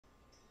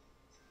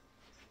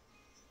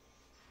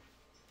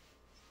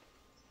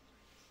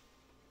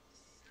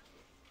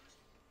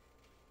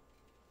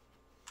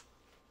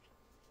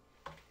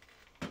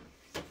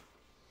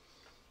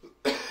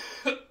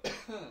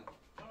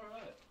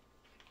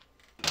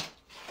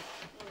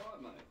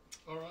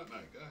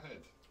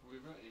we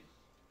ready?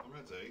 I'm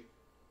ready.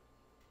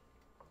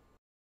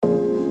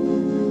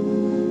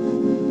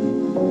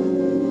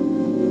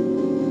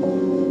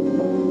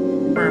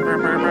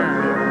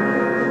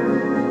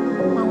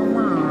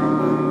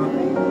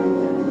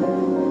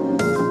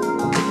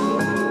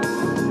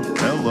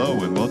 Hello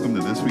and welcome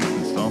to this week's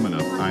installment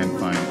of I'm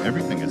Fine,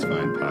 Everything is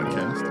Fine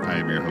podcast. I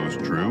am your host,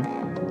 Drew.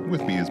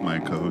 With me is my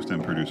co-host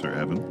and producer,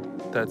 Evan.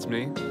 That's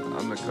me.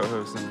 I'm the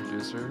co-host and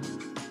producer,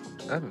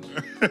 Evan.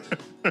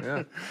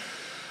 Yeah.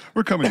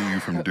 We're coming to you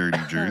from Dirty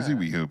Jersey.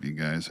 We hope you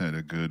guys had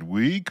a good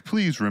week.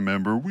 Please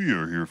remember, we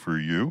are here for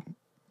you.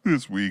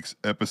 This week's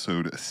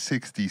episode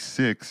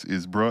 66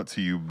 is brought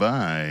to you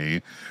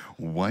by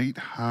White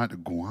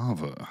Hot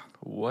Guava.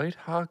 White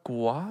Hot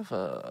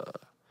Guava.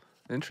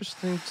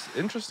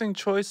 Interesting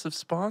choice of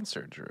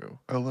sponsor, Drew.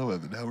 Hello,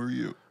 Evan. How are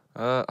you?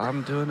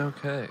 I'm doing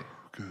okay.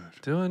 Good.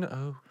 Doing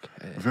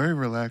okay. Very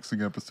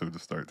relaxing episode to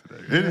start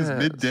today. It is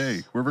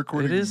midday. We're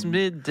recording. It is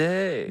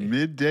midday.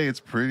 Midday. It's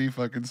pretty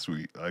fucking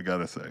sweet, I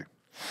gotta say.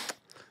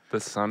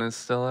 The sun is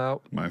still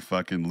out. My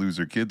fucking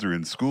loser kids are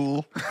in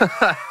school.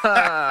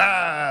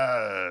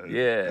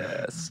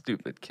 Yeah,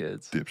 stupid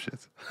kids.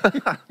 Dipshits.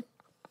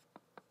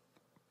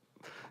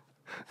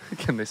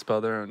 Can they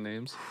spell their own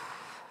names?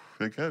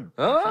 They can.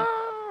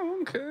 Oh,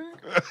 okay.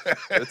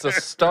 It's a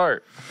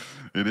start.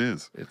 It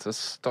is. It's a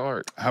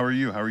start. How are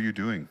you? How are you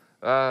doing?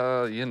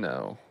 Another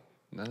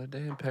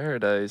day in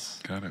paradise.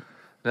 Got it.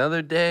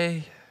 Another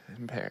day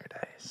in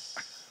paradise.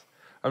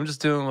 I'm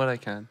just doing what I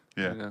can.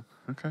 Yeah. You know,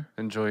 Okay.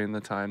 enjoying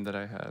the time that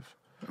I have.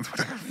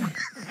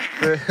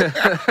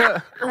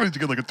 Or did you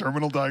get like a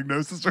terminal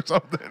diagnosis or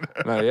something?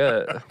 Not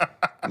yet.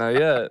 Not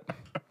yet.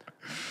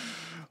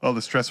 All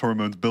the stress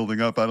hormones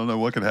building up. I don't know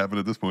what could happen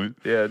at this point.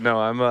 Yeah, no,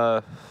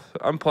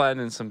 I'm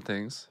planning some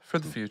things for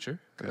the future.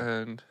 Good.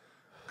 And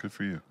Good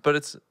for you. but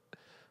it's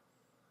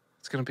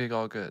gonna be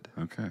all good.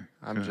 Okay.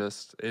 I'm good.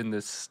 just in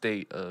this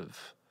state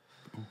of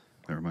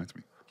That reminds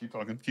me. Keep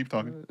talking. Keep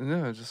talking.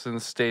 no, just in the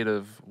state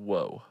of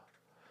whoa.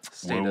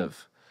 State Whoa.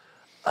 of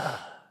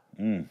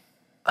Yeah.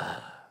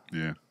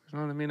 you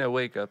know what I mean? I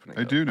wake up and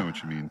I do know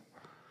what you mean.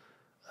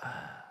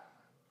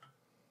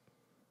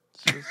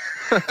 It's just-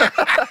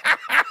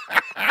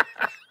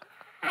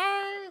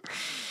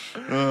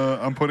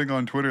 I'm putting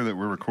on Twitter that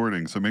we're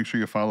recording, so make sure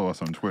you follow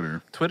us on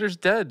Twitter. Twitter's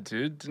dead,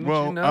 dude. Didn't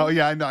Well, you know? oh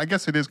yeah, I know. I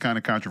guess it is kind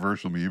of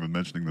controversial me even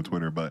mentioning the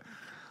Twitter, but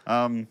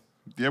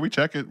yeah, we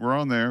check it. We're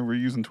on there. We're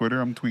using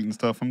Twitter. I'm tweeting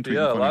stuff. I'm tweeting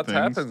Yeah, a funny lot's things.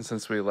 happened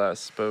since we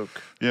last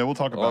spoke. Yeah, we'll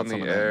talk about on some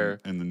the of air.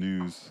 that in the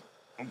news.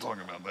 I'm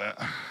talking about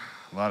that.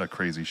 A lot of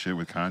crazy shit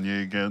with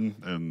Kanye again,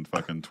 and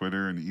fucking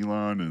Twitter and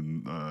Elon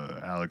and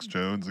Alex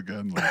Jones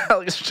again. Like,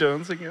 Alex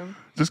Jones again.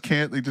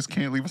 they just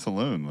can't leave us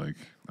alone. Like,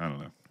 I don't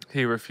know.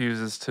 He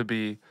refuses to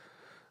be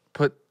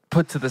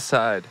put to the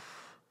side.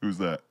 Who's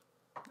that?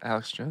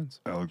 Alex Jones.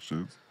 Alex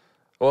Jones.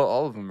 Well,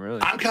 all of them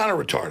really. I'm kind of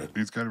retarded.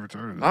 He's kind of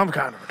retarded. I'm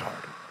kind of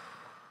retarded.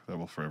 That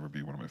will forever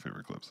be one of my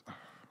favorite clips.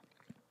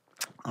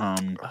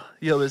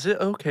 Yo, is it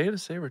okay to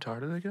say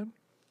retarded again?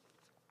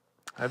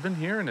 I've been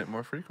hearing it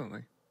more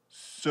frequently.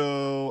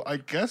 So I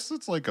guess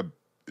it's like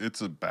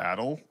it's a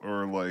battle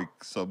or like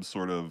some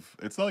sort of.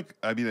 It's like,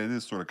 I mean, it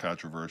is sort of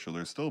controversial.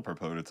 There's still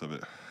proponents of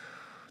it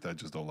that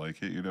just don't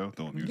like it. You know,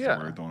 don't use Yeah.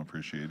 the word, don't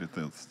appreciate it.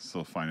 They'll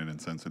still find it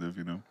insensitive.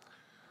 You know.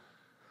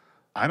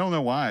 I don't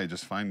know why.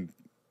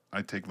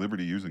 I take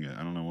liberty using it.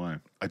 I don't know why.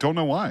 I don't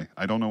know why.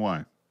 I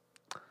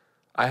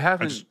I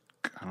haven't.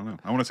 don't know.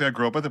 I want to say I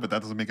grew up with it, but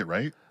that doesn't make it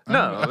right.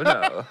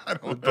 No.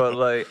 But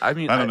like, I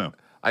mean, I don't know.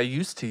 I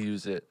used to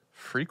use it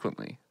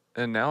frequently,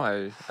 and now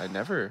I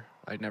never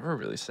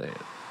really say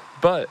it.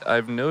 But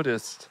I've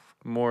noticed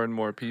more and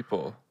more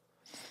people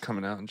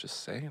coming out and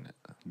just saying it.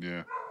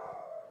 Yeah.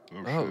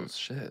 Oh,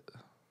 shit.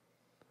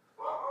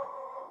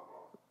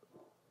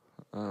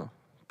 Oh,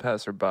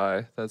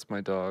 passerby. That's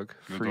my dog.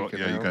 The Freaking dog,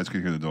 yeah, you out. guys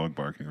can hear the dog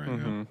barking right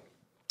now.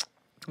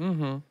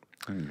 There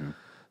you go.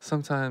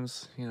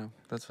 Sometimes,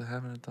 that's what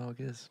having a dog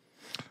is.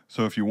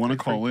 So if you want to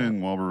Pretty call freaked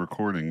in while we're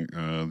recording,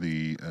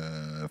 the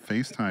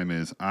FaceTime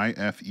is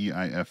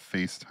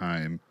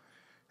IFEIFFaceTime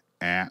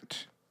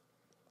at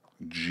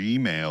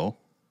Gmail,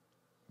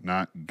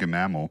 not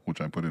Gamamel,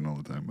 which I put in all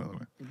the time, by the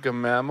way.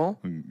 Gamamel?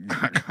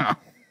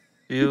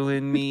 You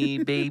and me,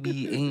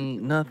 baby,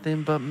 ain't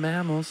nothing but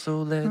mammals,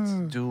 so let's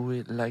do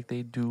it like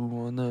they do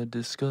on the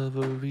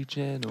Discovery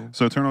Channel.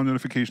 So turn on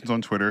notifications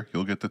on Twitter.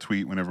 You'll get the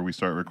tweet whenever we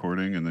start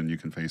recording, and then you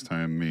can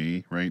FaceTime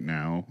me right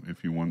now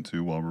if you want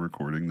to while we're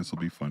recording. This will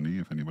be funny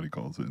if anybody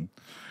calls in.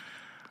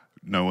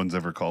 No one's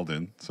ever called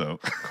in, so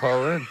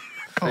Call in.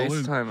 Call in.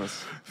 FaceTime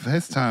us.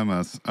 FaceTime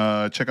us.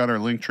 Check out our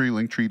Linktree,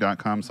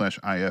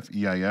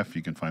 linktree.com/IFEIF.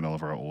 You can find all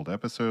of our old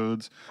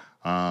episodes.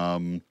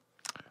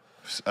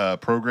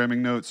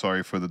 Programming note,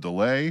 sorry for the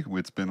delay.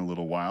 It's been a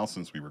little while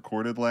since we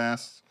recorded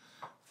last.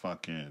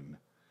 Fucking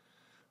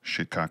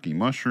shitcocky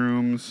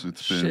mushrooms.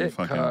 It's been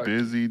fucking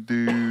busy,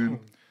 dude.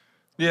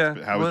 Yeah.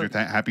 How was your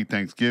happy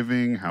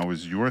Thanksgiving? How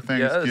was your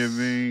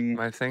Thanksgiving? Yes,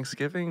 my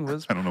Thanksgiving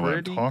was I don't know why I'm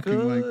pretty talking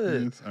good. like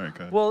this. All right,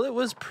 go ahead. Well, it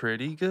was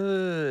pretty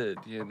good,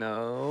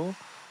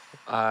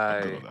 I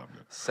good.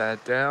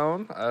 sat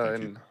down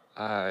and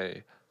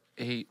I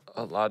ate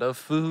a lot of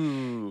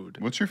food.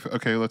 What's your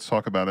okay? Let's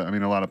talk about it. I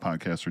mean, a lot of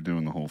podcasts are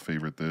doing the whole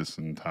favorite this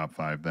and top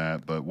 5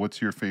 that. But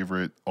what's your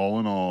favorite, all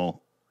in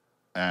all,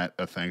 at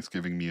a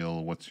Thanksgiving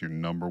meal? What's your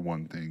number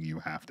one thing you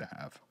have to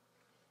have?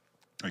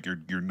 Like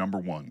your number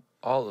one.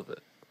 All of it.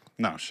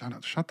 No, shut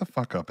up. Shut the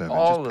fuck up, Evan.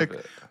 All Just of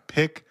it.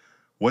 pick.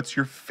 What's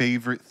your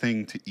favorite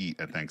thing to eat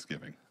at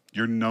Thanksgiving?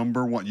 Your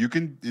number one. You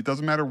can. It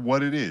doesn't matter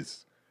what it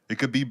is. It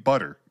could be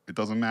butter. It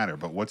doesn't matter.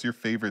 But what's your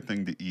favorite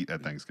thing to eat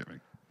at Thanksgiving?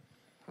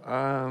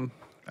 Out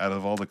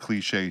of all the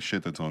cliche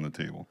shit that's on the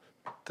table.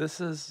 This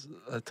is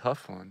a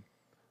tough one.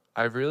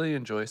 I really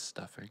enjoy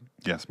stuffing.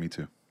 Yes, me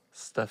too.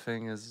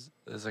 Stuffing is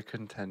a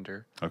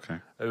contender. Okay.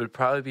 It would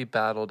probably be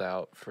battled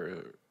out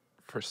for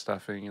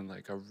stuffing and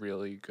like a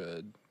really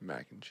good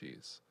mac and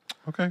cheese.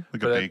 Okay.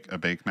 Like a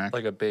baked mac?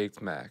 Like a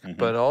baked mac. Mm-hmm.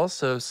 But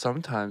also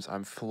sometimes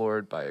I'm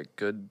floored by a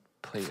good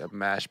plate of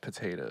mashed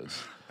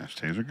potatoes. Mashed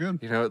potatoes are good.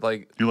 You know,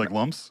 like you like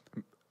lumps?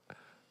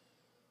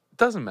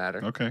 Doesn't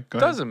matter. Okay, go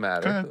ahead. Doesn't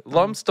matter.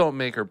 Lumps don't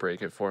make or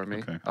break it for me.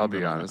 Okay. I'll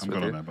be honest with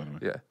you. I'm good on that, by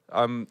the way.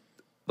 Yeah.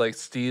 Like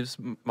Steve's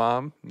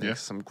mom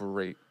makes some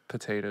great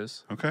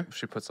potatoes. Okay.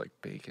 She puts like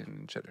bacon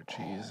and cheddar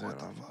cheese in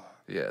them.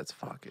 Yeah,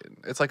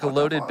 it's like a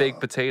loaded baked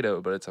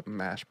potato, but it's a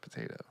mashed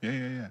potato.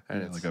 Yeah.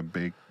 And it's like a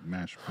baked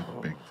mashed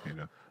baked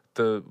potato.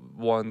 The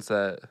ones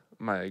that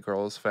my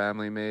girl's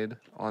family made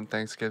on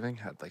Thanksgiving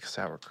had like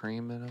sour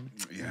cream in them.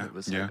 Yeah. It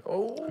was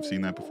I've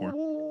seen that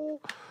before.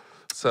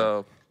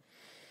 So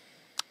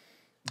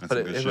that's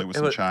some good shit with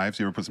some chives.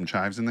 You ever put some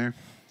chives in there?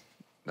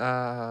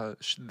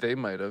 They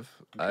might have.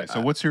 Okay, so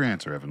what's your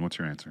answer, Evan? What's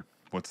your answer?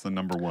 What's the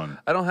number one?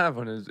 I don't have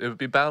one. It would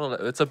be battled.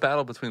 It's a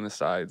battle between the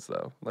sides,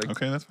 though. Like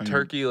okay, that's fine.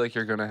 Turkey, like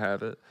you're gonna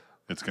have it.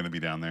 It's gonna be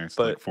down there. It's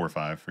like 4 or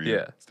 5 for you.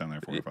 Yeah, it's down there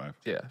 4 or 5.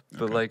 Yeah,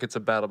 but like it's a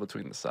battle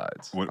between the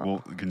sides.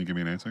 Well, can you give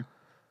me an answer?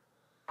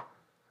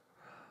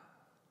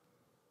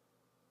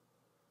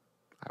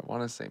 I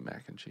want to say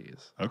mac and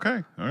cheese.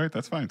 Okay, all right,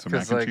 that's fine. So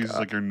mac and cheese is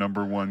like your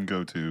number one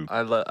go-to.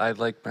 I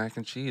like mac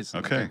and cheese.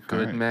 Okay, like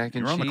good mac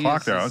and cheese. You're on the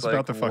clock there. I was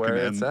about to fucking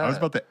end. I was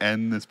about to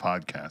end this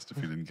podcast if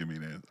you didn't give me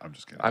an answer. I'm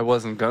just kidding. I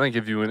wasn't gonna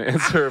give you an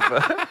answer,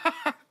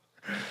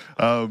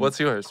 but what's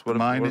yours? What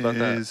mine about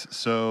is that?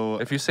 So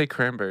if you say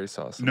cranberry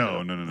sauce,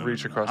 no.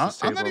 Reach across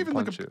the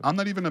table. I'm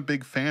not even a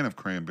big fan of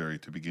cranberry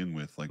to begin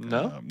with. Like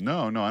no,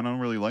 I don't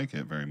really like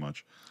it very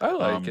much. I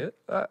like it.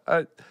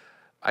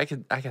 I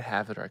could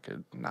have it or I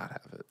could not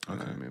have it. You know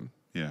what I mean?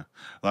 Yeah,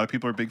 a lot of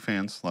people are big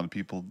fans. A lot of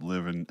people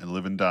live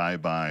and die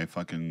by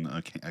fucking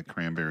a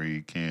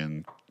cranberry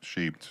can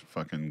shaped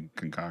fucking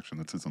concoction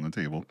that sits on the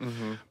table.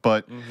 Mm-hmm.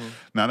 But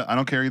I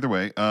don't care either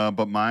way.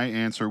 But my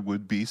answer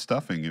would be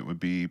stuffing. It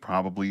would be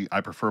probably I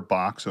prefer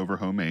box over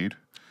homemade,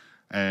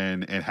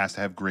 and it has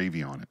to have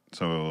gravy on it.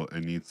 So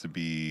it needs to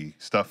be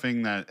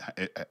stuffing that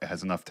it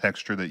has enough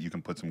texture that you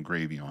can put some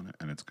gravy on it,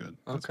 and it's good.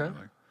 Okay.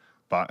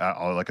 Like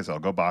I said, I'll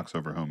go box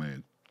over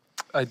homemade.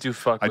 I do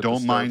fuck. With I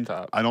don't mind.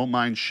 Stovetop. I don't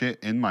mind shit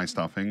in my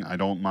stuffing. I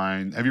don't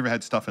mind. Have you ever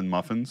had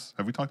Stuffing-Muffins?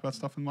 Have we talked about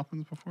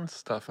Stuffing-Muffins before?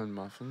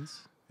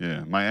 Stuffing-Muffins.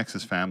 Yeah, my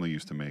ex's family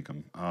used to make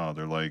them. Oh,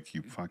 they're like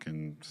you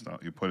fucking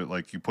stuff. You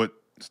put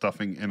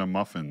stuffing in a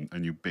muffin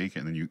and you bake it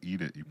and then you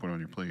eat it. You put it on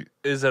your plate.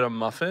 Is it a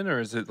muffin or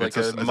is it like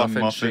a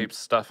muffin shaped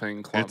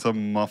stuffing clump? It's a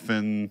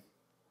muffin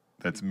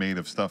that's made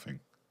of stuffing.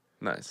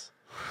 Nice.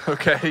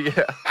 Okay.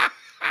 Yeah.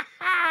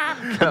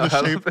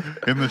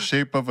 in the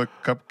shape of a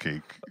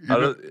cupcake.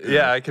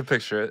 I can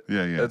picture it.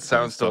 Yeah. It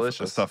sounds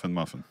delicious. A stuffing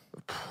muffin.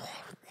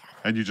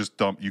 And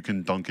you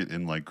can dunk it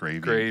in like gravy.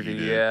 Gravy,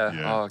 yeah.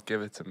 Oh,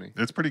 give it to me.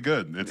 It's pretty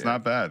good. It's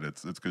not bad.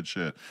 It's good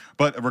shit.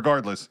 But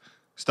regardless,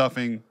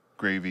 stuffing,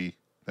 gravy,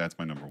 that's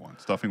my number one.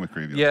 Stuffing with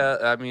gravy. Yeah,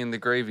 I mean the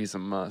gravy's a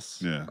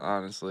must. Yeah.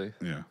 Honestly.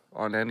 Yeah.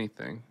 On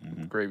anything,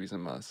 gravy's a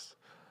must.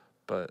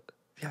 But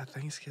yeah,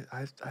 Thanksgiving.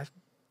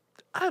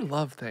 I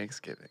love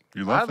Thanksgiving.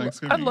 You love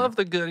Thanksgiving? I love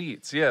the good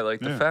eats. Yeah, like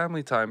the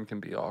family time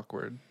can be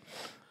awkward.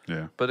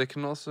 Yeah. But it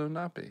can also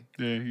not be.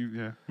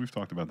 Yeah, we've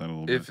talked about that a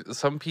little bit. If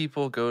some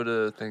people go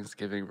to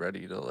Thanksgiving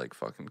ready to like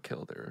fucking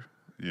kill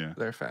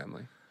their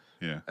family.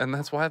 Yeah. And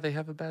that's why they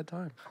have a bad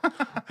time.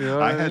 You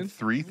know I had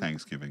 3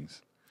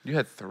 Thanksgivings. You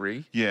had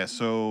 3? Yeah,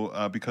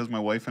 so because my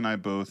wife and I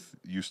both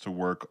used to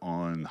work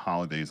on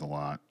holidays a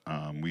lot,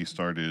 we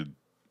started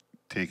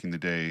taking the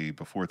day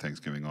before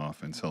Thanksgiving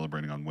off and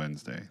celebrating on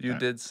Wednesday. You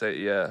did say,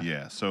 yeah.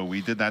 Yeah, so we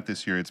did that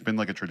this year. It's been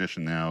like a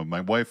tradition now. My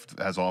wife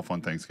has off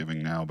on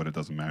Thanksgiving now, but it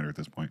doesn't matter at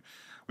this point.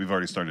 We've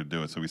already started to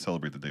do it, so we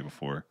celebrate the day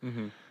before.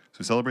 Mm-hmm. So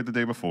we celebrate the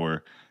day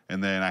before,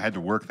 and then I had to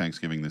work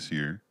Thanksgiving this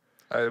year.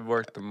 I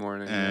worked the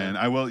morning. And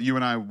you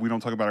and I, we don't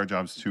talk about our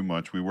jobs too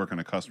much. We work in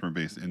a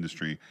customer-based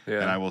industry.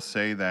 Yeah. And I will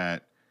say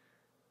that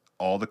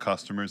all the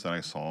customers that I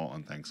saw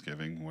on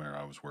Thanksgiving where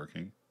I was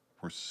working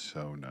were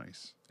so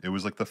nice. It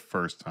was like the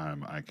first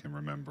time I can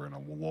remember in a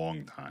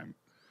long time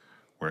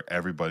where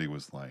everybody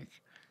was like,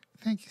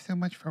 thank you so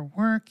much for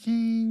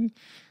working.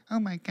 Oh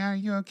my God, are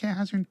you okay?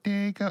 How's your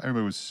day go?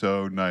 Everybody was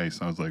so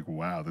nice. I was like,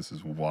 wow, this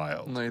is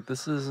wild. Like,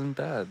 this isn't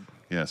bad.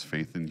 Yes,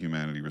 faith in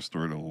humanity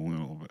restored a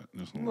little bit.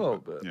 Just a little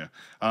bit.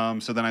 Yeah.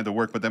 So then I had to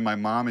work, but then my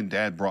mom and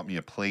dad brought me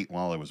a plate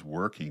while I was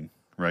working,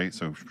 right?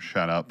 So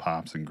shout out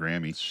Pops and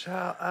Grammy.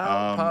 Shout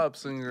out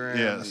Pops and Grammy.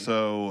 Yeah,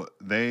 so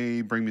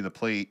they bring me the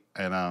plate,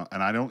 and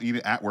I don't eat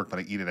it at work, but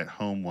I eat it at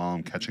home while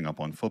I'm catching up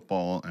on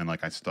football, and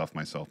like I stuffed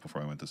myself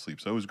before I went to sleep.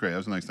 So it was great. It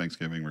was a nice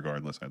Thanksgiving,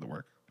 regardless. I had to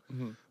work,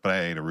 but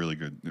I ate a really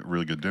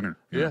good dinner.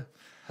 you know?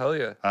 Hell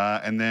yeah.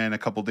 And then a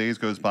couple days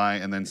goes by,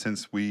 and then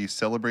since we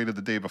celebrated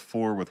the day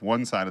before with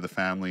one side of the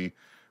family,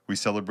 we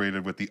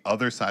celebrated with the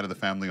other side of the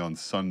family on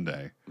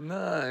Sunday.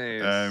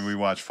 Nice. And we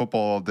watched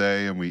football all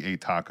day, and we ate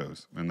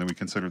tacos. And then we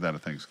considered that a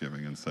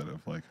Thanksgiving instead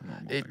of like a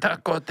normal A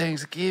taco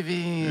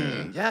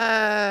Thanksgiving.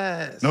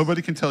 Yes.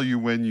 Nobody can tell you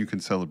when you can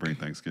celebrate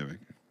Thanksgiving.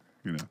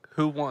 You know.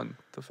 Who won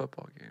the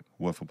football game?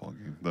 What football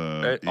game?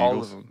 The Eagles. All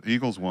of them.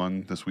 Eagles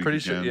won this week Pretty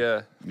again. sure,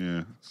 yeah.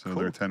 Yeah, so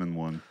Cool. they're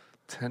 10-1.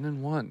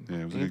 10-1. Yeah,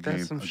 it was Ain't a good that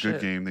game. some A shit?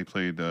 good game. They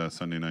played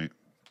Sunday night.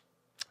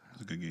 It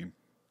was a good game.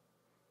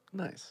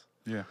 Nice.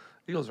 Yeah.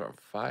 Eagles are on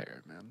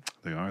fire, man.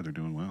 They are. They're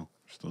doing well.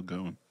 They're still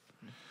going.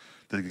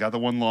 They got the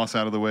one loss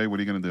out of the way. What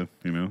are you going to do?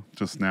 You know,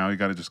 just now you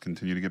got to just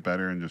continue to get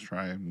better and just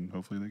try, and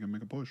hopefully they can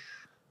make a push.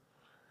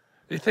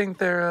 You think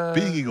they're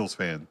Big Eagles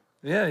fan.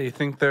 Yeah, you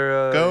think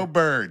they're Go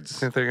Birds.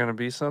 think they're gonna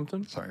be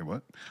something? Sorry,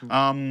 what?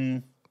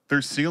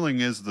 Their ceiling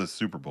is the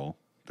Super Bowl.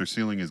 Their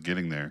ceiling is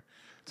getting there.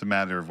 It's a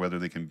matter of whether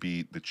they can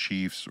beat the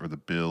Chiefs or the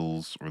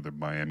Bills or the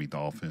Miami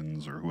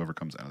Dolphins or whoever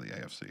comes out of the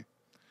AFC.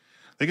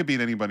 They could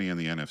beat anybody in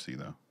the NFC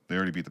though. They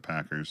already beat the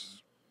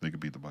Packers. They could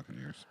beat the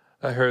Buccaneers.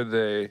 I heard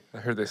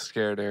they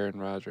scared Aaron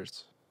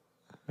Rodgers.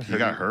 He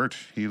got hurt.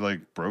 He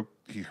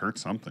hurt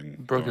something.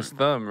 Broke his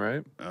thumb,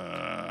 right?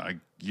 I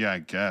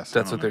guess.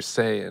 That's what they're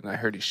saying. I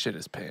heard he shit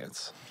his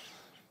pants.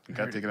 He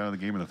got taken out of the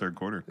game in the third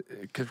quarter.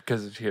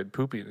 Because he had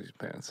poopy in his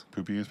pants.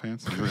 Poopy in his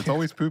pants? It's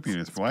always poopy in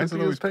his pants. Why is it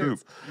Poopy in always his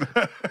poop?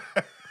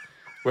 pants.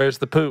 Where's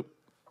the poop?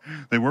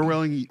 They were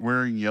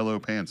wearing yellow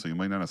pants, so you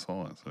might not have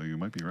saw it. So you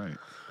might be right.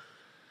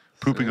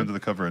 Pooping under the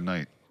cover at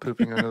night.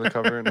 Pooping under the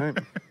cover at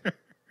night.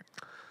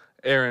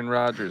 Aaron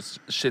Rodgers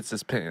shits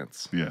his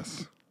pants.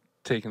 Yes.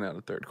 Taken out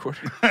of third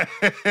quarter.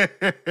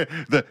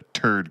 The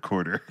turd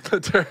quarter. The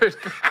third.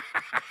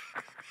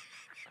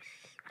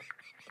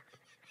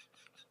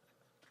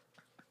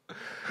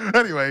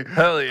 Anyway,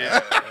 Hell yeah.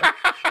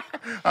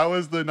 how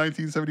was the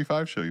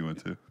 1975 show you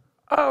went to?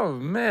 Oh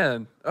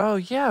man. Oh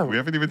yeah. We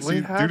haven't even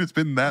seen, dude. It's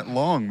been that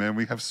long, man.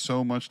 We have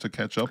so much to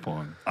catch up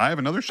on. I have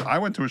another show. I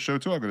went to a show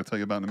too. I'm going to tell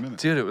you about in a minute.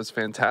 Dude, it was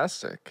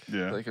fantastic.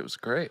 Yeah. Like it was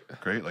great.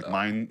 Great, like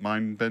mind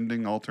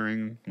bending,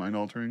 mind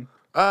altering.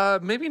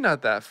 Maybe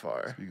not that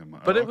far,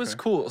 but it was okay.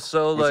 cool.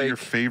 So Was like, it your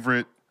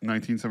favorite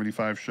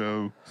 1975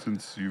 show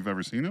since you've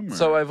ever seen them? Or?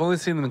 so I've only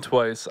seen them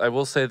twice. I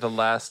will say the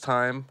last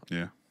time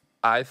Yeah.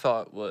 I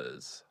thought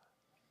was.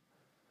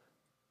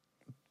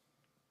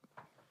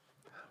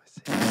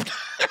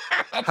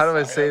 How do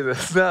I say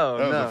this? No,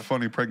 That was no. a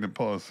funny pregnant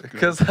pause. Go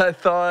Because I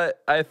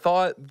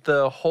thought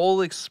the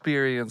whole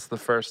experience the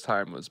first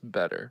time was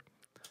better.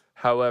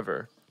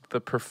 However, the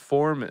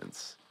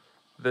performance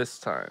this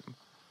time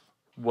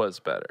was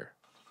better,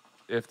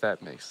 if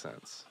that makes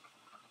sense.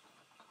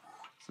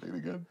 Say it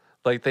again.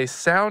 Like they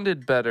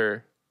sounded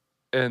better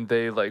and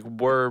they like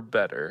were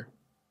better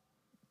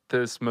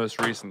this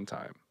most recent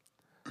time.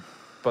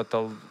 But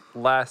the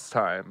last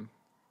time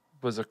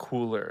was a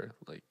cooler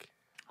like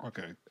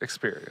Okay.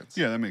 experience.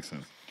 Yeah, that makes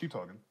sense. Keep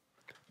talking.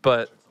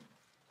 But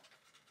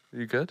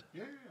you good?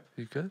 Yeah.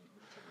 You good?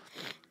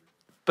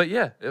 But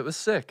yeah, it was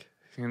sick.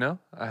 You know,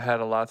 I had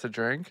a lot to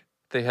drink.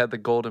 They had the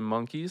golden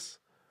monkeys.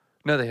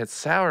 No, they had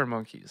sour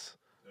monkeys.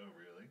 Oh,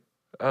 really?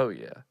 Oh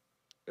yeah.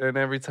 And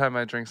every time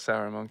I drink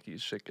sour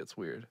monkeys, shit gets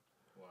weird.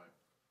 Why?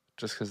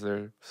 Just because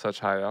they're such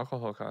high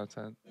alcohol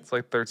content. It's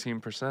like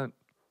 13%.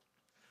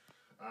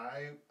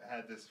 I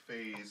had this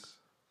phase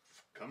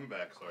coming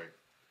back.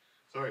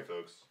 Sorry,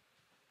 folks.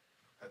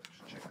 I had to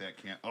check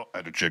that I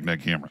had to check that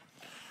camera.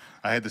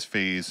 I had this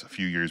phase a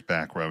few years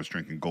back where I was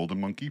drinking Golden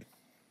Monkey.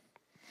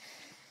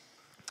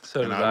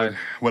 So did And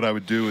what I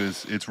would do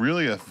is, it's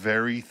really a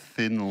very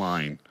thin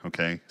line,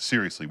 okay?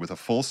 Seriously, with a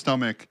full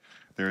stomach,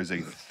 there is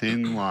a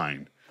thin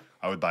line.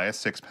 I would buy a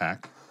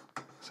 6-pack.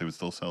 So they would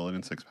still sell it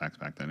in 6-packs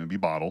back then. It'd be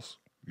bottles,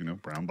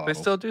 brown bottles.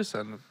 They still do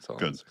sell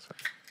Good. in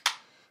 6-pack.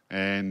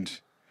 And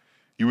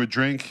you would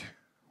drink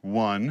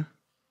one,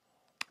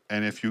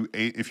 and if you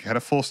had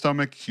a full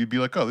stomach, you'd be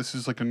like, oh, this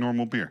is like a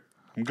normal beer.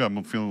 I'm good.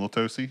 I'm feeling a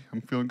little toasty.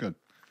 I'm feeling good.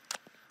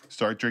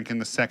 Start drinking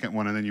the second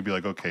one, and then you'd be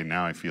like, okay,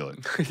 now I feel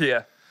it.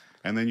 Yeah.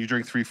 And then you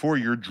drink 3, 4,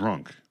 you're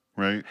drunk,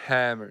 right?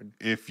 Hammered.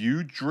 If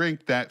you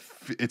drink that,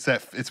 it's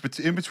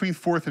in between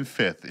 4th and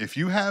 5th. If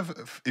you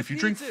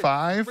drink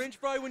 5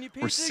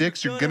 or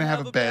 6, you're gonna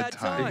have a bad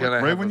time. You're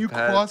gonna right have when a you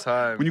bad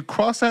time. when you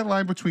cross that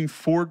line between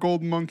 4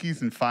 golden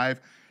monkeys and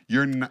 5,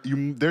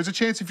 there's a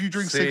chance if you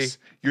drink 6,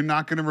 you're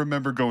not gonna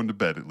remember going to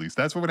bed. At least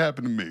that's what would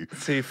happen to me.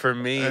 See, for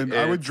me, And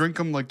I would drink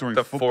them like during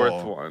the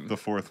football. fourth one. The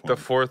fourth one. The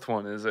fourth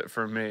one is it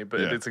for me, but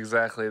Yeah. it's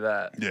exactly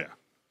that. Yeah.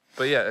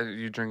 But yeah,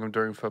 you drink them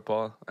during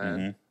football,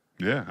 and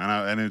Yeah,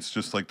 and it's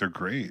just like they're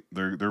great.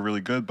 They're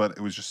really good, but it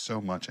was just so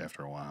much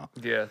after a while.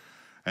 yeah.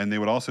 And they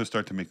would also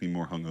start to make me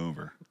more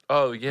hungover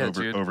Oh yeah,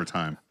 dude. over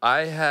time.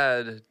 I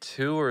had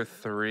 2 or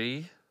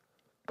 3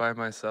 by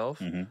myself,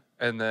 Mhm.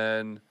 and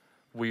then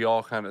we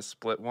all kind of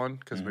split one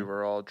because we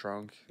were all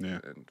drunk. Yeah.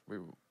 And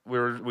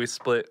we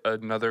split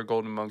another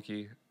golden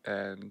monkey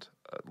and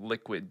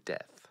liquid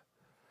death.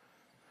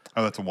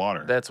 Oh, that's a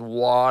water. That's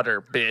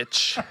water,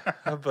 bitch.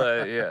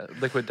 But yeah,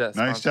 liquid death.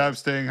 Nice job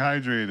staying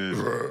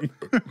hydrated.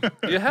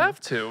 You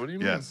have to. What do you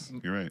mean? Yes,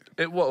 you're right.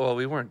 Well,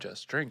 we weren't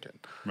just drinking.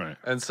 Right.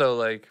 And so,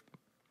 like,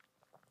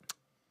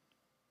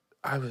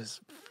 I was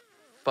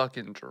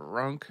fucking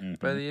drunk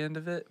by the end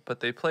of it,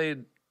 but they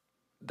played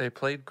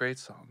great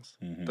songs.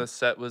 The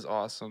set was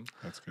awesome.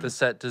 That's good. The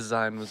set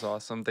design was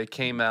awesome. They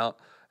came out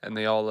and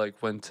they all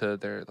like went to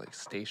their like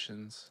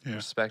stations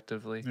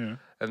respectively. Yeah.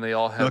 And they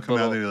all They'll had come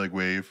out little, there like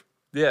wave.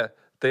 yeah,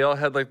 they all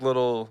had like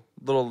little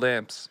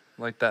lamps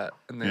like that,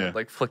 and they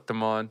like flicked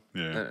them on,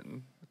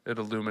 and it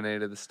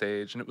illuminated the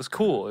stage, and it was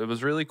cool. It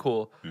was really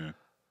cool. Yeah.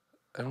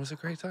 And it was a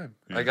great time.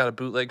 Yeah. I got a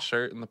bootleg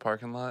shirt in the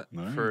parking lot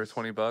for Nice.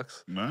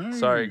 $20. Nice.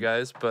 Sorry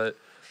guys, but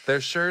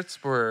their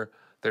shirts were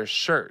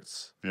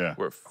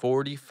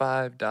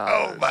 $45.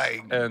 Oh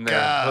my And their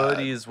God.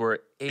 hoodies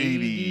were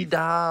 $80.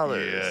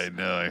 Yeah, I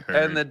know. I heard.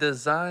 And the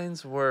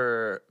designs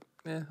were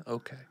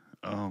okay.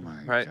 Oh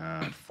my Right.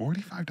 God.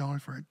 $45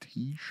 for a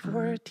t-shirt.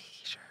 For a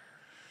t-shirt.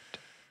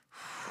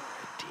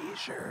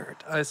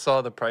 I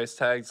saw the price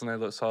tags and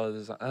I saw the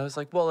design. I was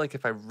like, well, like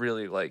if I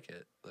really like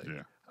it, like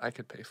I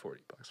could pay $40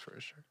 for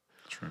a shirt.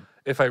 True.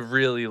 If I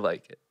really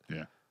like it.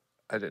 Yeah.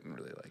 I didn't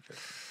really like it.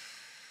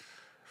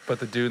 But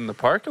the dude in the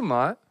parking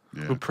lot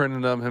who Yeah.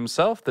 printed them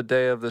himself the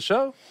day of the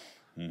show,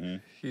 Mm-hmm.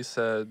 he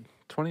said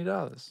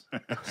 $20.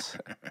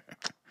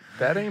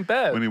 That ain't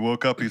bad. When he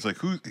woke up, he's like,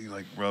 he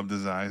like rubbed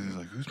his eyes. He's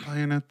like, who's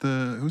playing at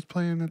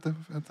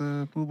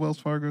the Wells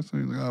Fargo? So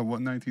he's like, oh, what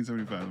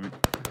 1975? Let me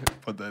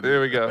put that There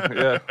in. we go.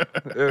 Yeah.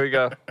 There we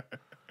go.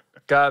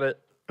 Got it.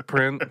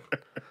 Print.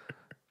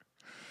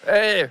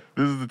 Hey,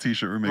 This is the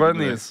t-shirt we're making run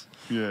today. these.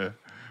 Yeah.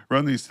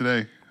 Run these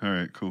today. All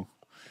right, cool.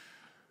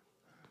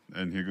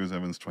 And here goes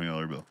Evan's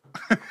 $20 bill.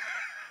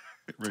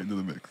 Right into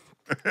the mix.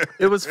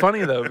 It was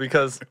funny though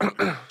because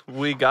I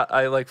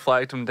like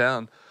flagged him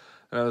down,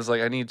 and I was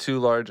like, I need 2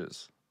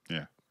 larges,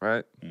 Yeah.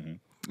 right?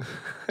 Mm-hmm.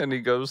 And he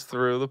goes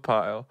through the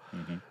pile.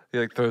 Mm-hmm. He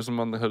like throws them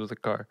on the hood of the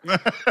car,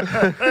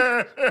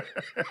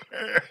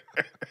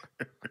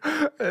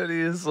 and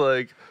he's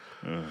like,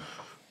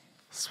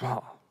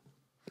 small,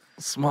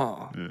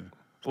 Yeah.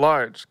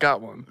 large,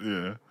 got one,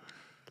 Yeah.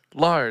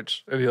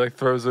 large, and he like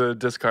throws a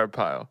discard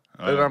pile,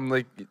 and Oh. I'm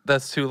like,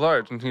 that's too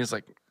large, and he's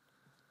like,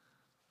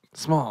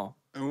 small,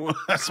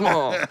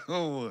 small,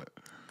 What?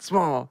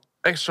 small,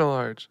 extra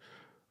large.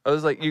 I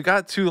was like, you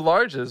got 2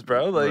 larges,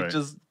 bro. Like, Right.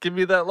 just give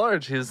me that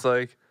large. He's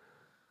like,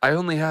 I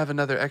only have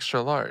another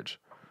extra large.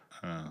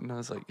 Oh. And I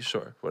was like,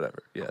 sure,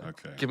 whatever. Yeah.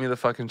 Okay. Give me the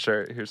fucking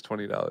shirt. Here's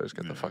 $20.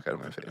 Get the fuck out of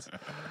my face.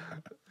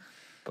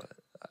 But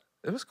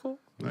it was cool.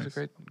 It was Nice.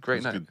 a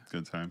great It was night.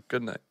 Good time.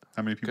 Good night.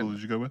 How many people Good.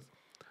 did you go with?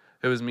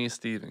 It was me,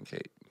 Steve, and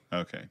Kate.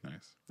 Okay,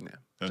 nice.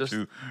 Yeah.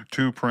 So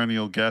two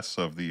perennial guests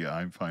of the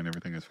I'm Fine,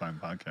 Everything is Fine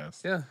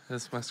podcast. Yeah,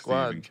 it's my Steve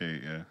squad. and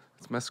Kate, yeah.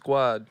 It's my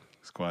squad.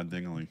 Squad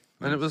Dingley.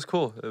 And it was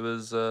cool. It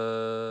was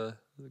a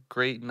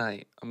great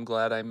night. I'm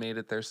glad I made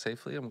it there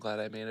safely. I'm glad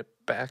I made it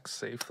back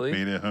safely.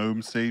 Made it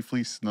home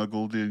safely,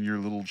 snuggled in your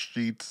little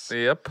sheets,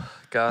 Yep.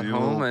 Got Your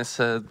home. little- I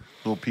said,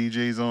 little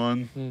PJs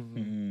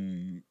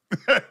on.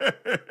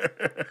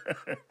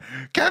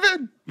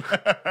 Kevin!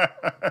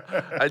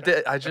 I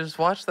did. I just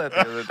watched that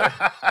the other day.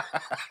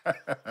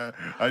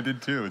 I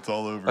did too. It's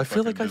all over. I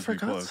feel fucking like I Disney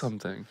forgot Plus.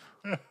 something.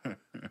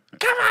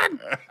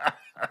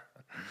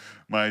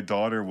 My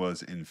daughter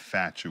was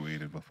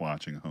infatuated with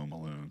watching Home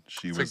Alone.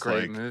 She It's was a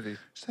great like, movie.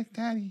 she's like,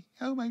 Daddy,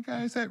 oh my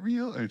God, is that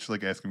real? And she's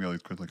like asking me all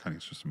these questions, like, honey,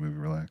 it's just a movie,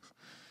 relax.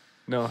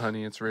 No,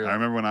 honey, it's real. I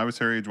remember when I was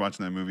her age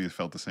watching that movie, it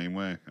felt the same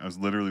way. I was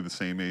literally the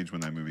same age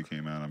when that movie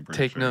came out. I'm pretty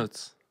Take sure.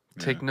 notes.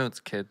 Yeah. Take notes,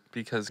 kid.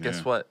 Because guess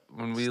Yeah. what?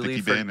 When we Sticky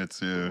leave for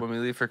Bandits, yeah. when we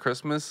leave for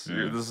Christmas,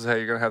 Yeah. this is how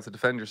you're gonna have to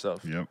defend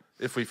yourself. Yep,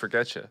 If we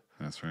forget you,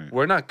 that's right.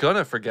 we're not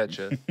gonna forget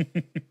you.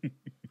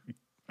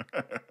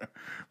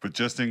 But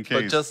just in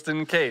case, But just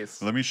in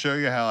case, let me show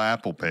you how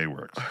Apple Pay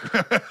works.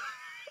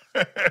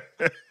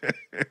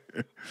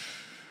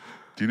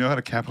 Do you know how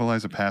to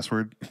capitalize a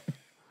password?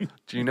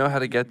 do you know how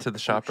to get to the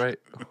shop right?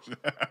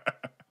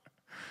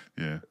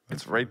 Yeah.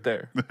 It's right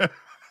there.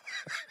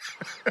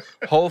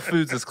 Whole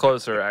Foods is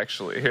closer,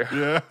 actually. Here.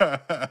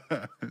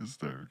 Yeah.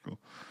 Hysterical.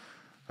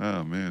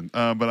 Oh, man.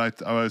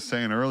 But I was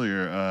saying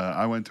earlier,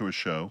 I went to a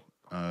show.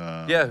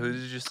 Yeah. Who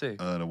did you see?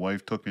 The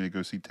wife took me to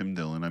go see Tim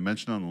Dillon. I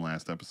mentioned on the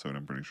last episode,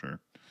 I'm pretty sure.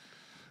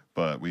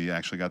 But we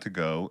actually got to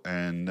go,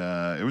 and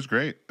it was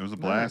great. It was a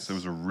blast. Nice. It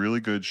was a really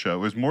good show. It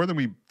was more than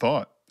we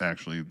thought,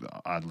 actually,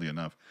 oddly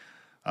enough.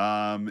 It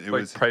Like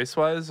was price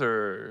wise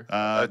or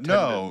no,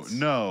 attendance?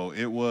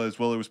 it was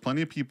there was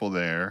plenty of people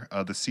there.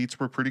 The seats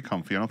were pretty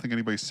comfy. I don't think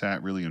anybody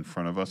sat really in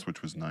front of us,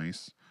 which was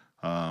nice.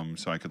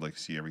 So I could like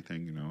see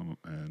everything, you know,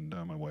 and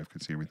my wife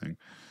could see everything.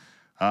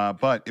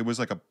 But it was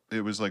like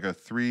a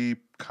 3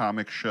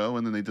 comic show,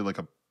 and then they did like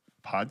a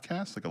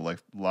podcast, like a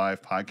live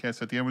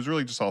podcast at the end. It was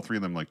really just all 3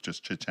 of them like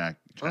just chit chatting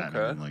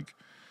Okay. and like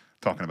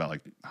talking about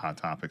like hot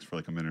topics for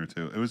like a minute or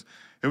two.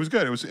 It was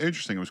good. It was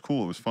interesting. It was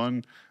cool. It was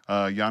fun.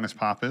 Giannis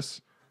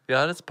Pappas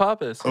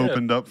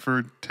opened up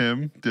for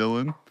Tim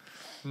Dillon.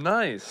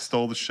 Nice.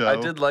 Stole the show. I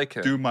did like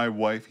him. Dude, my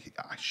wife,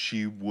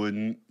 she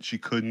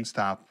couldn't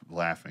stop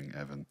laughing,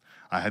 Evan.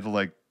 I had to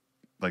like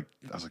I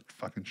was like,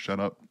 fucking shut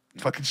up.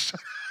 Fucking shut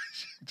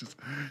up.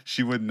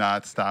 She would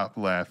not stop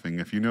laughing.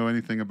 If you know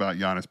anything about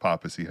Giannis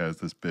Pappas, he has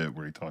this bit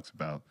where he talks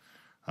about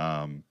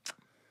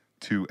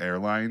two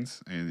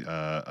airlines,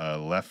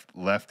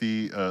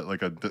 lefty,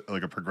 like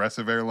a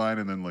progressive airline,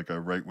 and then like a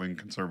right wing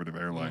conservative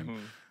airline.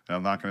 Mm-hmm. And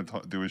I'm not going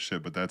to do his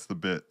shit, but that's the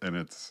bit, and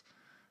it's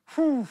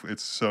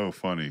so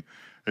funny.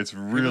 It's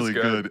really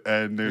good.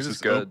 And there's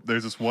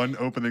this one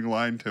opening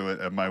line to it,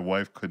 and my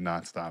wife could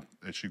not stop.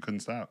 She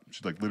couldn't stop.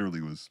 She like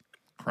literally was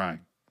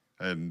crying,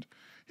 and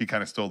he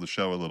kind of stole the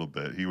show a little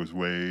bit. He was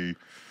way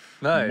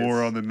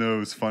more on the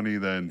nose funny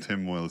than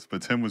Tim was,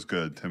 but Tim was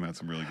good. Tim had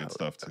some really good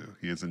stuff too.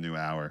 He has a new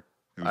hour.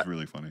 It was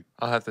really funny.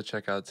 I'll have to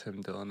check out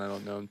Tim Dillon. I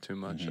don't know him too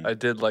much. Mm-hmm. I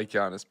did like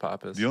Giannis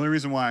Pappas. The only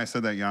reason why I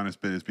said that Giannis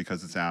bit is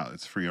because it's out.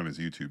 It's free on his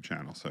YouTube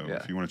channel. So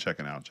if you want to check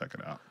it out, check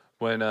it out.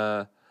 When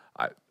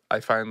I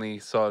finally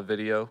saw a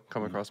video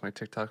come across my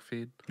TikTok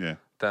feed. Yeah.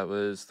 That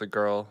was the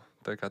girl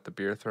that got the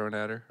beer thrown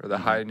at her, or the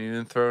high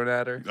noon thrown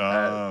at her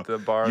at the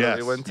bar that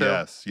we went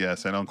to.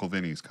 Yes, at Uncle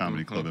Vinny's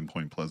Comedy Club in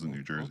Point Pleasant,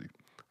 New Jersey.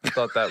 I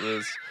thought that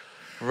was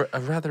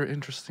a rather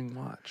interesting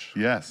watch.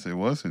 Yes, it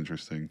was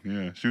interesting.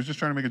 Yeah, she was just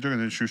trying to make a joke,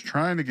 and then she was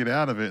trying to get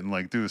out of it and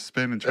like do a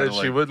spin and try to.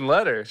 She wouldn't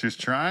let her. She was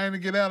trying to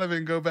get out of it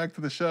and go back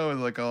to the show,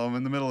 and like, oh, I'm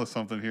in the middle of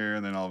something here,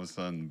 and then all of a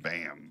sudden,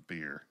 bam,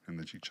 beer, and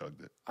then she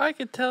chugged it. I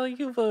could tell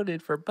you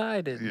voted for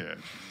Biden. Yeah,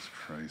 Jesus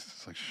Christ,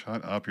 it's like,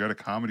 shut up! You're at a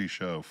comedy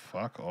show.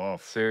 Fuck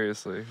off.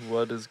 Seriously,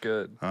 what is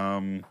good?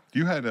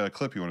 You had a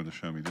clip you wanted to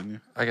show me, didn't you?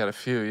 I got a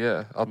few.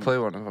 Yeah, I'll play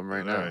one of them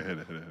right now. All right, hit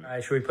it. All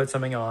right, should we put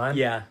something on?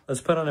 Yeah,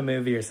 let's put on a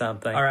movie or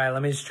something. All right,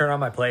 let me just turn on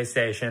my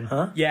PlayStation.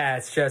 Huh? Yeah,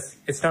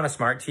 it's not a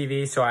smart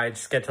TV, so I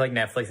just get to like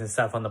Netflix and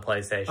stuff on the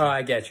PlayStation. Oh,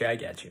 I get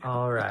you.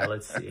 All right,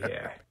 let's see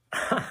here.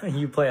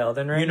 You play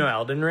Elden Ring? You know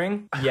Elden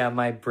Ring? Yeah,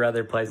 my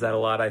brother plays that a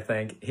lot, I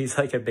think. He's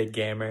like a big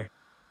gamer.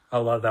 I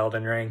love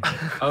Elden Ring.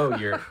 Oh,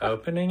 you're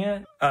opening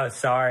it? Oh,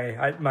 sorry.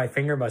 My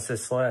finger must have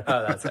slipped.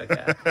 Oh, that's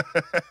okay.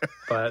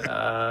 But,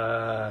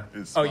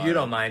 oh, you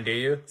don't mind, do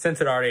you?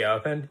 Since it already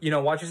opened? You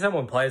know, watching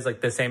someone play is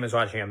like the same as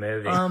watching a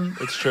movie.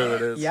 It's true,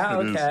 it is. Yeah,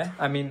 okay.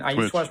 I mean, I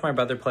used to watch my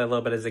brother play a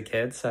little bit as a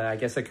kid, so I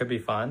guess it could be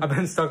fun. I've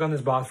been stuck on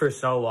this boss for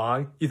so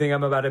long. You think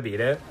I'm about to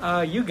beat it?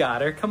 You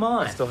got her. Come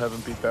on. I still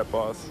haven't beat that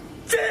boss.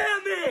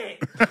 Damn it!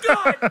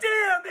 God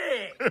damn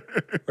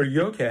it! Are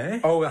you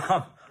okay?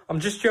 Oh, I'm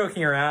just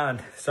joking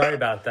around. Sorry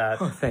about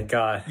that. Oh, thank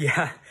God.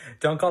 Yeah,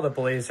 don't call the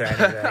police or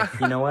anything.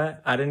 You know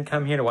what? I didn't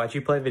come here to watch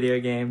you play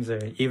video games or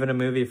even a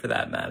movie for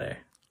that matter.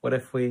 What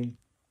if we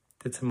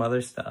did some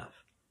other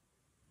stuff?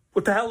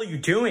 What the hell are you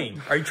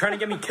doing? Are you trying to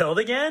get me killed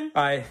again?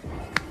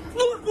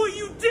 Look what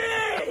you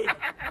did!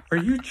 Are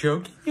you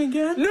joking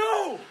again?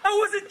 No! I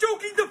wasn't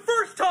joking the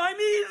first time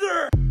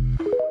either!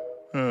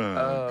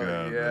 Oh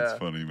God, that's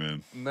funny,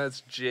 man. And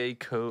that's J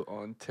Coat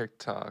on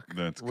TikTok.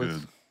 That's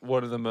good.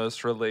 One of the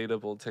most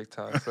relatable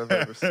TikToks I've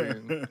ever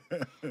seen.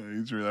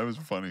 That was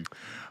funny.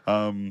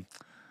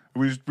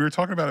 We were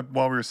talking about it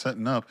while we were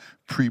setting up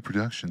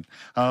pre-production.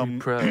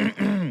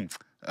 I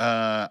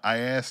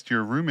asked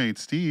your roommate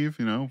Steve,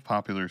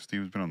 popular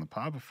Steve, who's been on the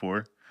pod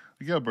before.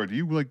 Like, yo, bro, do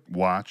you like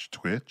watch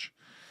Twitch?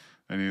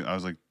 And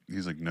he's like,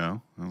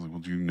 no. I was like, well,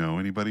 do you know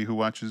anybody who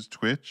watches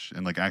Twitch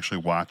and like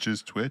actually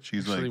watches Twitch?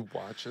 He's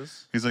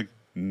like,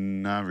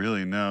 not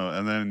really, no.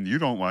 And then you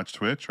don't watch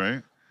Twitch,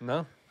 right?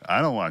 No.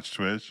 I don't watch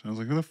Twitch. I was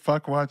like, who the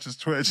fuck watches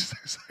Twitch?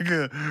 It's like,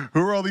 who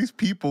are all these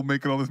people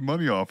making all this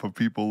money off of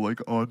people like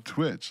on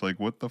Twitch? Like,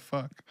 what the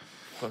fuck?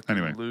 Fucking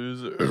anyway,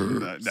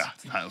 losers.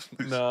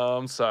 No,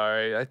 I'm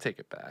sorry. I take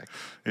it back.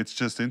 It's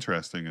just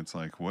interesting. It's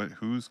like,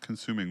 who's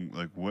consuming?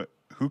 Like,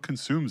 who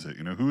consumes it?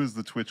 Who is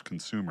the Twitch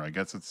consumer? I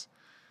guess it's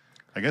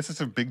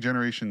a big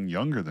generation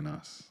younger than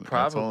us.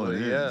 Probably, that's all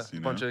it is,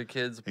 a bunch of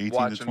kids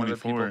watching other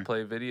people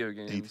play video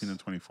games. 18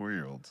 to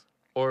 24-year-olds.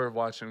 Or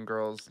watching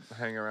girls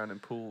hang around in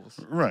pools.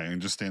 Right,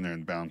 and just stand there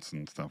and bounce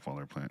and stuff while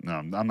they're playing. No,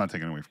 I'm not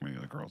taking away from any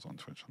of the girls on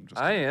Twitch.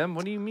 I am?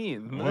 What do you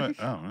mean? What?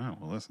 Oh, no.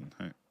 Well, listen.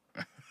 Hey.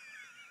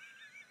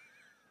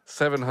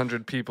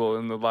 700 people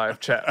in the live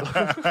chat.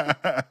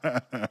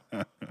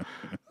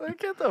 Like,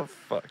 get the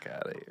fuck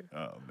out of here.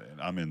 Oh, man.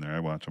 I'm in there. I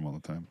watch them all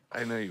the time.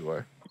 I know you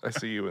are. I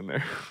see you in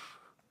there.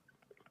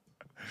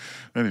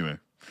 Anyway,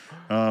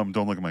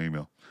 don't look at my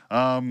email.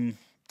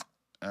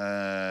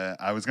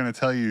 I was going to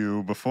tell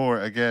you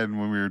before, again,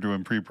 when we were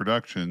doing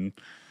pre-production,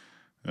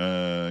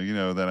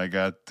 that I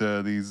got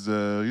these,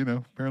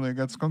 apparently I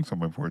got skunks on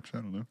my porch. I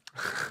don't know.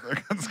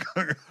 I got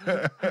skunks.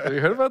 Have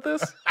you heard about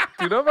this?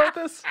 Do you know about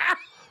this?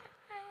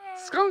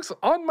 Skunks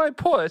on my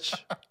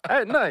porch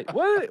at night.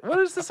 What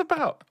is this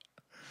about?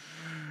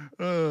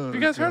 Have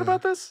you guys heard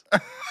about this?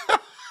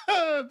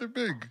 They're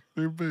big.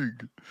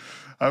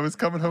 I was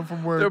coming home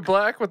from work. They're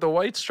black with a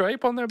white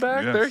stripe on their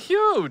back. Yes. They're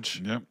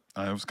huge. Yep.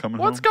 I was coming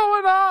What's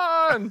going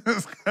on?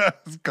 I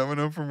was coming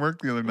home from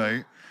work the other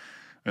night,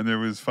 And there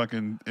was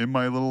fucking in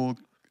my little,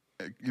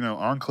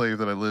 enclave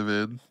that I live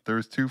in. There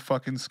was 2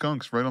 fucking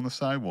skunks right on the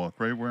sidewalk,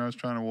 right where I was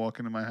trying to walk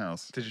into my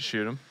house. Did you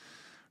shoot them?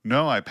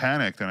 No, I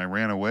panicked and I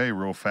ran away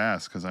real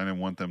fast because I didn't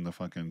want them to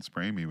fucking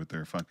spray me with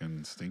their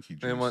fucking stinky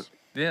juice.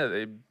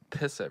 They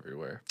piss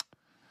everywhere.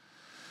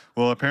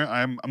 Well,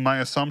 apparently, my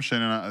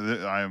assumption,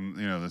 and I'm,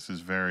 this is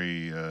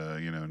very,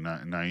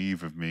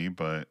 naive of me,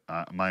 but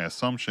my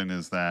assumption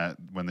is that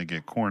when they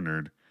get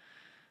cornered,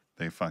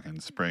 they fucking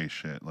spray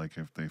shit, like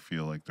if they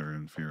feel like they're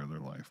in fear of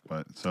their life.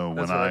 But so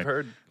That's when what I've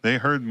heard. They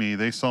heard me,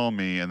 they saw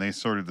me, and they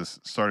started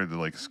to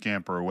like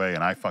scamper away,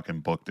 and I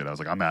fucking booked it. I was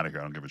like, I'm out of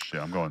here. I don't give a shit.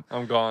 I'm gone.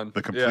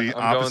 The complete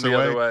opposite going the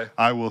other way.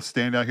 I will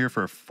stand out here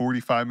for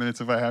 45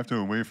 minutes if I have to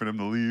and wait for them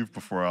to leave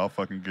before I'll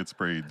fucking get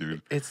sprayed,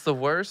 dude. It's the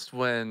worst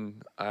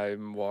when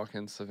I'm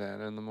walking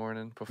Savannah in the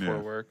morning before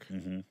work,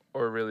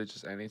 or really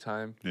just any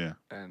time. Yeah.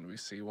 And we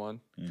see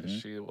one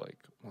because she like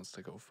wants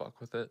to go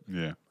fuck with it.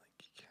 Yeah. Like,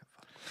 you can't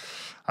fuck with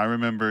it. I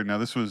remember. Now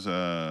this was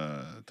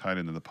tied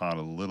into the pod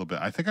a little bit.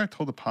 I think I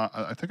told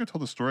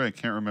the story. I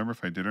can't remember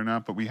if I did or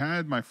not. But we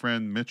had my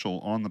friend Mitchell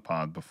on the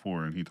pod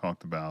before, and he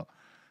talked about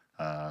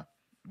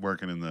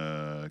working in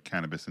the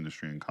cannabis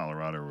industry in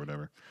Colorado or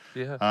whatever.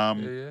 Yeah.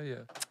 Yeah.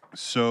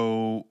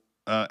 So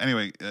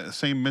anyway,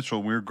 same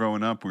Mitchell. We were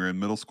growing up. We were in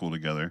middle school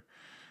together,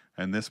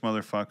 and this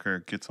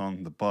motherfucker gets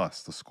on the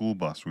bus, the school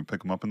bus. We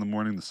pick him up in the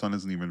morning. The sun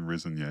isn't even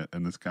risen yet,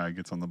 and this guy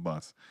gets on the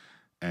bus.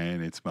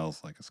 And it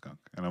smells like a skunk.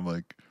 And I'm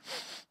like,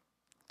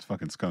 it's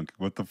fucking skunk.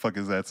 What the fuck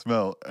is that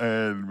smell?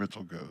 And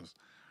Mitchell goes,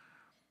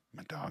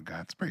 my dog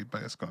got sprayed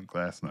by a skunk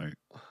last night.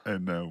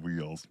 And now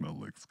we all smell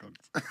like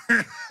skunks.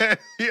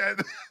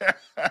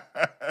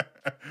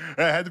 It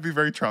had to be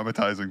very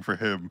traumatizing for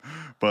him.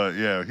 But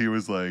yeah, he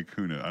was like,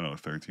 who knows? I don't know,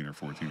 13 or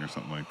 14 or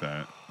something like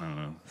that. I don't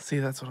know. See,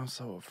 that's what I'm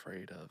so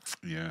afraid of.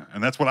 Yeah,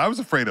 and that's what I was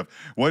afraid of.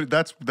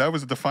 That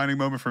was a defining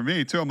moment for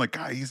me too. I'm like,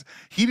 God,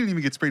 he didn't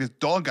even get sprayed. His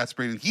dog got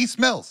sprayed, and he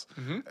smells.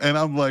 And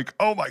I'm like,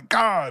 oh my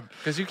God.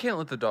 Because you can't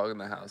let the dog in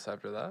the house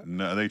after that.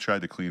 No, they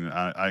tried to clean it.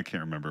 I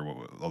can't remember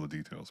all the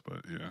details,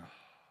 but yeah.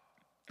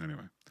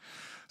 Anyway,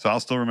 so I'll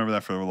still remember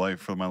that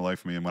for my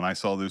life. Me, and when I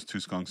saw those 2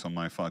 skunks on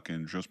my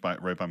fucking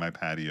right by my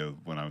patio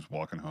when I was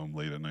walking home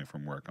late at night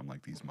from work, I'm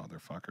like, these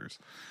motherfuckers.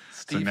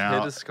 Steve hit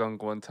a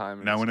skunk one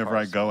time. Now whenever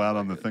I go out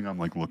on the thing, I'm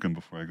like looking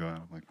before I go out.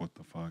 I'm like, what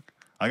the fuck?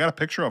 I got a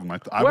picture of them.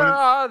 Where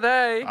are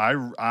they?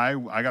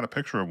 I got a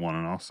picture of one,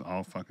 and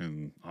I'll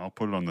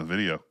put it on the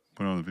video.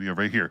 Put it on the video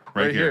right here.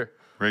 Right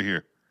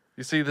here.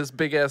 You see this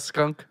big ass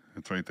skunk?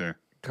 It's right there.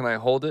 Can I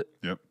hold it?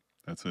 Yep,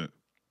 that's it.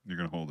 You're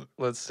gonna hold it.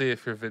 Let's see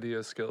if your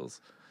video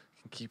skills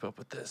can keep up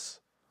with this.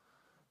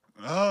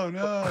 Oh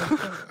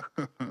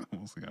no!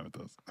 We'll see how it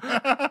does.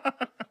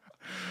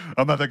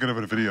 I'm not that good of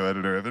a video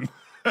editor, Evan.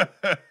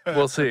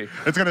 We'll see.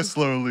 It's gonna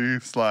slowly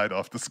slide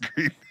off the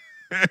screen.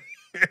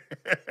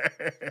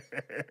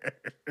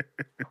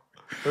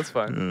 That's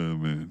fine. Oh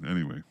man.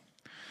 Anyway.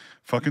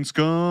 Fucking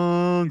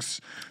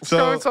skunks.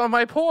 Skunks on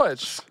my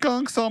porch.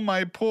 Skunks on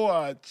my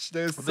porch.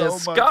 There's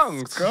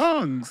skunks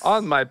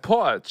on my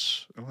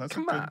porch. Well,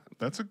 Come on.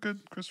 That's a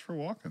good Christopher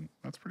Walken.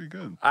 That's pretty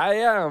good. I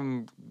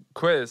am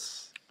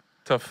Chris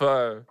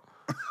Tafur.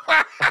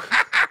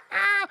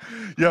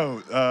 Yo,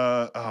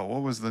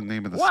 what was the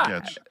name of the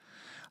sketch?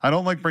 I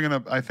don't like bringing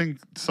up. I think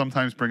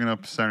sometimes bringing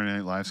up Saturday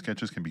Night Live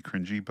sketches can be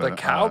cringy. But the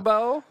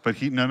cowbell.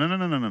 But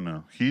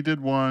no. He did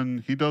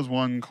one. He does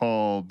one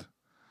called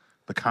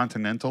The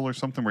Continental or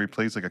something where he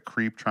plays like a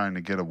creep trying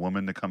to get a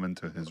woman to come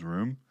into his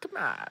room. Come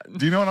on.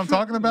 Do you know what I'm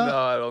talking about? No,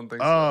 I don't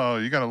think so. Oh,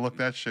 you got to look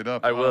that shit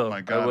up. I will. Oh my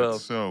God, I will.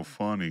 it's so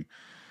funny.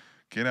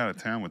 Get out of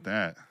town with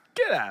that.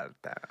 Get out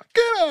of town.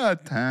 Get out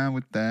of town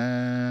with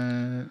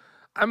that.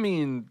 I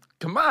mean,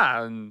 come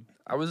on.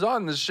 I was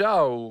on the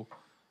show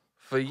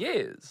for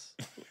years.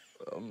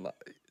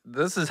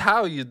 This is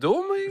how you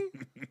do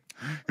me?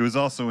 He was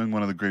also in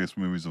one of the greatest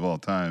movies of all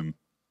time.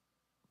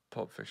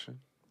 Pulp Fiction.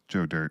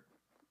 Joe Dirt.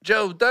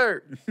 Joe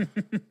Dirt.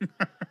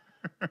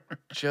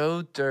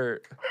 Joe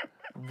Dirt.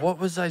 What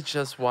was I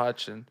just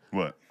watching?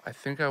 What? I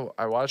think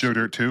I watched Joe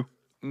Dirt 2?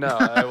 No,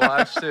 I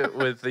watched it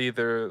with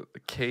either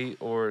Kate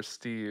or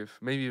Steve,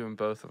 maybe even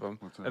both of them.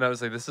 And I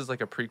was like, this is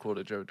like a prequel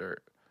to Joe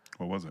Dirt.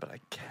 What was it? But I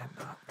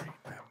cannot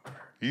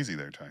remember. Easy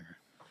there, Tiger.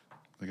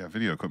 They got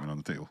video equipment on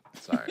the table.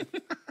 Sorry.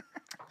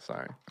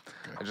 Sorry.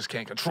 Okay. I just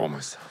can't control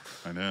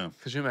myself. I know.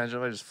 Could you imagine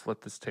if I just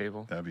flipped this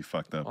table? That'd be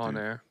fucked up, on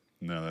dude. air.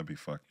 No, that'd be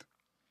fucked.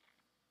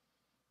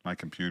 My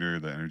computer,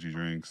 the energy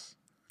drinks.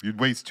 You'd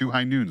waste 2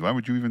 high noons. Why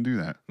would you even do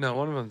that? No,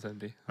 one of them's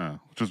empty. Oh,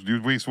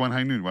 you'd waste 1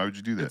 high noon. Why would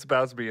you do that? It's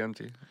about to be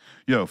empty.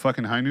 Yo,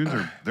 fucking high noons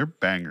they're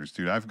bangers,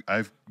 dude.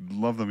 I've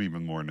love them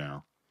even more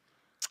now.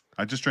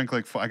 I just drink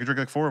I could drink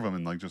like 4 of them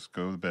and like just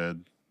go to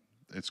bed.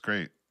 It's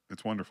great.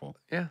 It's wonderful.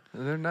 Yeah,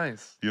 they're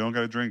nice. You don't got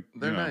to drink.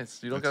 They're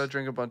nice. You don't got to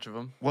drink a bunch of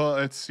them. Well,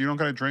 you don't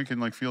got to drink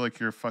and like feel like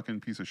you're a fucking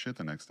piece of shit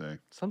the next day.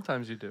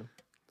 Sometimes you do.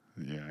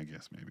 Yeah, I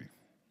guess maybe.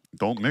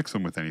 Don't mix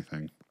them with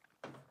anything.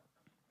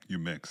 You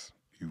mix,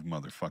 you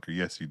motherfucker.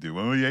 Yes, you do.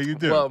 Oh, yeah, you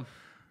do. Well,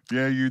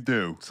 yeah, you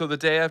do. So the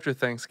day after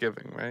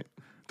Thanksgiving, right?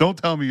 Don't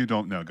tell me you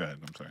don't. No, go ahead.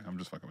 I'm sorry. I'm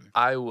just fucking with you.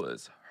 I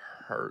was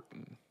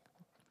hurting.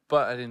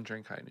 But I didn't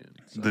drink high noon.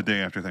 So. The day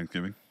after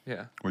Thanksgiving?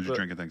 Yeah. What did you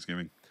drink at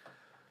Thanksgiving?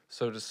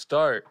 So to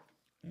start,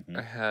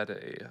 I had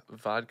a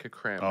vodka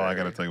cranberry. Oh, I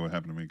got to tell you what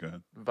happened to me. Go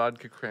ahead.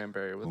 Vodka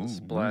cranberry with a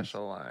splash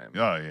of lime.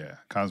 Oh, yeah.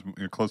 Cosmo,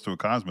 you're close to a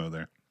Cosmo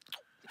there.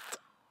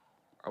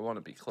 I want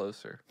to be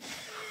closer.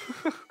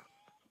 I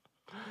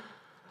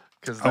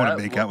want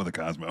to make out with a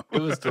Cosmo.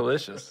 It was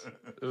delicious.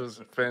 It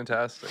was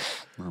fantastic.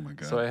 Oh, my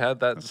God. So I had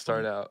that to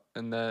start out.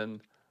 And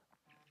then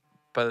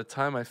by the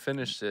time I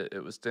finished it,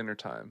 it was dinner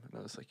time. And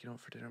I was like,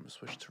 for dinner, I'm going to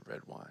switch to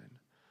red wine.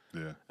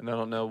 Yeah. And I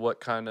don't know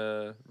what kind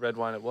of red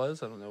wine it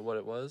was. I don't know what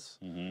it was.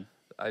 Mm-hmm.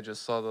 I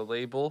just saw the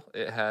label.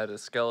 It had a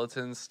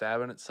skeleton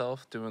stabbing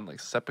itself, doing like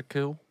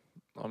seppuku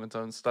on its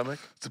own stomach.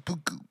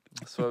 Seppuku.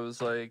 So I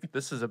was like,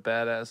 this is a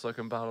badass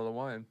looking bottle of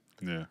wine.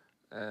 Yeah.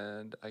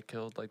 And I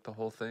killed like the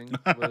whole thing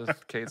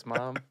with Kate's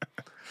mom.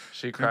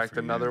 She cracked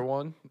another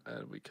one,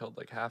 and we killed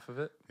like half of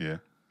it. Yeah.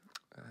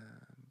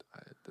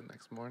 And the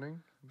next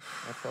morning,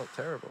 I felt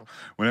terrible.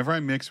 Whenever I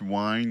mix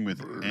wine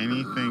with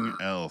anything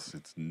else,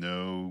 it's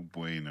no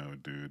bueno,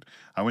 dude.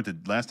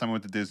 Last time I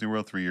went to Disney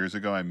World 3 years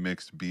ago, I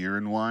mixed beer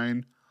and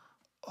wine.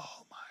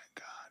 Oh my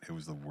God. It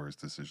was the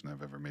worst decision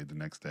I've ever made the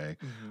next day.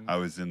 Mm-hmm. I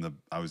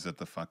was at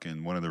the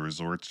fucking one of the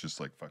resorts just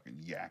like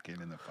fucking yakking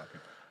in the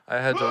fucking I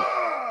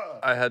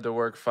had to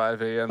work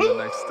 5 a.m. the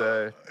next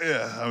day.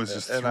 Yeah, I was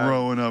just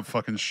throwing up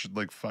fucking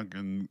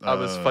I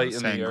was fighting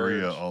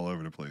sangria the urge. all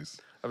over the place.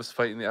 I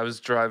was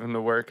driving to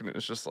work, and it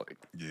was just like,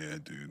 yeah,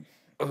 dude.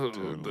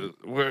 Totally.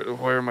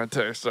 Where are my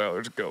tax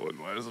dollars going?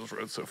 Why is this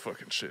road so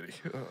fucking shitty?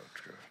 Oh,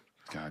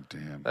 God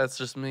damn. That's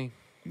just me.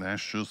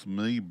 That's just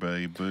me,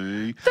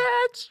 baby.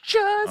 That's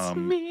just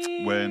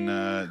me. When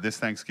this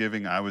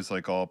Thanksgiving, I was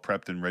like all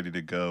prepped and ready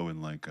to go, and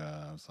like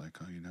I was like,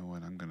 oh, you know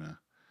what? I'm gonna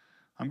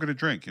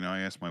drink. I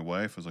asked my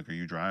wife. I was like, "Are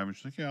you driving?"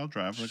 She's like, "Yeah, I'll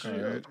drive." I was like, all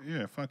right,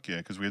 yeah, fuck yeah,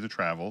 because we had to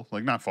travel.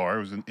 Like not far.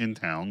 It was in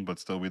town, but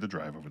still we had to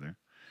drive over there.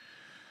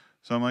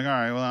 So I'm like, all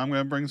right, well, I'm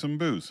gonna bring some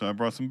booze. So I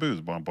brought some booze.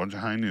 Bought a bunch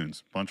of high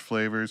noons, bunch of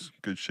flavors,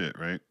 good shit,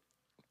 right?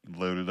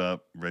 Loaded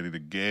up, ready to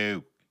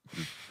go.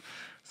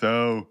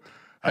 So.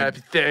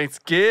 Happy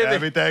Thanksgiving.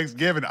 Happy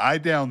Thanksgiving. I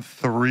downed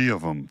 3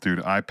 of them,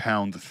 dude. I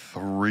pounded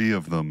 3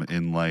 of them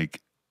in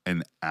like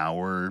an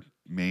hour,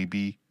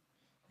 maybe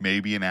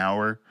an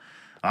hour.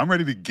 I'm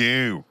ready to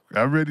go.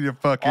 I'm ready to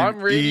fucking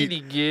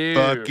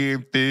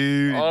fucking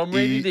food. I'm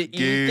ready to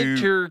eat the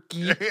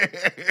turkey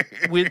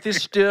with the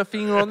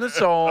stuffing on the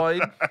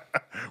side.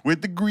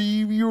 With the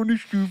gravy on the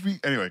stuffing.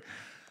 Anyway,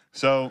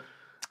 so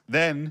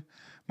then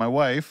my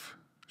wife,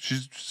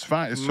 she's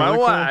fine. It's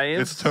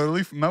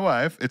totally cool. My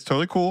wife. It's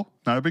totally cool.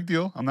 Not a big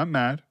deal. I'm not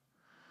mad.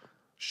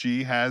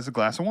 She has a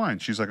glass of wine.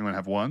 She's like, I'm going to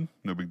have one.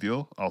 No big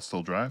deal. I'll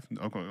still drive.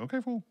 Okay,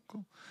 cool.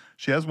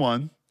 She has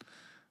one.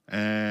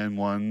 And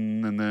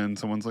then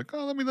someone's like,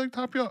 oh, let me like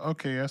top you up.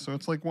 Okay, yeah, so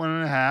it's like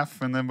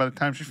 1.5. And then by the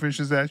time she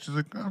finishes that, she's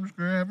like, I'm just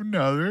going to have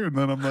another. And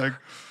then I'm like,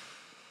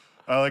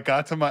 I went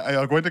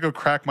to go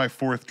crack my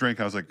 4th drink.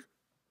 I was like,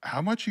 how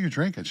much are you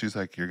drinking? She's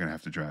like, you're going to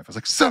have to drive. I was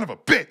like, son of a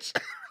bitch.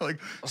 Like,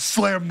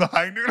 slammed the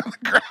high noon on the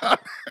ground.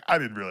 I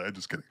didn't really. I'm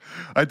just kidding.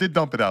 I did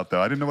dump it out,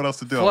 though. I didn't know what else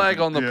to do. Flag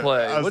on the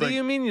play. What do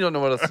you mean you don't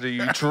know what else to do?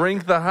 You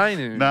drink the high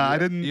noon. Nah, I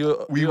didn't.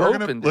 We were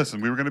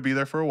going to be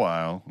there for a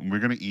while. And we were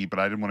going to eat, but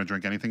I didn't want to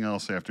drink anything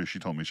else after she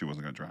told me she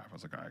wasn't going to drive. I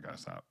was like, all right, I got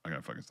to stop. I got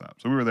to fucking stop.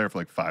 So we were there for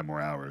like 5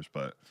 more hours,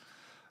 and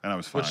I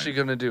was fine. What's she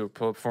going to do?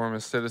 Perform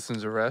a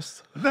citizen's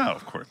arrest? No,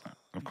 of course not.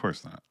 Of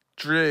course not.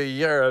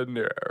 You're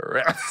under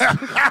arrest.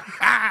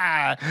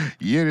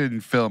 You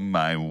didn't fill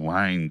my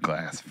wine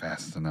glass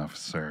fast enough,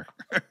 sir.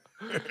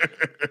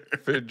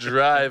 For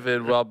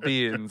driving while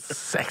being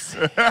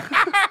sexy.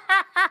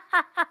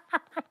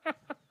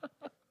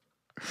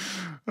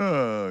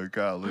 Oh,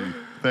 golly.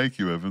 Thank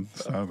you, Evan.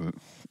 Stop it.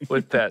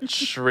 With that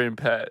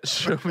shrimp hat.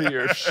 Show me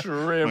your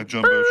shrimp. My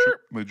jumbo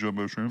shrimp. My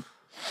jumbo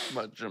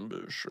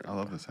shrimp. I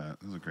love this hat.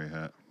 This is a great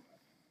hat.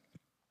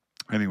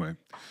 Anyway.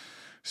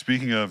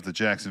 Speaking of the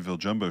Jacksonville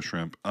Jumbo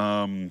Shrimp,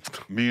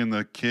 me and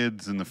the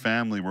kids and the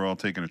family were all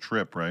taking a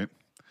trip, right?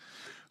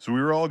 So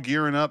we were all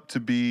gearing up to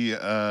be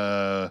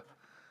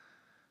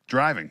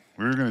driving.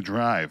 We were going to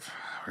drive.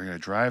 We were going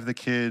to drive the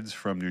kids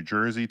from New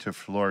Jersey to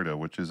Florida,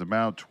 which is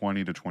about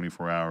 20 to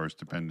 24 hours,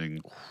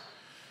 depending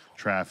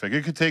traffic.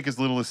 It could take as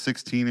little as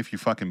 16 if you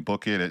fucking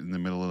book it in the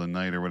middle of the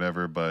night or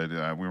whatever, but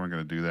we weren't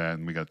going to do that,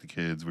 and we got the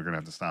kids. We were going to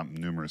have to stop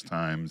numerous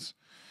times.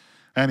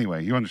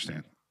 Anyway, you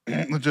understand.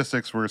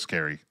 Logistics were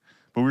scary.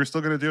 But we were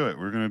still going to do it.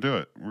 We were going to do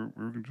it.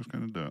 We're just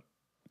going to do it.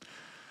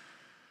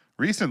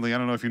 Recently, I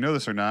don't know if you know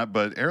this or not,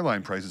 but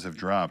airline prices have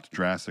dropped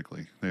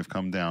drastically. They've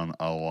come down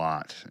a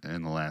lot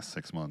in the last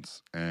 6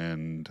 months.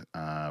 And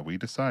we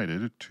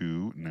decided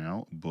to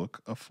now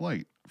book a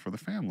flight for the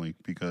family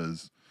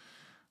because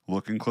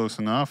looking close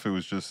enough, it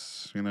was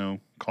just,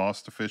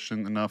 cost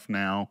efficient enough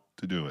now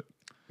to do it.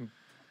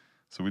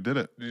 So we did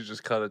it. You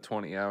just cut a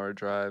 20-hour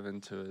drive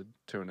into a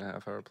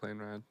 2.5-hour plane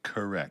ride?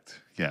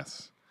 Correct.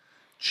 Yes.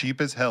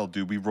 Cheap as hell,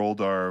 dude. We rolled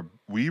our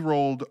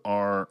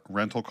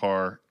rental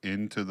car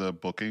into the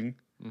booking.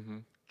 Mm-hmm.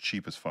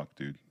 Cheap as fuck,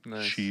 dude.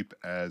 Nice. Cheap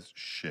as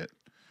shit.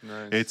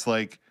 Nice. It's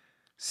like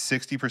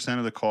 60%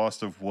 of the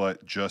cost of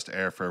what just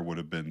airfare would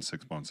have been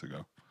 6 months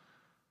ago.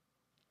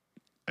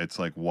 It's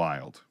like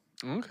wild.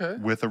 Okay.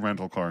 With a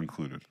rental car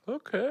included.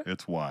 Okay.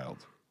 It's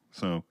wild.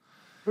 So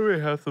we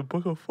have to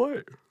book a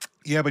flight.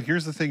 Yeah, but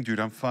here's the thing, dude.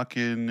 I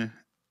don't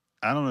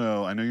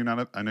know. I know you're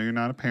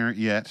not a parent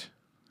yet.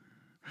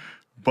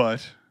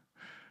 But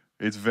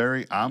it's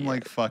very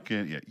like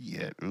fucking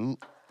ooh,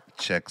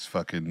 checks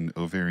fucking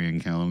ovarian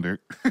calendar.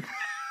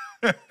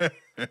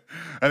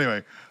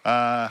 Anyway,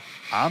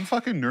 I'm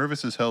fucking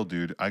nervous as hell,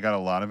 dude. I got a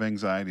lot of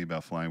anxiety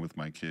about flying with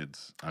my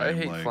kids. I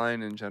hate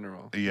flying in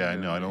general. Yeah, I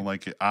know. I don't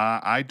like it.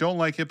 I don't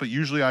like it, but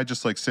usually I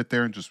just like sit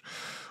there and just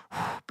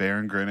bear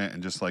and grin it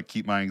and just like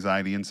keep my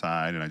anxiety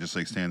inside, and I just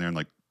like stand there and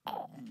like,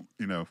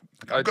 you know,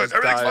 everything's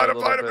fine.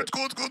 It's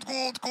cool.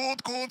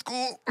 It's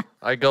cool.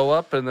 I go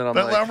up and then I'm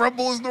that like, loud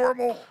rumble is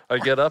normal. I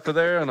get up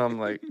there and I'm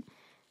like,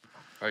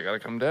 I gotta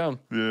come down.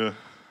 Yeah.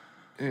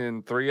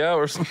 In 3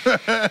 hours.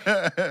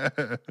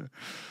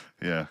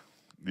 Yeah.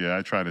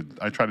 I try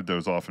to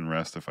doze off and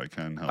rest if I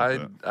can.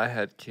 I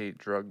had Kate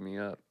drug me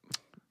up.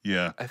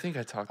 Yeah. I think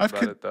I talked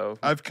about it though.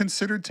 I've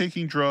considered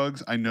taking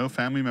drugs. I know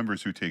family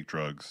members who take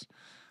drugs.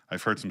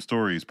 I've heard some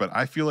stories, but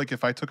I feel like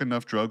if I took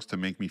enough drugs to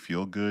make me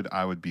feel good,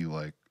 I would be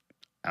like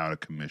out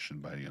of commission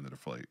by the end of the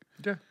flight.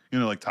 Yeah. You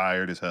know, like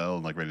tired as hell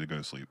and like ready to go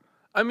to sleep.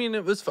 I mean,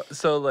 it was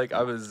so like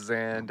I was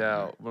zanned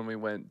out when we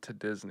went to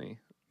Disney.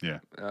 Yeah.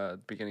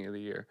 Beginning of the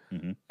year.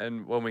 Mm-hmm.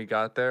 And when we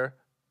got there,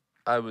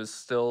 I was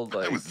still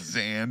like... I was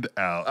zanned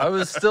out. I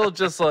was still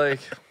just like...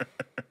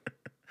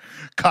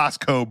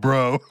 Costco,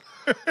 bro.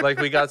 Like,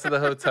 we got to the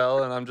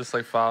hotel, and I'm just,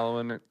 like,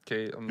 following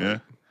Kate. I'm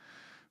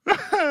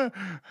like,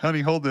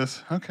 honey, hold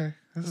this. Okay.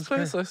 This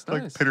place looks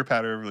nice. Like,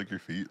 pitter-patter over, like, your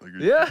feet. Like,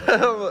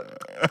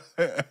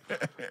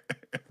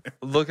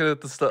 looking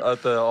at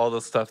all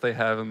the stuff they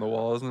have in the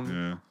walls. And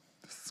yeah.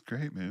 This is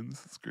great, man.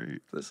 This is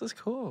great. This is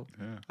cool.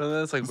 Yeah. And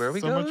then it's like, where are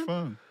we going? So much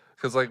fun.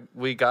 Because, like,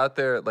 we got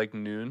there at, like,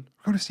 noon.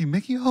 We're going to see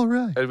Mickey? All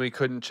right. And we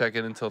couldn't check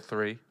in until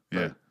 3.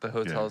 Yeah. The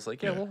hotel was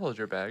like, we'll hold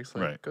your bags.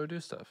 Like, go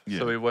do stuff.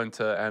 So we went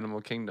to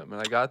Animal Kingdom.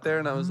 And I got there,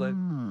 and I was like,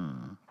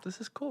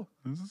 this is cool.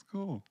 This is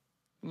cool.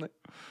 I'm like,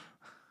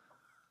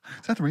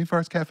 is that the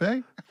Rainforest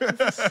Cafe? This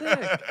is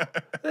sick.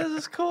 This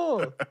is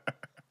cool.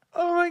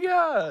 Oh, my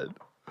God.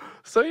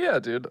 So, yeah,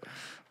 dude.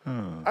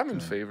 I'm in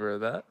favor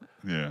of that.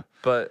 Yeah.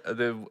 But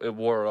it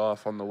wore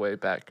off on the way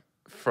back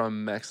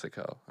from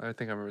Mexico. I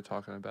think I remember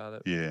talking about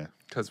it. Yeah.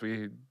 Because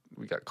we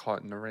got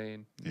caught in the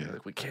rain. Yeah.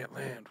 Like, we can't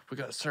land. We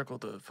got to circle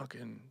the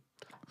fucking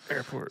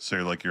airport. So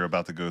you're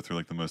about to go through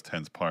like the most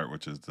tense part,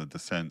 which is the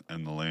descent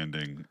and the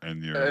landing,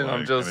 and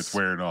and it's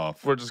wearing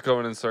off. We're just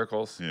going in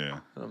circles. Yeah.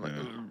 And I'm like,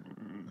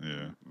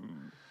 yeah.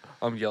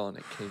 I'm yelling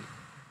at Kate.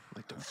 I'm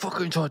like, don't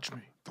fucking touch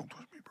me. Don't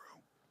touch me,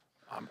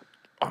 bro.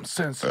 I'm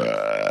sensitive.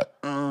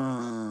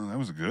 That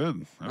was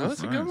good. That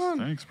was a nice. good one.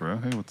 Thanks, bro.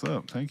 Hey, what's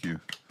up? Thank you.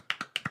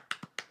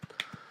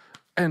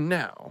 And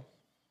now,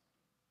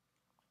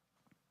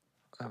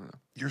 I don't know.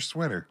 Your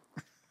sweater.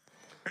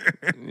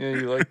 Yeah,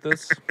 you like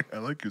this? I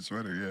like your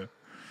sweater, yeah.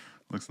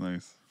 Looks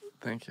nice.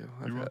 Thank you.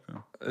 You're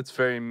welcome. It's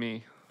very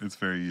me. It's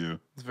very you.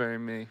 It's very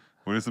me.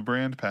 What is the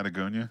brand?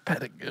 Patagonia?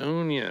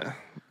 Patagonia.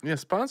 Yeah,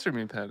 sponsor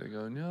me,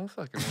 Patagonia. I'll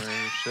fucking wear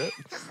your shit.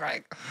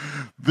 Right.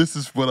 This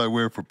is what I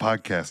wear for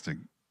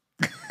podcasting.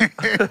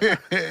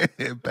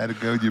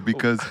 Patagonia,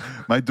 because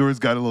my door's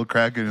got a little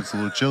crack and it's a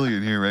little chilly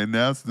in here right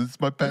now, so this is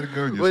my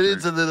Patagonia But shirt.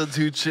 it's a little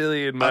too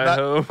chilly in my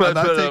home. I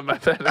put on my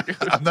Patagonia.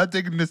 I'm not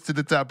taking this to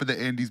the top of the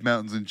Andes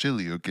Mountains in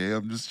Chile, okay?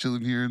 I'm just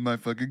chilling here in my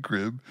fucking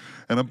crib,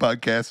 and I'm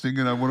podcasting,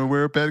 and I want to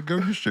wear a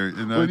Patagonia shirt.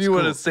 And when you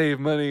want to save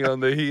money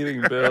on the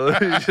heating bill,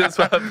 you just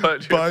want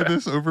to buy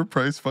this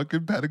overpriced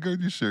fucking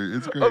Patagonia shirt.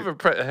 It's great.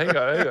 Overpriced. Hang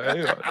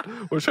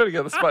on. We're trying to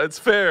get the spot. It's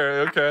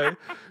fair, okay?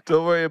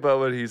 Don't worry about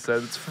what he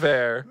said. It's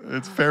fair.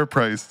 It's fair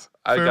priced.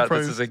 I got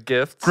this as a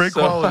gift. Great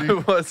quality. I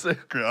wasn't.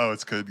 Oh,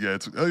 it's good. Yeah,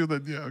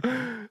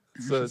 okay.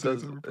 So it's all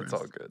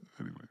good.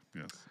 Anyway,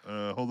 yes.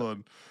 Hold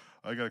on.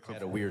 I got a clip.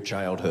 Had a weird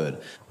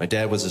childhood. My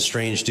dad was a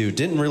strange dude.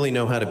 Didn't really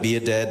know how to be a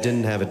dad.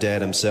 Didn't have a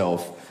dad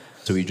himself.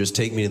 So he'd just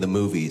take me to the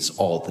movies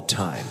all the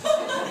time.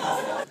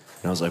 And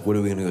I was like, what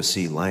are we going to go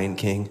see? Lion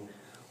King?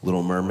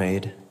 Little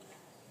Mermaid?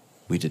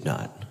 We did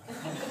not.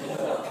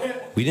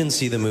 We didn't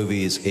see the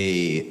movies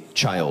a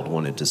child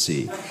wanted to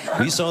see.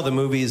 We saw the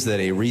movies that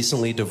a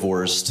recently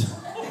divorced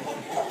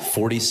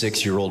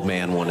 46-year-old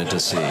man wanted to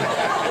see.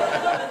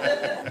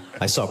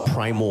 I saw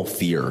Primal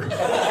Fear.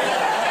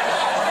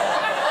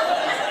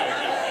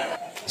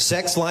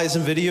 Sex, Lies,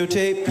 and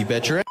Videotape? You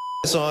bet your ass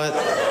I saw it.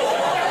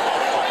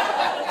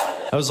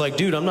 I was like,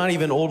 dude, I'm not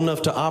even old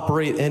enough to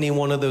operate any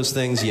one of those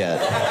things yet.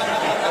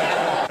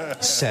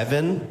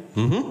 7?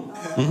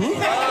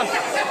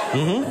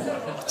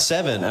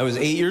 7. I was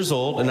 8 years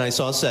old and I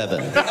saw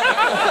 7.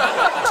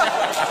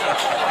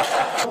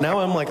 Now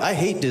I'm like, I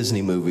hate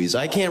Disney movies.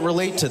 I can't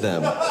relate to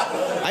them.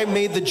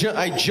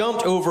 I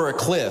jumped over a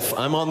cliff.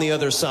 I'm on the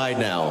other side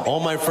now. All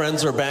my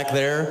friends are back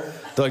there.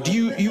 They're like, do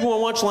you want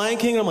to watch Lion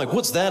King? I'm like,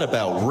 what's that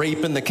about?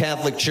 Rape in the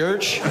Catholic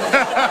Church?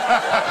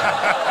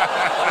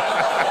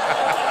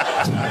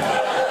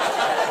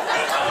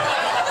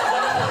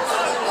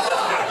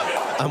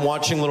 I'm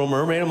watching Little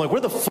Mermaid. I'm like, where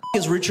the fuck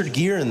is Richard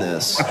Gere in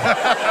this? Nice.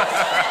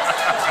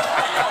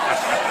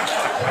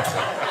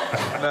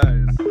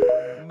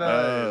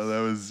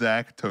 That was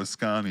Zach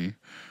Toscani.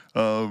 I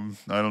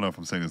don't know if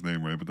I'm saying his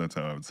name right, but that's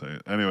how I would say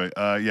it. Anyway,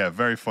 yeah,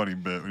 very funny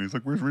bit. When he's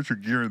like, where's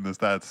Richard Gere in this?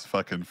 That's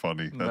fucking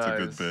funny. That's a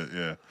good bit,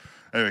 yeah.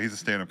 Anyway, he's a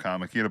stand-up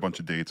comic. He had a bunch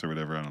of dates or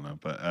whatever, I don't know.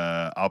 But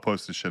I'll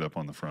post his shit up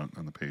on the front,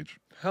 on the page.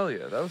 Hell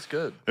yeah, that was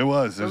good. It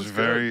was. It was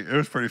very. It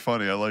was pretty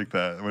funny. I like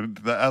that.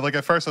 Like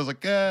at first I was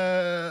like,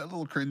 a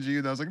little cringy,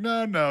 and I was like,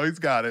 no, he's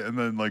got it. And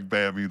then like,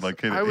 bam, he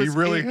like hit it. I was he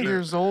really 8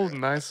 years old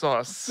and I saw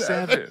a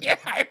 7. Yeah.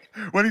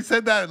 When he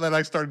said that, then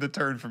I started to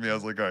turn for me. I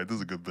was like, all right, this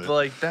is a good bit.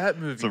 Like that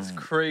movie's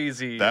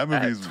crazy. That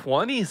movie's at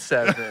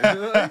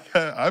 27.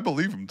 I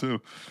believe him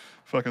too.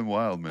 Fucking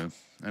wild, man.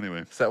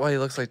 Anyway, Is that why he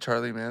looks like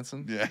Charlie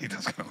Manson? yeah, he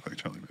does kind of look like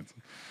Charlie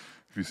Manson.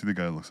 If you see the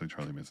guy who looks like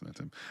Charlie Manson, that's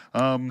him.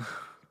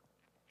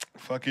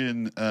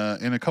 Fucking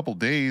in a couple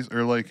days,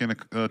 or like in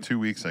 2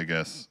 weeks, I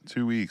guess.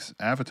 2 weeks.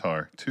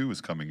 Avatar 2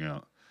 is coming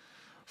out.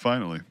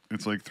 Finally.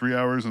 It's like 3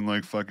 hours and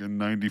like fucking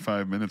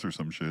 95 minutes or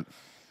some shit.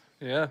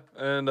 Yeah,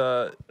 and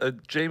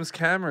James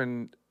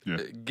Cameron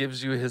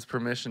gives you his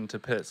permission to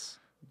piss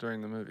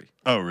during the movie.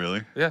 Oh,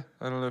 really? Yeah,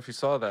 I don't know if you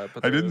saw that,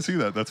 but I didn't see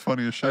that. That's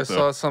funny as shit, I though.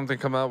 saw something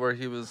come out where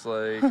he was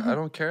like, I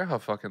don't care how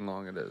fucking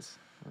long it is.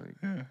 Like,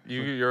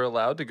 you're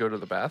allowed to go to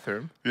the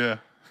bathroom. Yeah.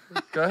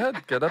 Go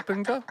ahead, get up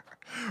and go.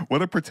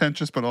 What a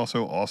pretentious but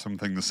also awesome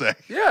thing to say.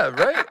 Yeah,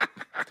 right?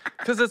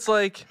 Because it's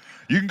like...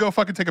 You can go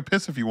fucking take a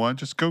piss if you want.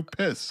 Just go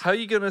piss. How are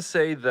you going to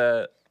say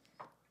that...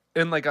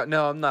 And like,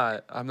 no, I'm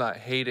not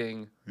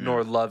hating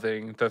nor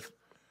loving the...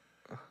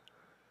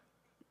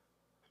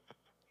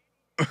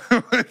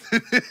 Where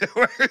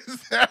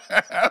is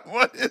that?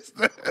 What is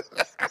that?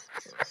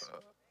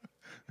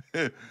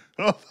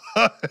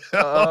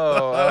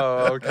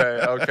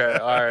 Okay,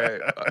 all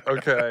right,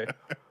 okay.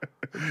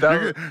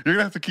 You're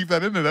gonna have to keep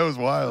that in there. That was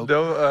wild.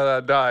 No,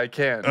 I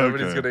can't.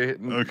 Nobody's Okay.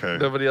 gonna. Okay.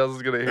 Nobody else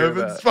is gonna hear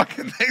Evan's that.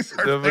 fucking things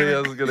are Nobody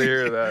else is gonna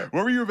hear that.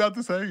 What were you about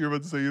to say? You were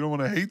about to say you don't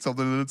want to hate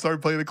something, and then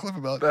started playing a clip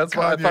about. That's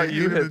why I Kanye thought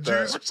you eating hit the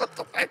that. juice or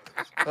something like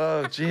that.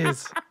 Oh,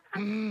 jeez.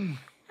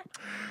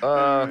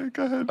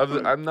 Go ahead.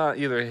 I'm not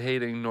either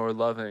hating nor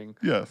loving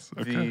Yes.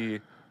 Okay. the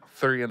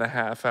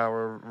 3.5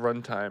 hour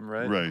runtime,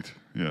 right? Right.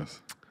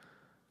 Yes.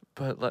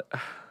 But like,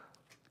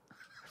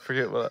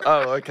 forget what.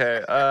 Oh,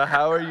 okay.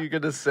 How are you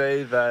gonna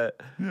say that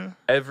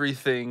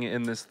everything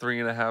in this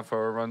 3.5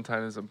 hour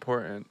runtime is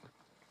important,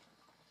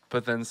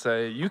 but then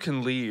say you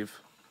can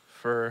leave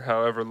for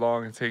however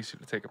long it takes you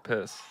to take a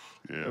piss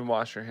and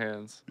wash your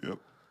hands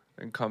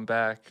and come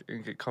back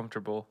and get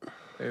comfortable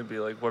and be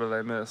like, what did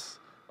I miss?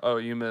 Oh,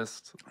 you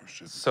missed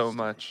so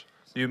much.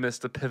 You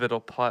missed a pivotal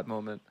plot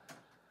moment.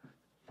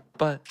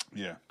 But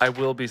I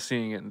will be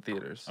seeing it in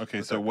theaters.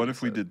 Okay, so what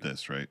if we did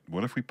this, right?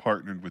 What if we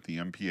partnered with the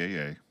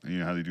MPAA? You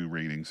know how they do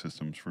rating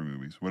systems for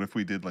movies. What if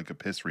we did like a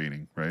piss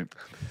rating, right?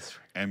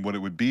 And what it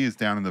would be is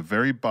down in the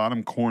very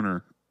bottom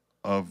corner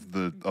of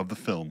the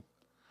film.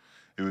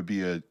 It would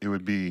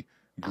be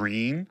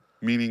green,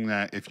 meaning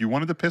that if you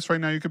wanted to piss right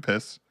now, you could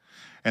piss.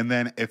 And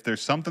then if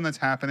there's something that's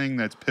happening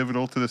that's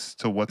pivotal to this,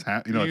 to what's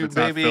happening, if it's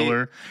not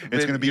filler,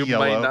 it's going to be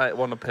yellow. You might not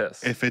want to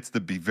piss. If it's the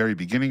very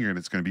beginning,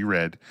 it's going to be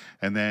red.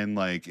 And then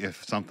like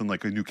if something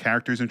like a new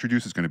character is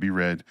introduced, it's going to be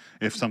red.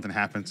 If something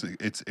happens,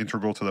 it's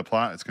integral to the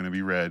plot, it's going to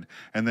be red.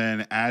 And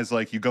then as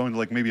like you go into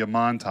like maybe a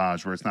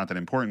montage where it's not that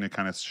important, it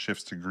kind of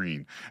shifts to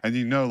green. And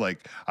you know,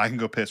 like I can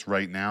go piss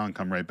right now and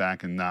come right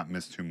back and not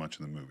miss too much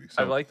of the movie.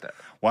 So I like that.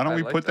 Why don't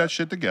we put that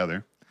shit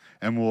together?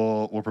 And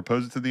we'll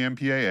propose it to the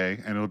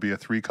MPAA, and it'll be a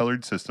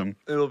 3-colored system.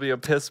 It'll be a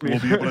piss meter.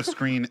 We'll be able to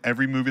screen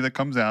every movie that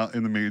comes out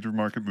in the major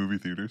market movie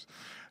theaters,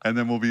 and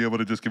then we'll be able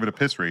to just give it a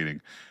piss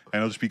rating, and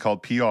it'll just be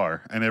called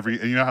PR. And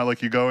you know how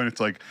like you go and it's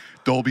like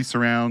Dolby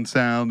surround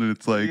sound, and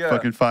it's like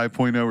fucking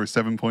 5.0 or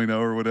 7.0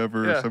 or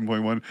whatever, or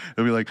 7.1.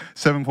 It'll be like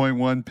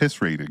 7.1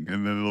 piss rating,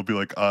 and then it'll be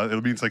like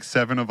it'll be like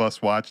 7 of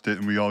us watched it,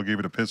 and we all gave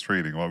it a piss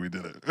rating while we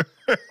did it.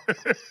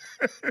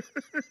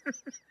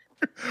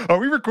 Are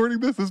we recording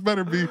this? This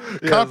better be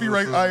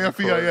copyright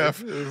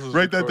IFEIF.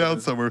 Write that down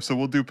somewhere. So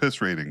we'll do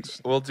piss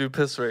ratings. We'll do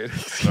piss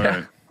ratings. All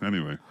right.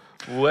 Anyway.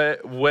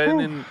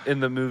 When in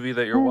the movie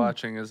that you're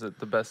watching is it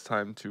the best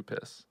time to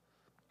piss?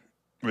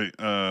 Wait,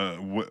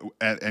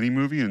 at any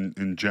movie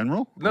in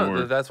general?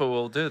 No, that's what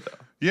we'll do though.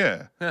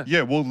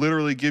 Yeah. We'll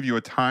literally give you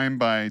a time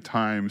by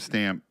time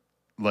stamp,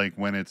 like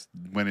when it's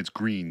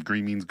green.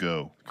 Green means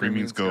go. Green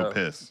means go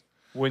piss.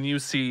 When you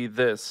see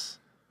this,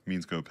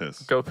 means go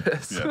piss. Go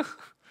piss. Yeah.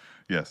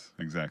 Yes,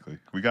 exactly.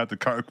 We got the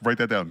write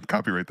that down.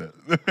 Copyright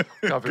that.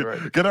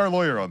 Copyright. Get our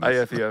lawyer on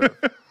this.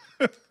 IFEIF.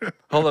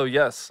 Hello,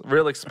 yes.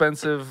 Real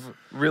expensive,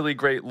 really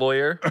great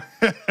lawyer.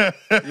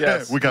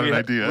 Yes. We got an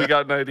idea. We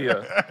got an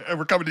idea. And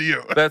we're coming to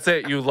you. That's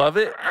it. You love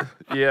it?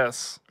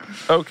 Yes.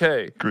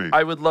 Okay. Great.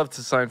 I would love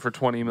to sign for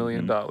 $20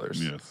 million.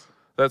 Yes.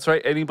 That's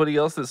right. Anybody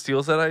else that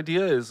steals that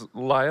idea is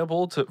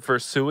liable for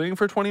suing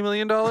for $20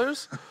 million.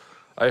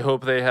 I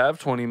hope they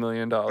have $20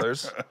 million.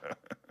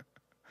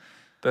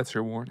 That's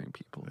your warning,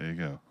 people. There you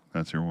go.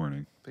 That's your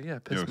warning. But yeah,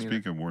 piss me.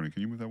 Speaking of warning,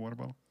 can you move that water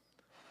bottle?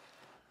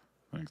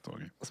 Thanks,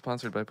 doggy.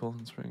 Sponsored by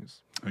Poland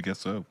Springs. I guess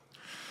so.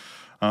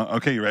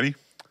 Okay, you ready?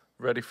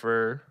 Ready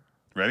for...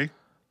 Ready?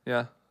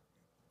 Yeah.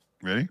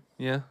 Ready?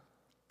 Yeah.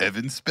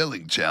 Evan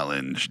spelling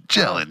challenge.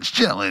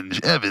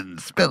 Challenge. Evan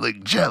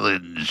spelling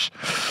challenge.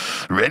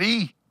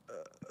 Ready?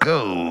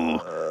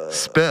 Go.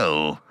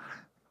 Spell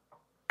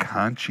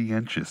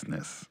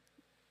conscientiousness.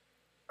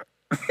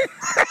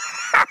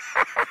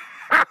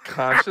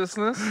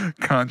 Consciousness?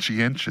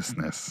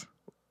 Conscientiousness.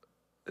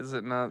 Is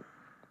it not...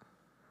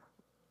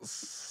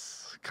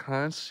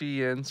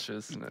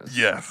 Conscientiousness?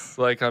 Yes.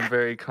 Like, I'm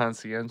very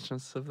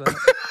conscientious of that?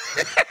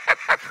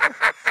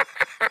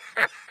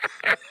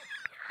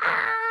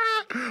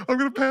 I'm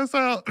going to pass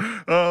out.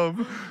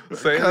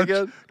 Say it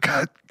again?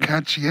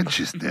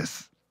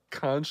 Conscientiousness.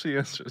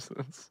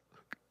 Conscientiousness.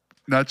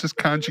 Not just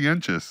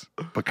conscientious,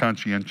 but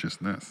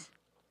conscientiousness.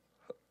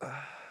 Okay.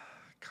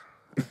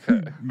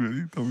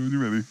 Ready? Tell me when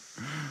you're ready.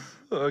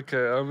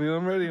 Okay, I mean,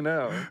 I'm ready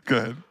now. Go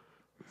ahead.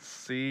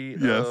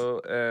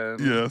 C-O-N...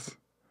 Yes.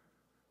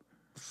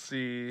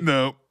 C...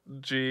 No.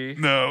 G...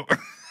 No.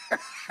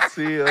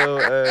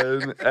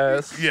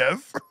 C-O-N-S...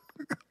 Yes.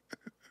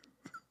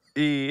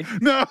 E...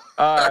 No.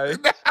 I...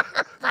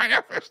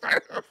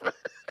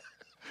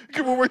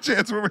 Give one more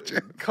chance.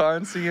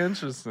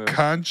 Conscientiousness.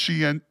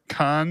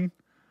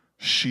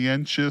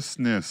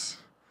 Conscientiousness.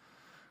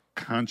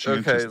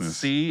 Okay,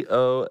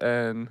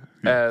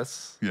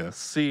 C-O-N-S... Yes.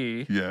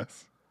 C...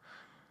 Yes.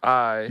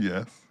 I...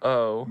 Yes.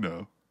 O...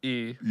 No.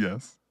 E...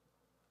 Yes.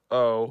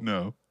 O...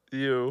 No.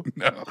 U...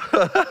 No.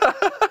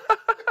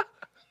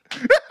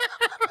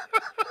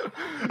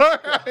 All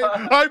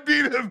right. I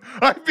beat him.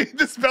 I beat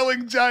the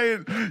spelling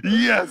giant.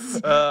 Yes.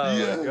 Oh,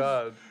 yes. my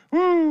God.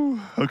 Woo.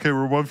 Okay,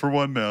 we're 1 for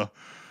 1 now.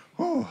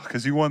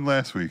 Because you won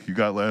last week. You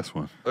got last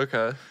one.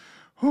 Okay.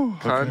 Whew,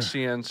 okay.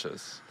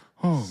 Conscientious.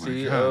 Oh, my God.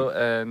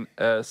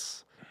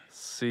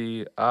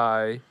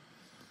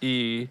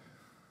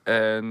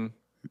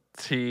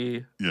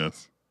 C-O-N-S-C-I-E-N-T...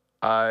 Yes.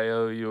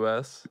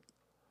 I-O-U-S.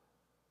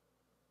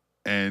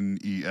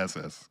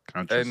 N-E-S-S.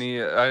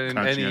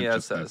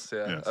 N-E-S-S,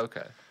 yeah. Yes.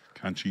 Okay.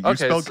 You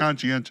spelled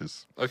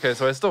conscientious. Okay,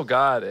 so I still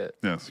got it.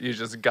 Yes. You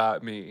just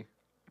got me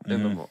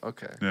in the...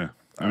 Okay. Yeah.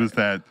 It was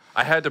that.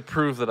 I had to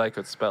prove that I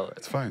could spell it.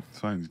 It's fine. It's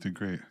fine. You did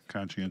great.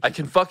 Conscientious. I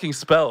can fucking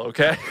spell,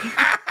 okay?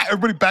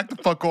 Everybody back the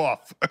fuck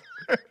off.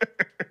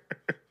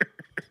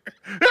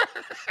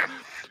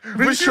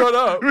 But shut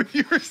up. When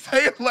you were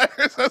saying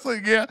letters, I was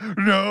like, yeah,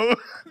 no.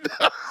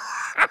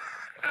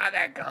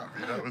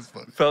 That was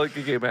fun. Felt like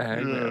a game of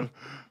Hangman. Yeah.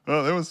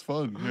 Oh, that was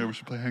fun. Yeah, we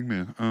should play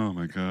Hangman. Oh,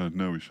 my God.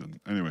 No, we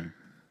shouldn't. Anyway.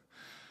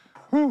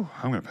 Whew,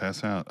 I'm going to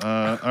pass out.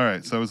 All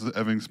right, so that was the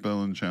Evan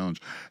Spelling Challenge.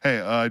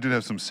 Hey, I did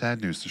have some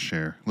sad news to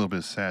share. A little bit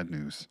of sad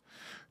news.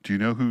 Do you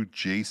know who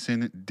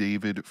Jason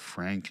David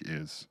Frank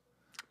is?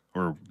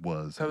 Or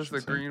was? That was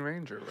the Green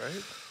Ranger,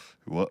 right?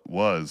 What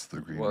was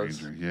the Green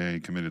Ranger? Yeah, he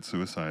committed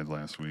suicide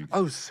last week.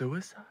 Oh,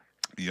 suicide?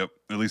 Yep,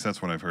 at least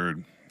that's what I've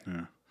heard.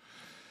 Yeah.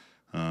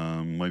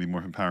 Mighty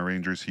Morphin Power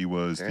Rangers. He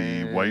was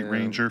the White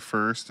Ranger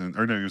first, he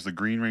was the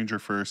Green Ranger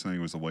first, and then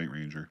he was the White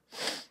Ranger.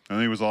 And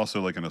then he was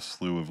also like in a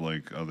slew of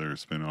like other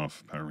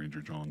spin-off Power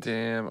Ranger Johns.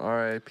 Damn,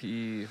 R.I.P.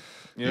 You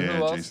know Yeah,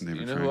 who else? Jason David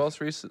You know Frank. who else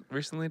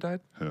recently died?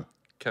 Who?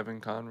 Kevin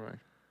Conroy, Who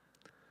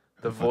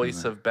the the fuck is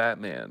voice that? of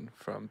Batman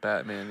from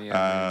Batman the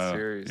Animated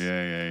Series.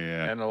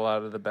 Yeah. And a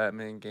lot of the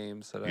Batman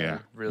games that I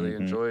really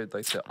enjoyed,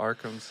 like the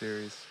Arkham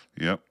series.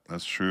 Yep,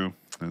 that's true.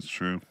 That's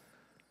true.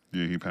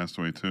 Yeah, he passed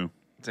away too.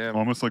 Damn.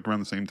 Almost like around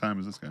the same time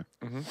as this guy.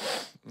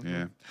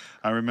 Yeah.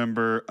 I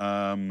remember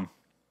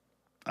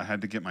I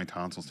had to get my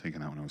tonsils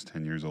taken out when I was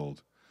 10 years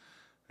old.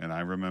 And I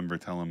remember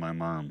telling my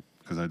mom,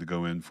 because I had to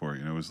go in for it.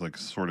 You know, it was like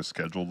sort of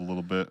scheduled a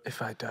little bit.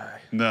 If I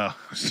die. No, it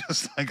was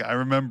just like, I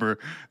remember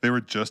they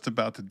were just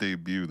about to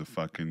debut the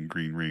fucking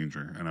Green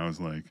Ranger. And I was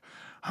like,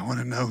 I want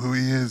to know who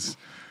he is.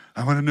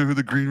 I want to know who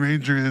the Green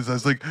Ranger is. I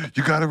was like,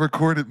 you got to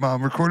record it,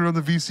 Mom. Record it on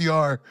the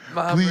VCR.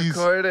 Mom, please.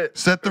 record it.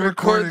 Set the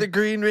Record recording. the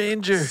Green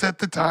Ranger. Set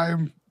the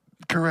time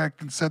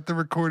correct and set the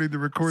recording to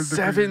record the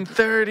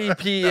 7:30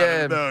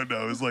 p.m. No.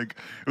 It was like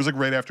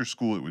right after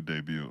school it would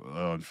debut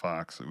on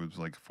Fox. It was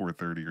like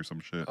 4:30 or some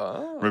shit.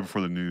 Oh. Right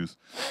before the news.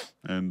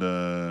 And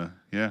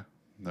yeah,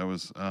 that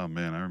was, oh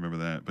man, I remember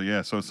that. But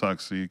yeah, so it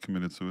sucks. He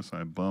committed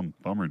suicide.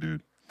 Bummer,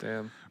 dude.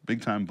 Damn.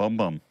 Big time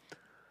bum.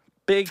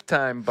 Big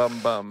time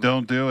bum.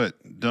 Don't do it.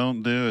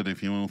 Don't do it.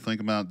 If you don't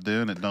think about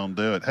doing it, don't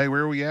do it. Hey,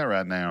 where are we at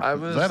right now?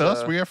 Is that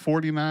us? We have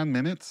 49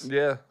 minutes?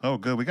 Yeah. Oh,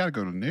 good. We got to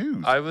go to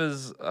news. I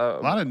was... a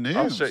lot of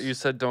news. You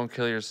said don't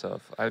kill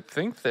yourself. I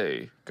think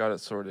they got it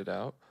sorted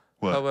out.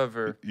 What?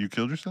 However... You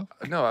killed yourself?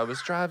 No, I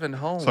was driving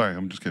home. Sorry,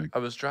 I'm just kidding. I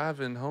was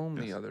driving home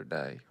the other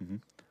day.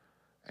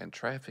 And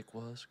traffic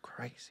was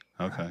crazy.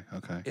 Okay.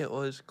 It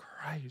was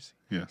crazy.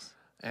 Yes.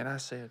 And I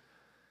said...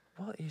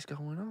 What is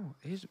going on?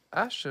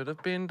 I should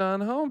have been done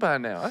home by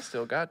now. I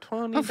still got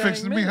 20 I'm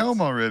fixing to be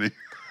home already.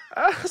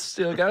 I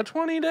still got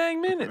 20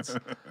 dang minutes.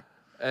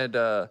 And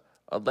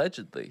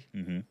allegedly,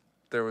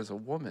 there was a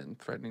woman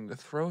threatening to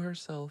throw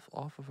herself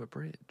off of a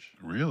bridge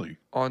Really?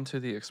 onto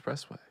the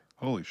expressway.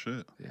 Holy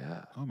shit.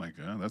 Yeah. Oh my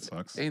God, that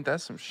sucks. Ain't that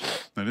some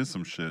shit? That is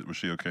some shit. Was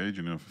she okay? Do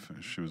you know if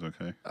she was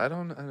okay? I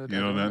don't You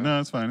don't know? No,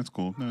 it's fine. It's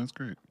cool. No, it's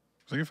great. Is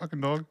that your fucking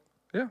dog?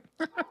 Yeah.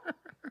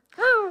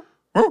 Woo!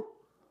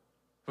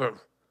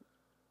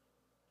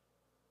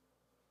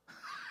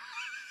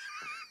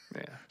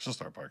 Yeah. She'll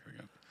start barking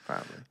again.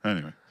 Probably.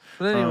 Anyway.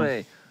 But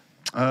anyway.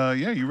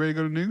 Yeah, you ready to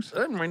go to news?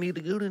 I'm ready to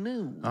go to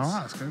news. All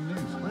right, let's go to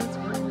news. Let's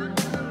go.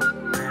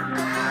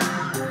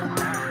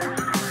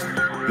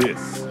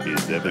 This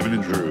is Evan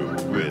and Drew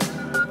with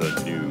the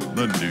news.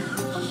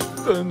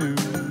 The news.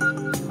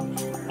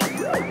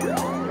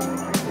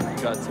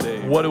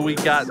 What do we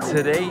got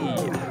today?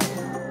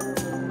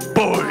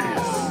 Boys.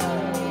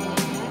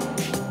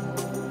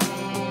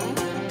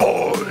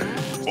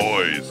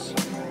 Boys.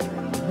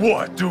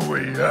 What do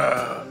we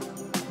have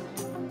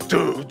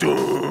to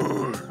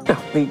do?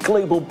 The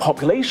global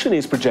population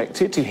is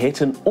projected to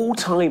hit an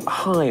all-time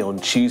high on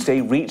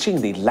Tuesday,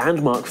 reaching the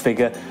landmark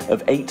figure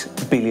of 8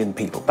 billion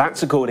people.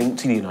 That's according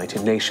to the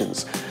United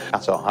Nations.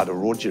 Qatar had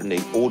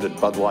originally ordered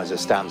Budweiser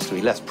stands to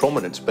be less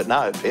prominent, but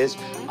now it appears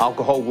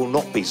alcohol will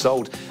not be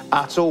sold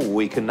at all.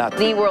 We can now...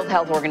 The World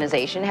Health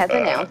Organization has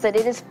announced that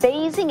it is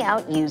phasing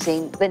out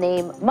using the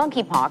name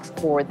monkeypox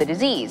for the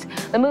disease.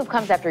 The move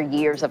comes after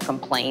years of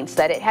complaints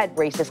that it had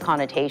racist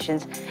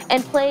connotations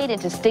and played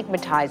into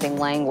stigmatizing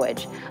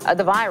language.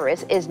 The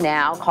virus is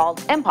now called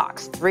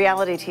Mpox.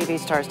 Reality TV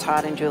stars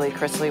Todd and Julie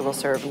Chrisley will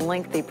serve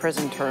lengthy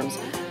prison terms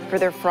for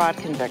their fraud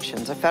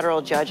convictions. A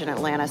federal judge in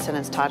Atlanta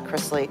sentenced Todd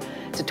Chrisley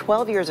to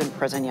 12 years in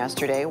prison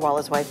yesterday, while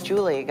his wife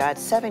Julie got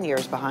 7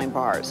 years behind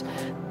bars.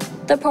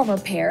 The former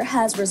pair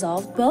has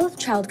resolved both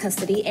child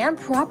custody and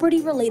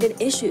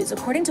property-related issues,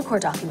 according to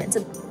court documents.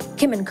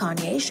 Kim and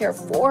Kanye share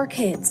 4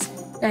 kids: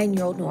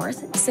 9-year-old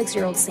North,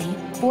 6-year-old Saint,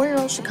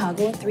 4-year-old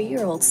Chicago, and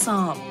 3-year-old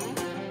Psalm.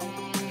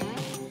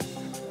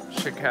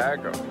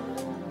 Chicago.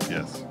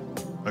 Yes.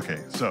 Okay,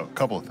 so a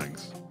couple of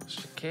things.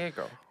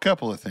 Chicago.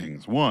 Couple of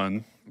things.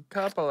 One,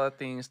 Couple of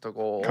things to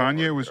go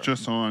Kanye over was here.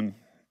 just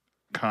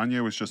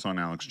on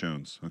Alex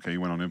Jones. Okay, he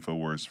went on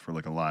InfoWars for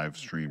like a live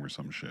stream or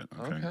some shit.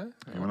 Okay.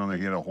 He went on there.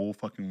 He had a whole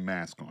fucking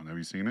mask on. Have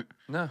you seen it?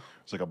 No.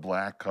 It's like a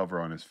black cover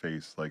on his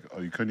face. Like,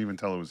 oh, you couldn't even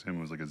tell it was him.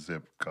 It was like a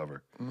zip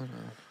cover.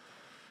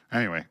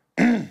 Anyway,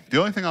 the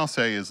only thing I'll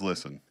say is,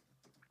 listen.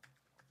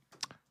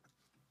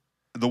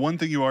 The one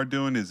thing you are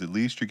doing is at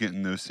least you're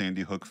getting those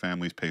Sandy Hook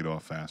families paid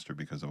off faster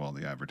because of all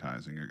the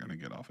advertising you're going to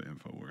get off of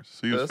InfoWars.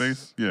 See his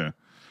face? Yeah.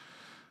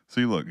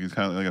 See, look, he's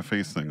got like a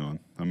face thing on,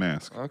 a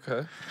mask.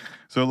 Okay.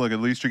 So look,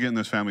 at least you're getting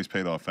those families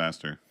paid off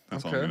faster.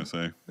 That's all I'm gonna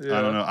say. Yeah.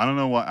 I don't know. I don't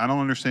know why. I don't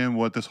understand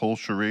what this whole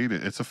charade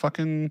is. It's a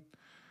fucking.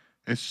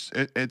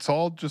 It's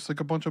all just like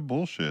a bunch of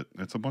bullshit.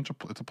 It's a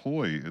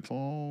ploy. It's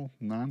all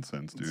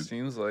nonsense, dude. It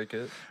seems like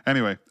it.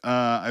 Anyway,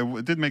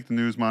 I did make the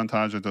news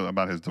montage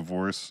about his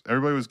divorce.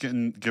 Everybody was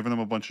giving him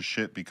a bunch of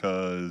shit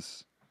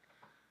because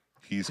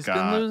he's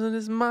been losing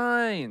his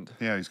mind.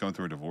 Yeah, he's going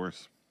through a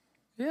divorce.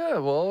 Yeah,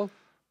 well,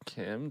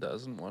 Kim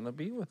doesn't want to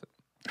be with him.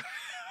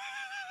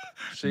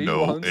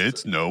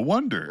 It's no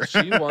wonder.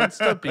 She wants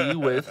to be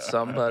with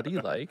somebody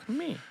like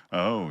me.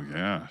 Oh,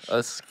 yeah.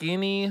 A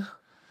skinny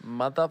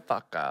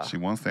motherfucker. She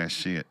wants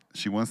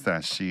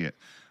that shit.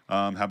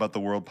 How about the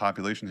world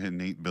population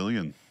hitting 8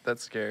 billion?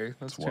 That's scary.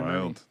 That's too wild.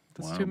 many.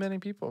 That's Wild. too many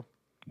people.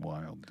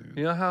 Wild, dude.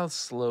 You know how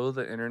slow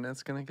the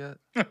internet's going to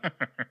get?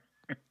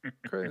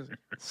 Crazy.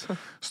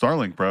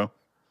 Starlink, bro.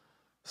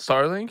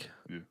 Starlink?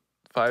 Yeah.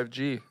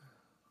 5G.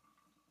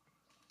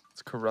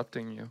 It's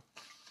corrupting you.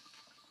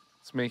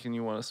 It's making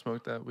you want to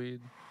smoke that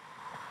weed.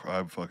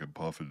 I'm fucking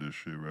puffing this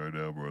shit right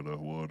now, brother.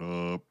 What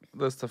up?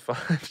 That's the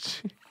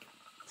 5G.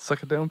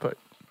 Suck a downpipe.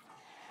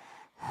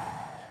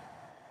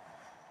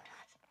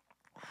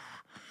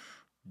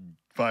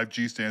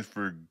 5G stands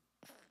for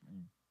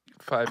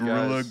Five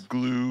Gorilla Guys.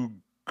 Glue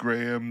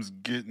Grams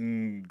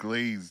Getting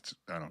Glazed.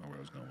 I don't know where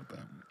I was going with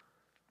that.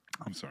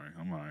 I'm sorry.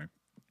 I'm all right.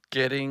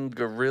 Getting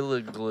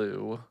Gorilla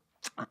Glue.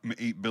 I'm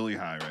 8 billy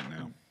high right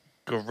now.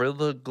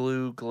 Gorilla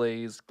Glue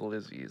glazed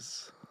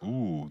glizzies.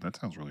 Ooh, that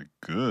sounds really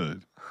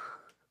good.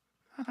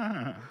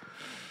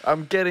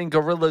 I'm getting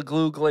Gorilla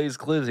Glue glazed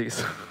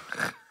glizzies.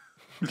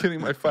 I'm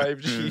getting my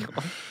 5G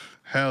on.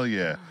 Hell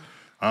yeah.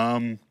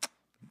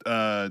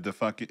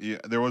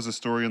 There was a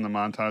story in the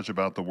montage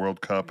about the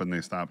World Cup, and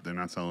they're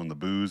not selling the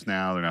booze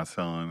now. They're not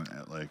selling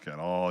it like at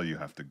all. You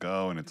have to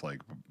go, and it's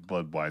like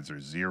Budweiser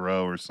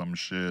Zero or some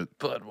shit.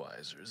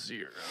 Budweiser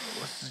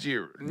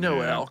Zero.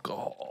 No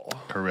alcohol.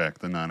 Correct,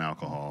 the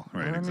non-alcohol.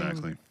 Right, I mean,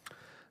 exactly.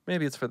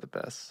 Maybe it's for the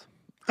best.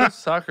 Those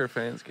soccer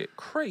fans get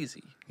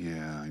crazy.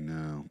 Yeah, I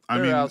know.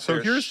 They're out so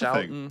there here's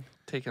shouting, the thing.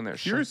 taking their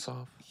shirts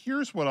off.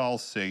 Here's what I'll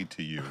say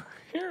to you.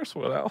 Here's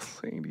what I'll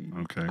say to you.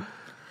 Okay.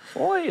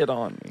 Lay it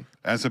on me.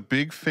 As a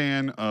big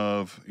fan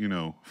of,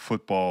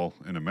 football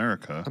in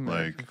America,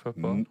 American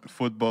football.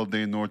 Football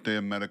de Norte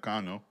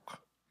Americano,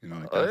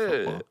 like that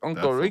Hey, football.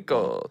 Uncle That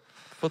Rico. football.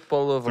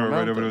 Football over Throw it right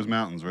mountain. over those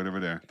mountains, right over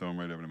there. Throw them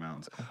right over the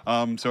mountains.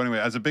 So anyway,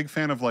 as a big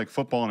fan of like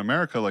football in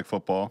America, like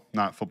football,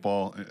 not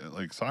football,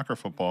 like soccer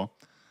football,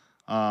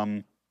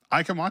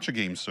 I can watch a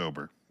game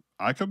sober.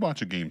 I could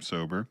watch a game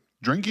sober.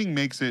 Drinking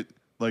makes it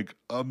like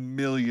a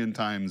million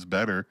times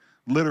better.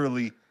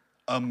 Literally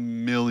a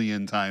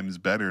million times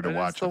better to And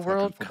watch it's the a fucking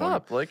World football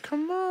Cup. game. Like,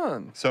 come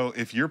on. So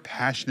if you're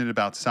passionate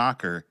about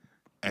soccer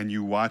and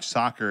you watch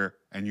soccer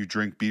and you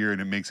drink beer and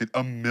it makes it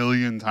a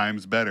million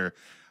times better,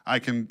 I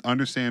can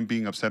understand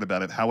being upset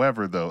about it.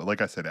 However, though,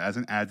 like I said, as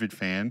an avid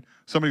fan,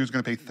 somebody who's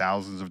going to pay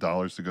thousands of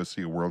dollars to go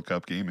see a World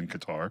Cup game in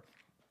Qatar,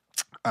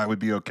 I would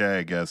be okay,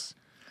 I guess,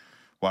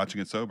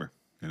 watching it sober.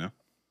 You know,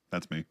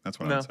 that's me. That's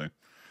what I would say.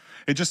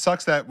 It just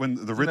sucks that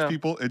when the rich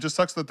people, it just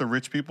sucks that the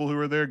rich people who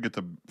are there get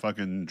to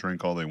fucking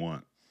drink all they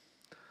want.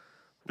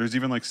 There's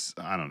even like,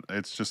 I don't know,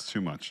 it's just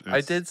too much.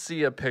 I did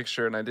see a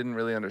picture and I didn't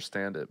really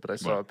understand it, but I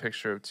saw a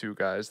picture of two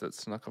guys that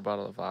snuck a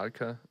bottle of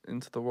vodka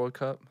into the World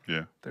Cup.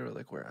 Yeah. They were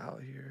like, we're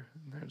out here.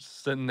 And they're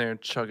just sitting there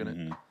chugging it.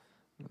 And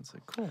it's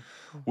like, cool.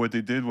 What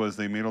they did was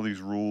they made all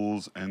these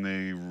rules and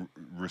they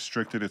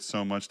restricted it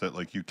so much that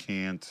like you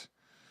can't,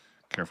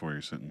 careful where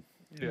you're sitting.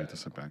 You need to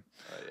sit back.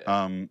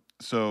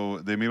 So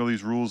they made all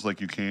these rules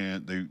like you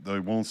can't, they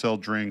won't sell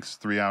drinks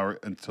 3 hours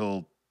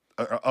until,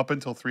 up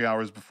until 3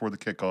 hours before the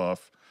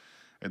kickoff.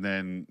 And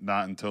then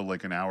not until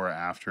like an hour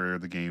after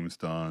the game's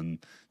done.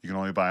 You can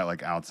only buy it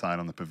like outside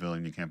on the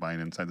pavilion. You can't buy it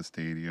inside the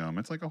stadium.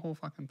 It's like a whole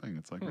fucking thing.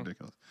 It's like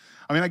ridiculous.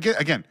 I mean, I get,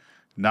 again,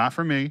 not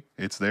for me.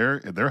 It's they're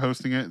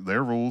hosting it,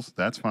 their rules.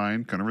 That's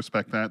fine. Gonna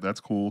respect that.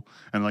 That's cool.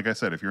 And like I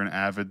said, if you're an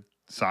avid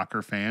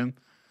soccer fan,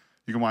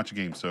 you can watch a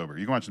game sober.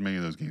 You can watch as many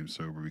of those games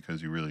sober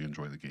because you really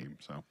enjoy the game.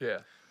 So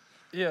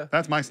yeah,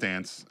 that's my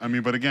stance. I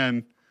mean, but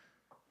again,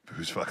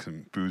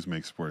 booze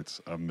makes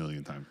sports a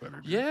million times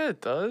better. Dude. Yeah,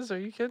 it does. Are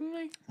you kidding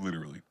me?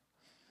 Literally.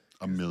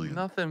 A million.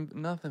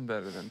 Nothing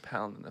better than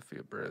pounding a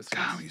few brisk.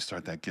 God, when you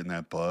start getting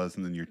that buzz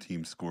and then your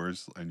team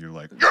scores and you're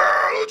like,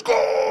 yeah, let's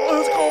go!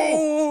 Let's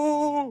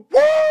go!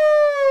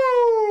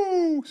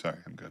 Woo! Sorry,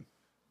 I'm good.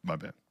 My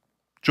bad.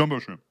 Jumbo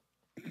shrimp.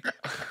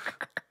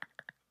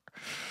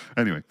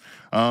 Anyway,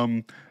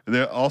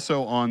 they're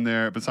also on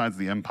there, besides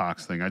the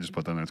Mpox thing, I just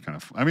put that there. It's kind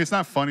of, I mean, it's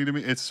not funny to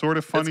me. It's sort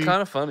of funny. It's kind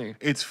of funny.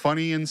 It's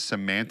funny in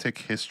semantic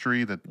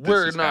history that this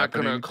we're is not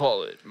happening. gonna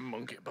call it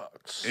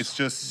monkeypox. It's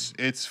just,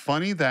 it's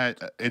funny that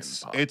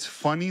it's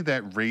funny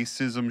that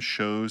racism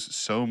shows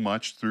so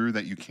much through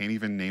that you can't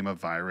even name a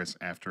virus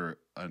after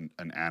an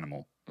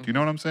animal. Do you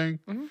know what I'm saying?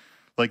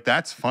 Like,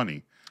 that's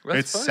funny.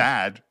 It's funny.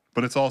 Sad,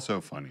 but it's also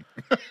funny.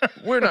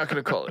 We're not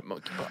going to call it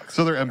monkeypox.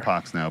 So they're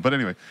Mpox now. But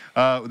anyway,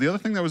 the other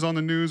thing that was on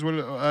the news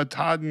was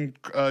Todd and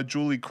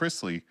Julie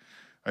Chrisley.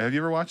 Have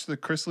you ever watched the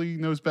Chrisley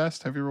Knows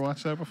Best? Have you ever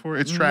watched that before?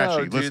 It's trashy.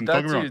 No, dude, listen,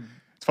 don't get me wrong.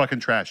 It's fucking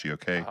trashy,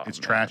 okay? Oh, it's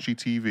trashy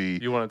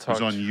TV. You want to talk?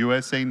 It was on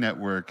USA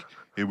Network.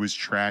 It was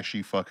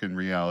trashy fucking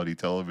reality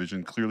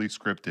television, clearly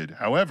scripted.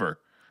 However,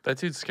 that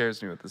dude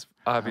scares me with his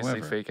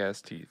obviously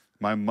fake-ass teeth.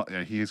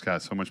 He's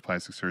got so much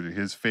plastic surgery.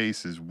 His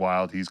face is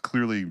wild. He's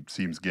clearly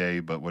seems gay,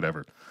 but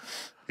whatever.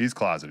 He's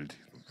closeted.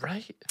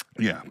 Right?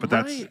 Yeah, but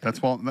that's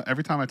all.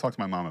 Every time I talk to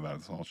my mom about it,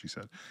 that's all she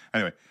said.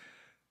 Anyway,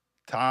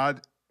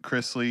 Todd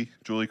Chrisley,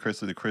 Julie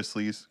Chrisley, the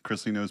Chrisleys.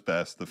 Chrisley Knows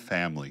Best. The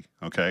family.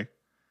 Okay.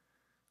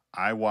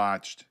 I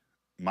watched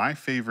my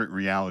favorite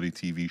reality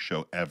TV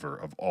show ever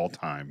of all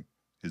time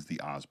is The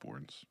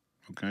Osbournes.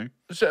 Okay.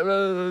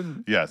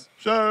 Sharon. Yes.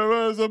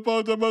 Sharon's a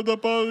part of the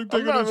party.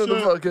 I'm not the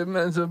fucking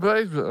mental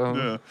paper.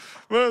 Yeah.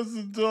 Where's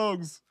the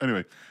dogs?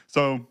 Anyway,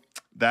 so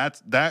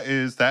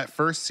that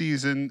first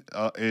season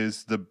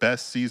is the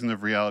best season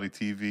of reality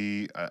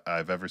TV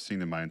I've ever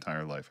seen in my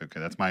entire life. Okay,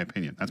 that's my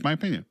opinion.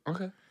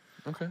 Okay.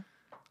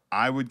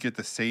 I would get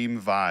the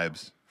same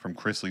vibes from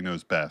Chrisley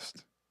Knows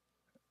Best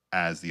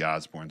as the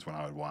Osbournes when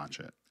I would watch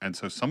it, and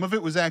so some of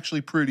it was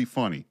actually pretty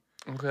funny.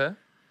 Okay.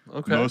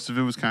 Most of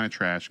it was kind of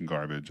trash and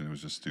garbage, and it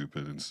was just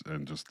stupid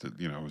and just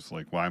it was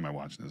like, why am I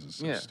watching this? It's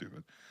so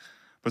stupid.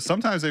 But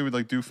sometimes they would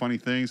like do funny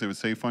things. They would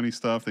say funny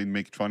stuff. They'd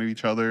make fun of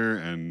each other,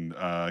 and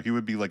he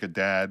would be like a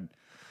dad.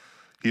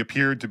 He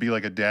appeared to be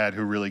like a dad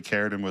who really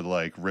cared and would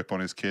like rip on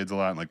his kids a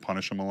lot and like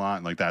punish them a lot.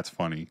 And like that's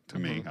funny to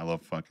me. I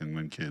love fucking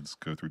when kids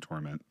go through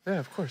torment. Yeah,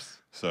 of course.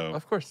 So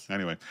of course.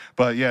 Anyway,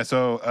 but yeah,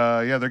 so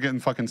they're getting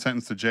fucking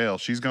sentenced to jail.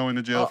 She's going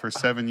to jail for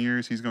 7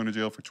 years. He's going to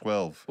jail for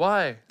 12.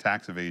 Why?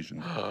 Tax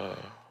evasion,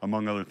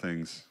 among other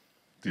things.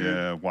 Dude.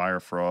 Yeah, wire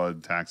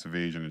fraud, tax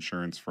evasion,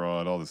 insurance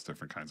fraud, all this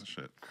different kinds of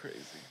shit. Crazy.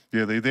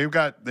 Yeah,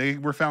 they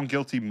were found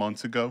guilty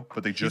months ago,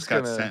 but they just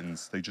got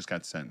sentenced. They just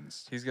got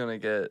sentenced. He's gonna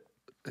get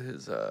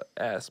his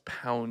ass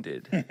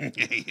pounded.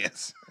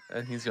 Yes.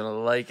 And he's gonna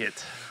like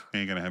it. He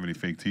ain't gonna have any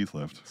fake teeth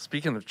left.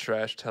 Speaking of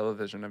trash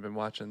television, I've been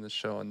watching this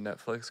show on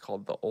Netflix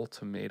called The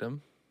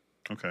Ultimatum.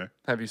 Okay.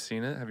 Have you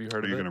seen it? Have you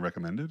heard of it? Are you gonna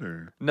recommend it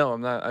or? No,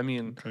 I'm not. I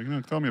mean,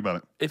 okay, tell me about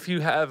it. If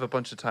you have a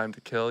bunch of time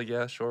to kill,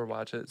 yeah, sure,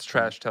 watch it. It's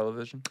trash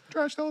television.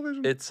 Trash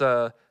television. It's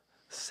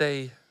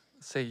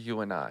say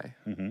you and I,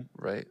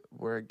 right?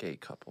 We're a gay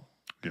couple.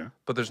 Yeah.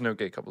 But there's no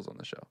gay couples on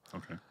the show.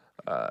 Okay.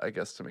 I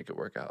guess to make it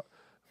work out.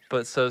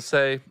 But so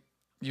say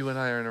you and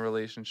I are in a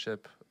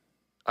relationship.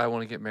 I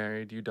want to get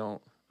married. You don't.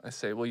 I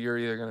say, well, you're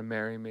either gonna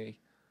marry me,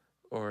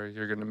 or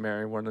you're gonna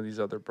marry one of these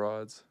other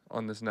broads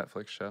on this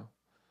Netflix show.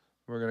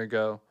 We're gonna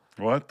go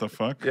What the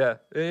fuck? Yeah.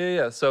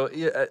 So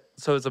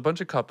so it's a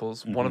bunch of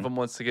couples. One of them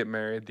wants to get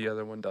married, the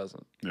other one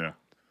doesn't. Yeah.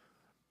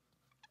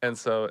 And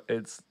so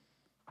it's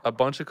a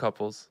bunch of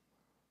couples,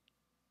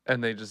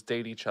 and they just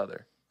date each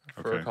other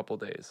for a couple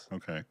days.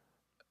 Okay.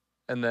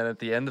 And then at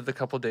the end of the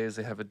couple days,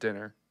 they have a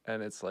dinner,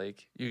 and it's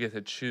like you get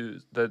to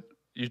choose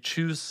you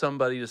choose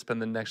somebody to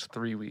spend the next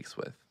 3 weeks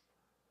with.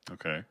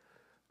 Okay.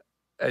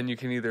 And you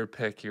can either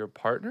pick your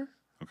partner,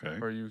 okay,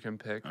 or you can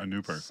pick a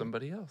new person,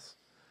 somebody else.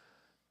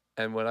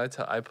 And when I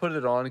put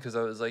it on because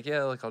I was like,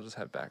 yeah, like I'll just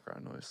have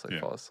background noise, like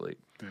fall asleep.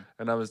 Yeah.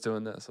 And I was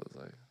doing this. I was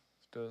like,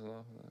 dozing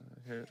off.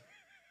 Here.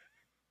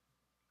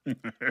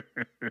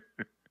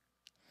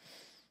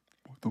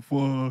 What the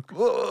fuck?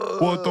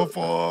 What the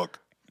fuck?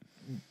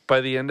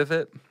 By the end of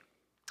it,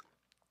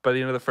 by the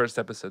end of the first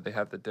episode, they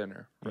have the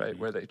dinner, right,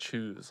 where they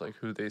choose like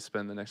who they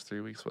spend the next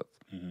 3 weeks with.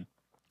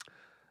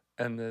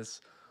 And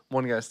this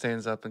one guy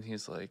stands up and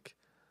he's like,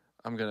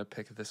 I'm gonna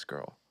pick this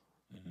girl,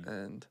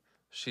 and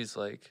she's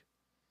like,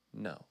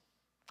 no,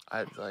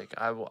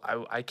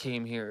 I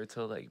came here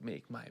to like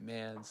make my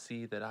man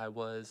see that I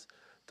was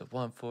the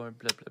one for him,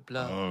 blah blah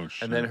blah. Oh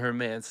shit! And then her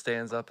man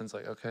stands up and's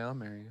like, okay, I'll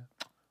marry you,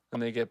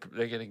 and they get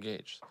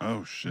engaged.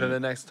 Oh shit! Then the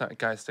next time,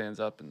 guy stands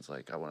up and's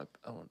like,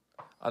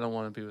 I don't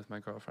want to be with my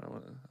girlfriend.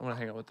 I want to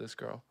hang out with this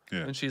girl. Yeah.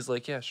 And she's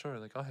like, yeah, sure,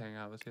 like I'll hang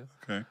out with you.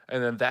 Okay.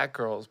 And then that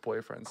girl's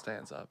boyfriend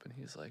stands up and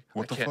he's like,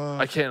 what the fuck?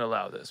 fuck? I can't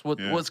allow this.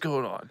 What's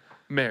going on?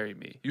 Marry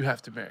me. You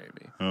have to marry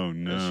me. Oh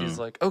no. And she's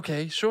like,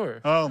 okay, sure.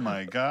 Oh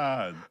my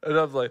god. And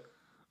I'm like,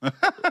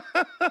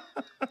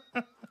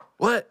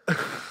 what?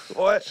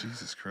 What?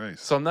 Jesus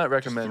Christ. So I'm not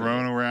recommending. Just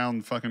throwing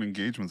around fucking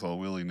engagements all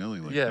willy nilly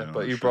like that. Yeah,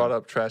 but you brought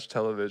up trash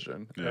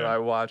television, and I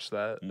watched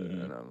that,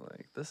 Mm-hmm. and I'm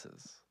like, this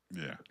is.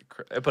 Yeah.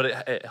 But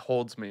it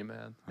holds me,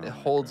 man. Oh it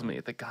holds me.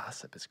 The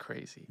gossip is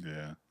crazy.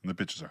 Yeah. And the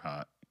bitches are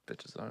hot.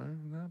 Bitches are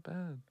not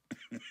bad.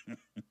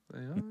 They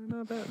are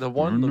not bad. The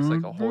one looks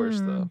like a horse,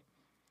 though.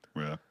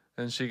 Yeah.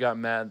 And she got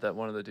mad that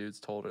one of the dudes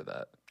told her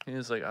that. He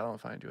was like, I don't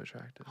find you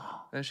attractive.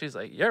 And she's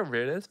like, you're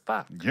weird as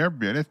fuck. You're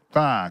weird as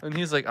fuck. And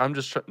he's like, I'm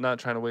just not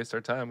trying to waste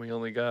our time. We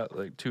only got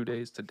like 2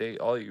 days to date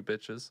all you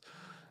bitches.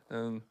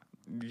 And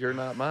you're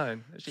not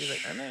mine. And she's like,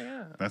 I know,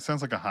 yeah. That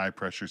sounds like a high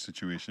pressure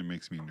situation.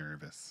 Makes me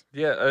nervous.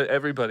 Yeah,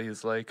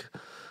 everybody's like,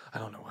 I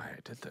don't know why I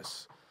did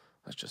this.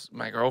 That's just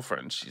my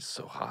girlfriend. She's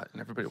so hot,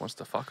 and everybody wants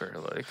to fuck her.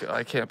 Like,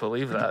 I can't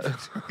believe that.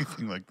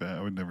 Anything like that?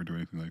 I would never do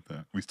anything like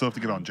that. We still have to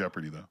get on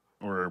Jeopardy though,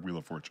 or Wheel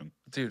of Fortune.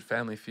 Dude,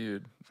 Family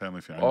Feud. Family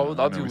Feud.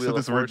 I'll do Wheel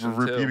of Fortune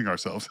We're too. repeating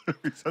ourselves.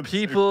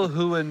 People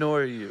who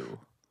annoy you.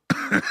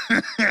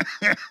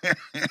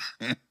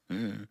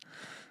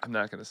 I'm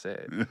not gonna say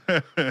it.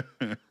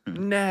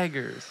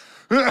 Naggers.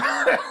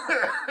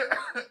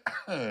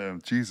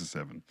 Jesus,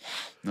 Evan.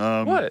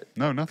 What?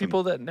 No, nothing.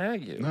 People that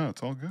nag you. No,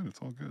 it's all good. It's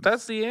all good.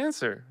 That's the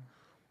answer.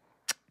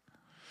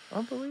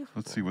 Unbelievable.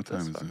 Let's see, what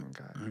time is it?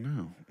 Guy. I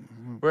know.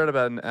 We're at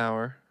about an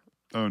hour.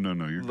 Oh, no,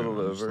 you're a little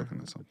good. I'm just over. looking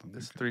at something.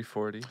 It's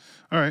 3:40.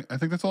 All right, I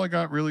think that's all I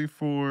got really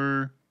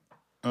for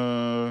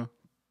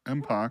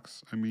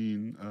MPOX. I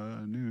mean,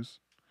 news.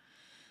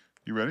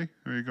 You ready?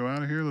 Ready to go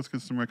out of here? Let's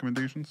get some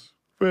recommendations.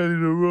 Ready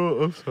to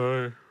roll. I'm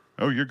sorry.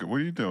 Oh, you're good.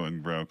 What are you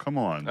doing, bro? Come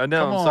on. I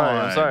know.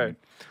 I'm sorry.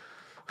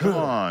 Come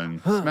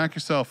on. Smack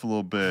yourself a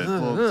little bit.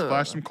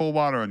 Splash some cold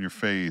water on your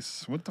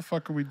face. What the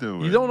fuck are we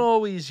doing? You don't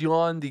always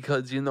yawn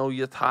because,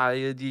 you're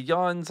tired. You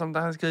yawn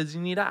sometimes because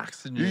you need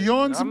oxygen. You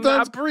yawn sometimes. I'm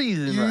not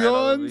breathing. You right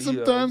yawn over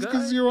sometimes here,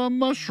 because okay? you're on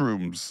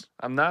mushrooms.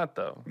 I'm not,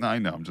 though. No, I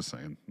know. I'm just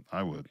saying.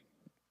 I would.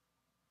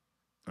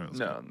 All right,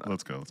 No.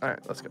 Let's go. All right,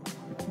 let's go.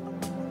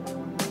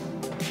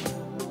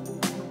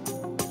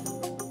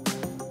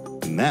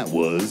 And that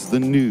was the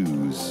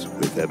news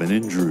with Evan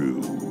and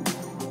Drew.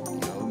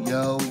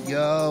 Yo,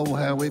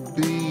 how it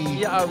be?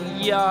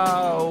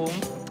 Yo.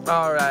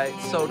 All right,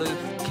 so to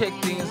kick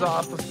things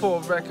off before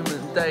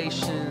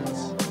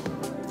recommendations,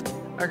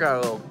 I got a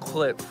little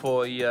clip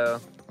for you.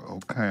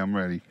 Okay, I'm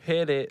ready.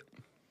 Hit it.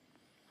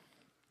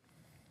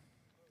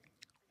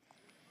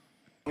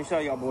 Let me show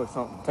y'all boys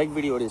something. Take a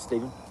video of this,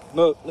 Steven.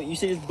 Look, you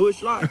see this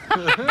bush light?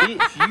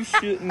 Bitch, you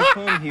shouldn't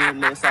come here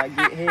unless I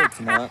get head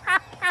tonight.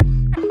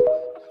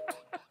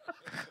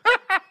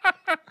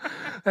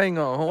 Hang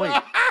on,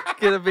 wait.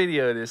 Get a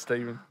video of this,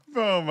 Steven.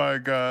 Oh my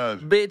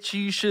God. Bitch,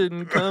 you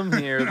shouldn't come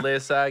here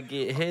unless I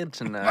get head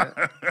tonight.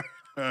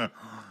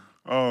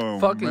 Oh,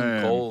 fucking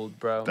man. gold,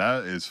 bro.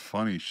 That is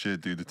funny shit,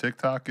 dude. The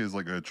TikTok is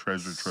like a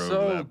treasure trove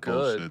So of that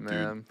good, bullshit,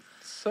 man. dude.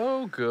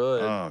 So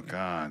good. Oh,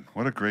 God.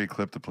 What a great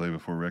clip to play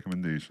before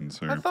recommendations,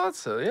 sir. I thought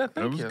so. Yeah,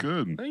 thank you. That was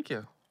good. Thank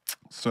you.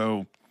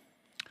 So,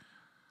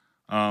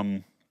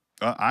 I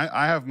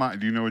have my.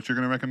 Do you know what you're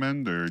going to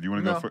recommend, or do you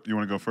want to go? You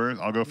want to go first?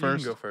 I'll go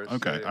first. You can go first.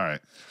 Okay. Yeah. All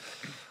right.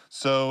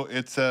 So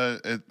it's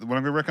what I'm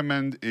going to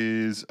recommend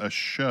is a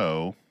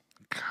show,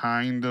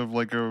 kind of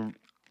like a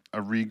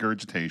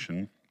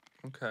regurgitation.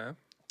 Okay.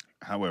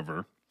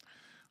 However,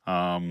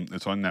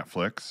 it's on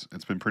Netflix.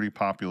 It's been pretty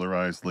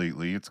popularized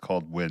lately. It's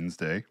called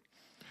Wednesday.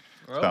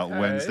 It's about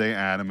Wednesday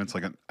Adam. It's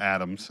like an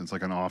Addams. It's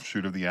like an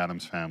offshoot of the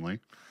Addams family.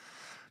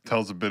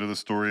 tells a bit of the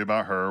story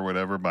about her or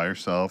whatever by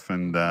herself.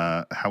 And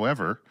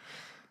however,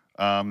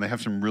 they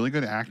have some really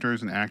good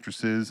actors and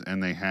actresses,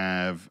 and they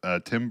have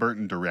Tim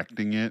Burton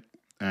directing it.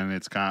 And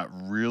it's got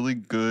really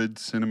good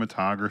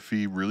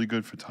cinematography, really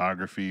good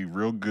photography,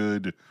 real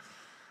good.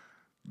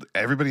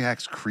 Everybody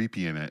acts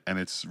creepy in it, and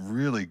it's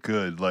really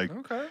good. Like,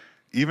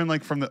 even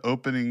like from the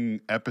opening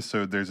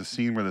episode, there's a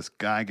scene where this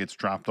guy gets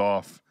dropped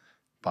off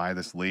by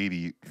this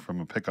lady from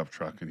a pickup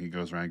truck, and he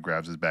goes around,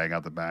 grabs his bag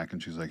out the back,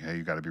 and she's like, "Hey,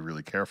 you got to be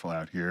really careful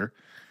out here."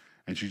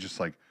 And she just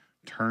like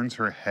turns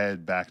her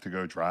head back to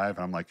go drive,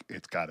 and I'm like,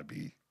 it's got to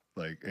be.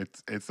 Like,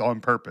 it's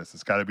on purpose.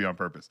 It's got to be on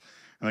purpose.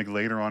 And like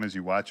later on, as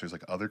you watch, there's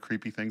like other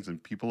creepy things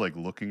and people like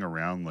looking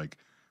around, like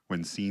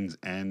when scenes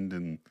end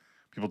and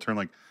people turn,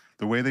 like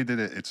the way they did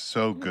it. It's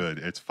so good.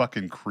 It's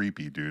fucking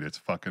creepy, dude. It's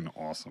fucking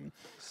awesome.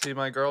 See,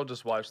 my girl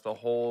just watched the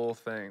whole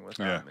thing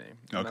without me.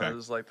 And I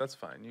was like, that's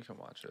fine. You can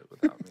watch it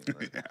without me.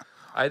 Like,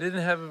 I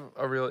didn't have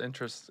a real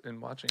interest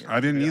in watching it. I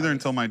didn't either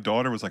until my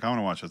daughter was like, I want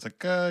to watch it. It's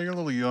like, you're a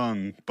little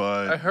young,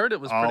 but I heard it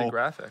was pretty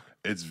graphic.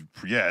 It's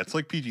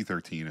like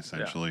PG-13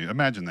 essentially.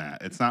 Imagine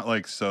that. It's not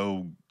like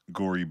so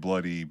gory,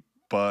 bloody,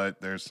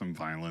 but there's some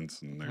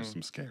violence and there's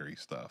some scary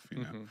stuff, you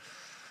know.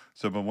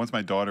 So, but once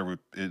my daughter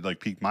it like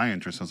piqued my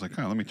interest, I was like,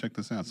 oh, let me check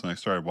this out. So I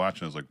started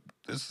watching. I was like,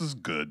 this is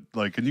good.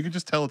 Like, and you can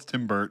just tell it's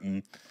Tim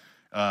Burton.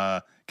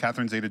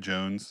 Catherine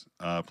Zeta-Jones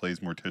plays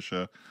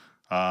Morticia.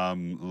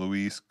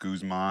 Luis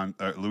Guzman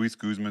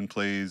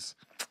plays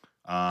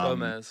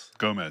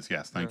Gomez.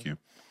 Yes, thank you.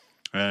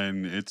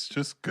 And it's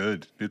just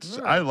good. It's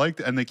I liked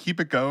it, and they keep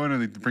it going,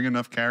 and they bring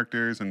enough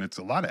characters, and it's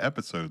a lot of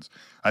episodes.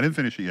 I didn't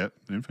finish it yet.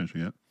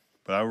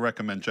 But I would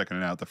recommend checking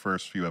it out. The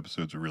first few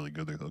episodes are really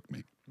good. They hooked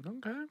me.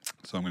 Okay.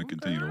 So I'm going to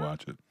continue to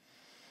watch it.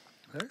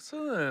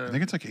 Excellent. I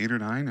think it's like 8 or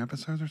 9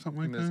 episodes or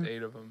something like that. There's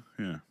 8 of them.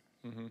 Yeah.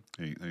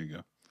 8. There you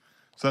go.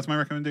 So that's my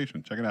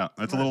recommendation. Check it out.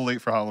 That's a little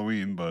late for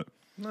Halloween, but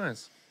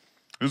nice.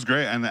 It was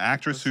great. And the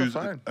actress That's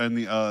so fine.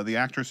 the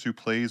actress who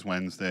plays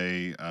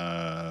Wednesday,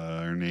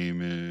 her name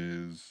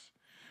is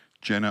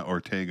Jenna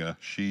Ortega.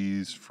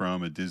 She's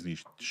from a Disney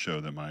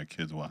show that my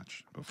kids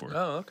watched before.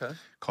 Oh, okay.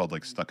 Called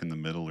like Stuck in the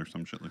Middle or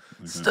some shit like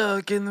that.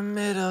 Stuck in the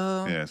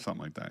Middle. Yeah,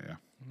 something like that. Yeah.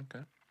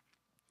 Okay.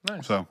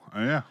 Nice. So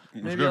yeah,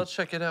 maybe I'll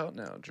check it out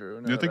now,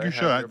 Drew. I think you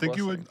should. I think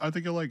you would. I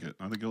think you'll like it.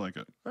 All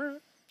right.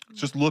 It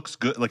just looks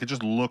good. Like, it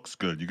just looks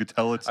good. You could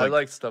tell it's like, I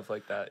like stuff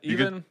like that.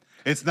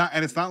 It's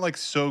not like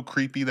so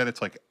creepy that it's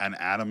like an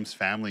Addams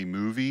Family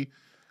movie.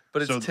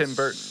 But it's Tim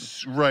Burton.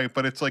 Right,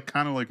 but it's like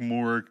kind of like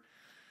more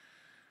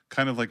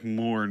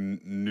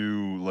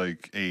new,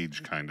 like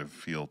age kind of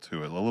feel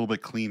to it. A little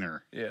bit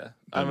cleaner. Yeah.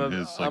 I'm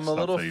a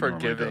little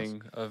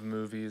forgiving of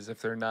movies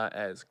if they're not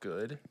as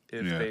good.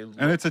 If they look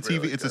and it's a TV,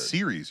 really it's good. a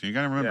series. You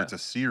got to remember it's a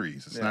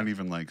series. It's not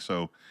even like,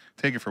 so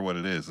take it for what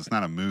it is. It's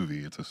not a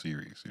movie, it's a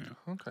series, you know.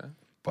 Okay.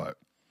 But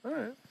all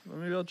right. Well,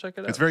 maybe I'll check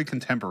it out. It's very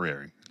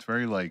contemporary. It's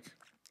very like,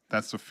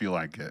 that's the feel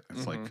I get.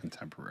 It's like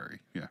contemporary.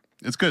 Yeah.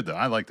 It's good though.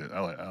 I liked it.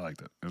 I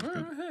liked it. It was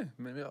good. Hey,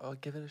 maybe I'll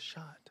give it a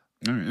shot.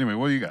 All right. Anyway,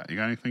 what do you got? You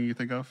got anything you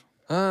think of?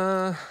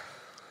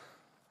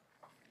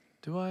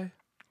 Do I?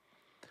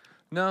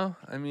 No,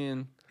 I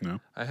mean,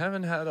 no. I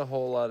haven't had a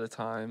whole lot of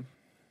time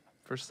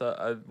for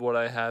stuff. What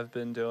I have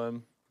been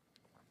doing,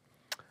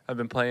 I've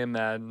been playing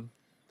Madden.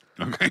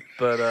 Okay.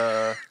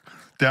 But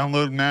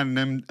download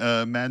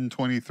Madden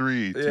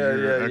 23 to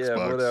your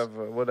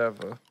Xbox.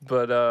 Whatever.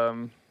 But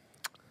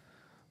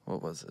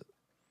what was it?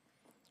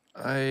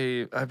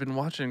 I've been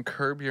watching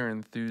Curb Your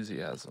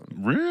Enthusiasm.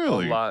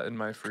 Really? A lot in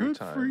my free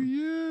time. Good for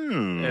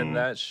you. And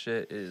that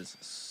shit is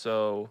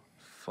so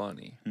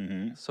funny.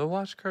 So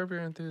watch Curb Your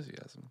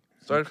Enthusiasm.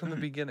 Start from the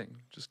beginning.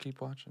 Just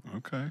keep watching.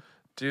 Okay.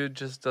 Dude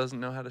just doesn't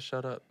know how to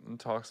shut up and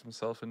talks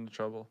himself into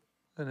trouble.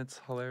 And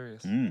it's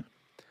hilarious. Okay.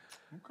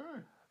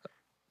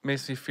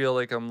 Makes me feel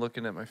like I'm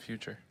looking at my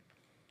future.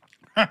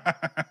 That's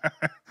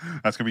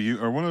going to be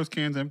you. Are one of those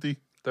cans empty?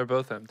 They're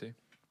both empty.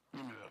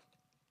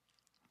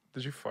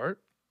 Did you fart?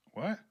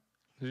 What?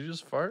 Did you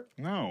just fart?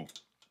 No.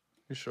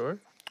 You sure?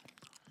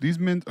 These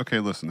mints. Okay,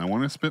 listen. I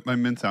want to spit my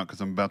mints out because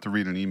I'm about to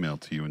read an email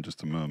to you in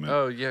just a moment.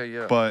 Oh,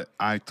 yeah. But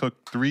I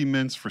took 3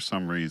 mints for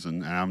some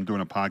reason, and I'm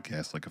doing a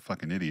podcast like a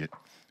fucking idiot.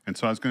 And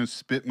so I was going to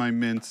spit my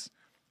mints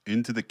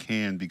into the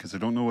can because I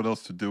don't know what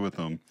else to do with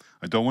them.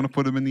 I don't want to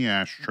put them in the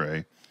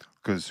ashtray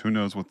because who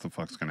knows what the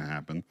fuck's going to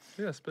happen.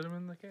 Yeah, spit them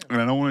in the can.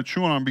 And I don't want to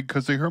chew on them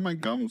because they hurt my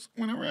gums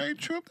whenever I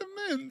chew up the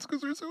mints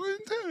because they're so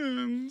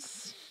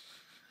intense.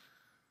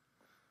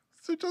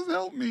 So just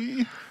help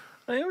me.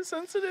 I have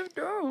sensitive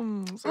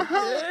gums. Okay.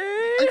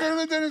 I go to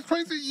the dentist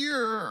twice a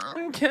year.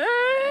 Okay.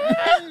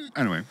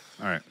 Anyway,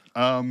 all right.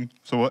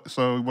 So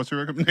what's your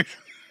recommendation?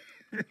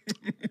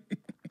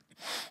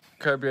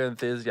 Curb Your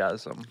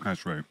Enthusiasm.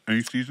 That's right.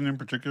 Any season in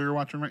particular you're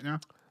watching right now?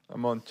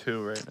 I'm on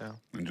 2 right now.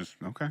 And just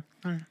okay.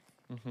 All right.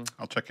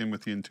 I'll check in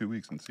with you in 2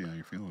 weeks and see how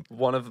you're feeling.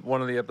 One of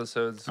the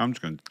episodes I'm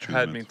just gonna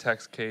had me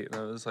text Kate, and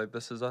I was like,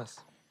 "This is us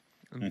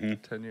in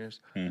 10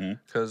 years,"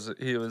 because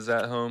he was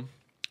at home.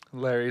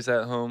 Larry's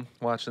at home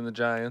watching the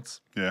Giants.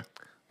 Yeah.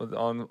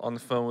 On the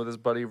phone with his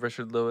buddy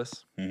Richard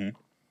Lewis.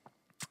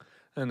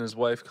 and his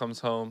wife comes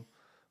home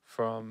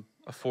from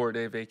a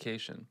 4-day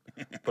vacation,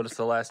 but it's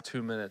the last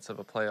 2 minutes of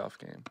a playoff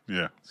game.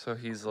 Yeah. So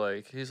he's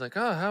like,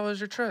 oh, how was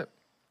your trip?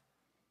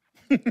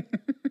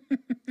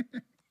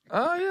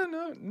 Oh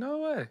yeah, no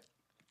way.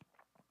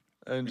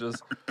 And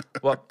just,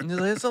 well,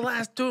 it's the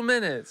last 2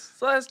 minutes. It's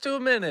the last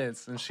 2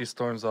 minutes, and she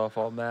storms off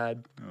all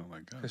mad. Oh my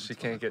god. Because she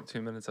can't get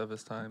 2 minutes of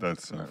his time.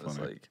 That's so funny.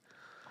 funny.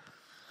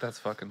 That's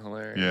fucking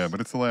hilarious. Yeah,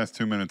 but it's the last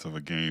 2 minutes of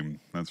a game.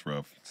 That's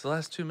rough. It's the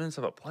last 2 minutes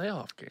of a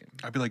playoff game.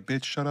 I'd be like,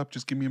 bitch, shut up.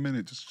 Just give me a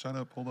minute. Just shut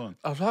up. Hold on.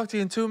 I'll talk to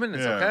you in 2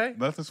 minutes, Yeah, okay?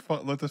 let this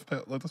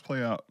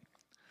play out.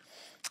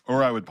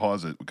 Or I would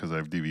pause it because I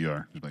have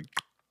DVR. Just like,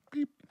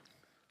 beep.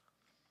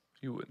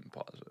 You wouldn't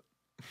pause it.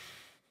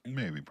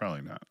 Maybe,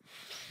 probably not.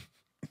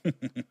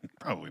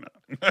 Probably not.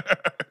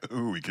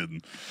 Who are we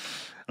kidding?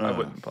 I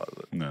wouldn't pause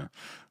it. No.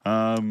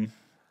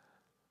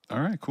 All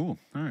right, cool.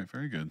 All right,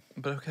 very good.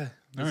 But okay.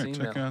 All right,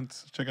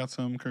 check out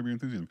some Curb Your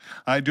Enthusiasm.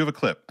 I do have a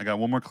clip. I got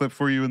one more clip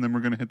for you, and then we're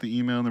gonna hit the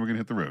email, and then we're gonna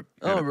hit the road.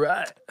 All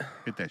right.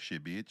 Hit that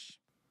shit, bitch.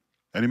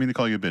 I didn't mean to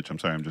call you a bitch. I'm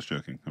sorry. I'm just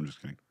joking. I'm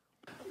just kidding.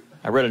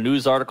 I read a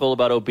news article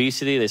about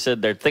obesity. They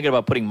said they're thinking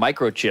about putting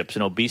microchips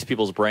in obese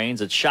people's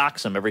brains. It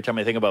shocks them every time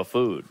they think about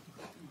food.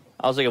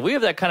 I was like, if we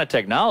have that kind of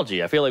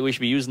technology, I feel like we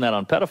should be using that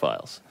on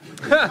pedophiles.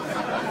 Right?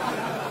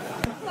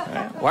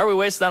 Why are we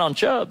wasting that on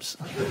chubs?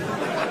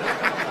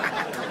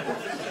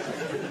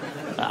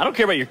 I don't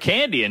care about your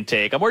candy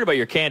intake. I'm worried about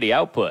your candy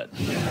output.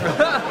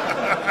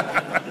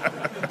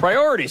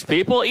 Priorities,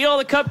 people. Eat all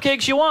the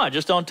cupcakes you want.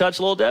 Just don't touch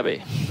Little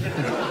Debbie.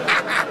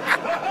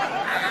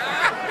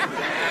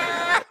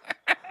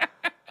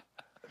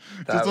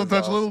 Just don't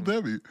touch awesome. Little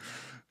Debbie.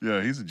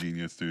 Yeah, he's a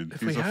genius, dude.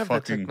 If he's we a have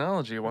fucking... the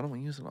technology, why don't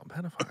we use it on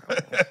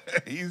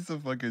pedophiles? He's a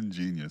fucking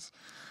genius.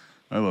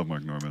 I love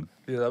Mark Norman.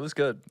 Yeah, that was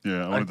good.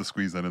 Yeah, I wanted to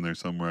squeeze that in there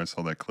somewhere. I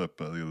saw that clip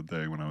the other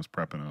day when I was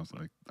prepping. I was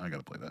like, I got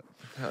to play that.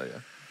 Hell yeah.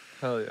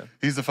 Hell yeah.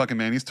 He's the fucking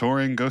man. He's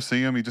touring. Go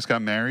see him. He just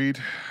got married.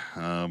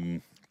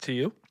 To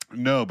you?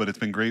 No, but it's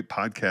been great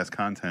podcast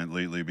content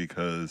lately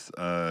because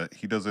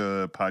he does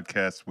a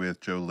podcast with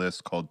Joe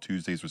List called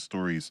Tuesdays with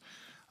Stories.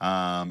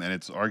 And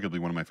it's arguably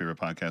one of my favorite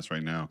podcasts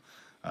right now.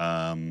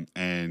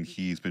 And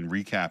he's been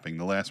recapping.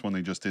 The last one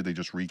they just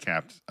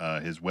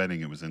recapped his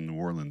wedding. It was in New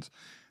Orleans.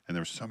 And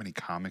there were so many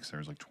comics. There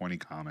was like 20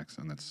 comics.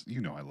 And that's,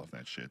 I love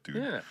that shit, dude.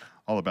 Yeah.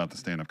 All about the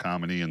stand-up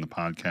comedy and the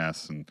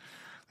podcasts. And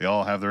they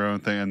all have their own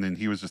thing. And then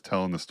he was just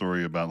telling the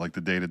story about like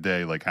the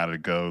day-to-day, like how to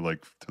go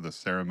like to the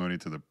ceremony,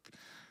 to the,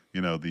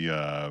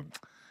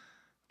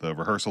 the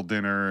rehearsal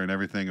dinner and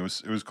everything. It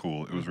was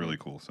cool. It was really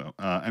cool. So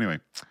anyway,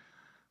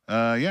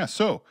 yeah.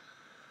 So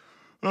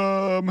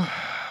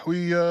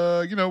we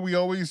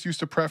always used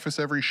to preface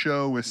every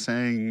show with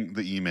saying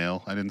the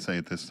email. I didn't say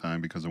it this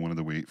time because I wanted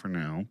to wait for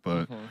now.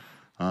 But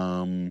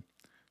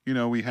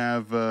we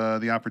have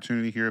the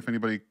opportunity here. If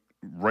anybody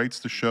writes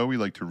the show, we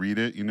like to read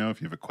it.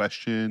 If you have a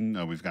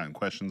question, we've gotten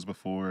questions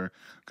before,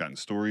 gotten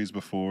stories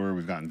before,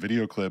 we've gotten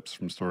video clips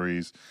from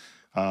stories.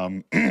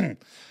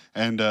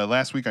 And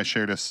last week I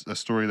shared a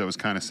story that was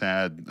kind of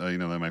sad,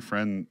 that my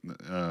friend,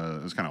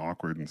 it was kind of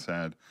awkward and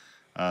sad,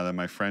 that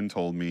my friend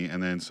told me.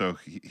 And then so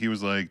he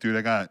was like, dude,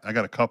 I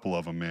got a couple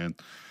of them, man.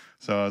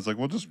 So I was like,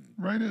 well, just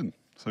write in.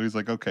 So he's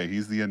like, okay,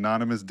 he's the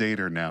anonymous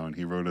dater now, and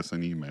he wrote us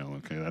an email.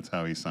 Okay, that's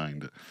how he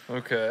signed it.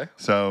 Okay.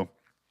 So,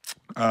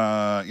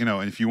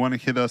 and if you want to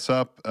hit us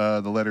up,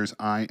 the letters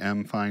I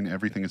am fine,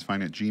 everything is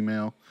fine at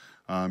Gmail.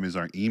 Is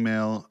our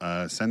email.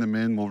 Send them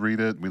in. We'll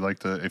read it. We like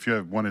to, if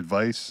you want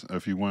advice,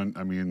 if you want,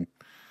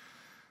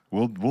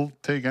 we'll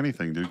take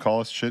anything, dude.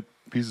 Call us shit,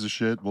 pieces of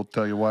shit. We'll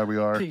tell you why we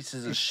are.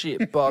 Pieces of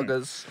shit,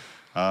 buggers.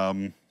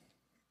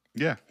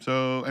 Yeah.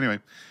 So anyway,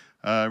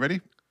 ready?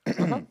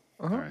 All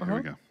right, here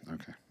we go.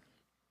 Okay.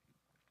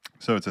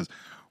 So it says,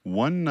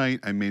 one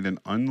night I made an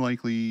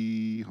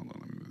unlikely, hold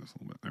on, let me move this a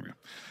little bit. There we go.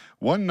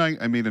 One night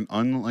I made an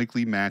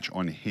unlikely match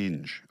on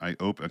Hinge.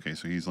 Okay,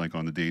 so he's like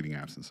on the dating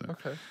apps and stuff.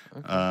 Okay.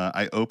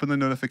 I opened the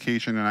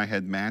notification and I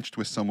had matched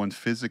with someone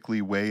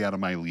physically way out of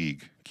my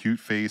league.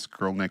 Cute face,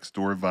 girl next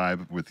door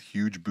vibe with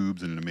huge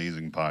boobs and an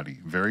amazing body.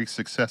 Very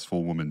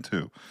successful woman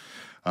too.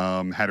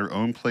 Had her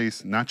own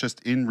place, not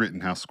just in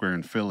Rittenhouse Square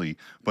in Philly,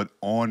 but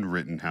on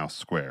Rittenhouse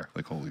Square.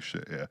 Like, holy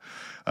shit,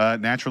 yeah.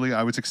 Naturally,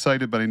 I was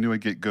excited, but I knew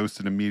I'd get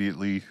ghosted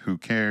immediately. Who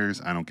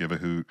cares? I don't give a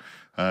hoot.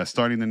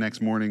 Starting the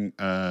next morning,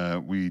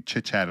 we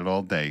chit-chatted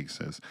all day, he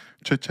says.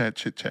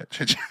 Chit-chat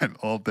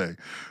all day.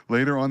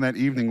 Later on that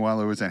evening, while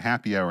I was at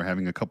happy hour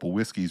having a couple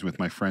whiskeys with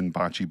my friend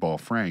Bocce Ball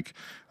Frank,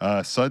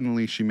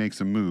 suddenly she makes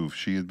a move.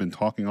 She had been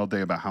talking all day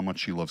about how much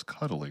she loves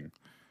cuddling.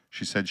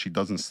 She said she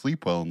doesn't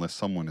sleep well unless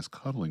someone is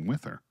cuddling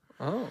with her.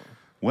 Oh.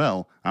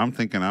 Well, I'm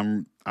thinking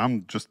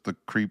I'm just the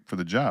creep for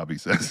the job, he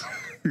says.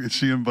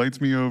 She invites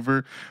me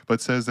over,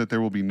 but says that there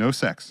will be no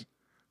sex,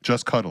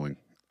 just cuddling,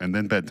 and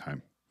then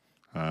bedtime.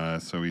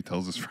 So he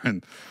tells his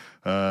friend,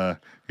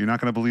 you're not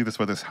going to believe this,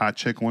 but this hot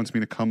chick wants me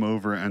to come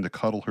over and to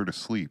cuddle her to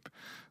sleep.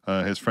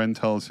 His friend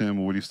tells him,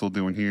 well, what are you still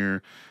doing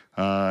here?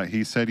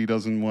 He said he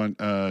doesn't want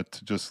to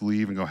just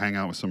leave and go hang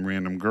out with some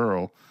random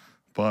girl,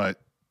 but,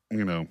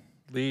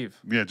 Leave.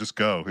 Yeah, just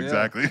go. Yeah.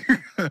 Exactly.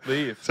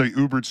 Leave. So he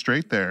Ubered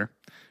straight there.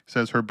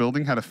 Says her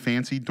building had a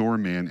fancy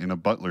doorman in a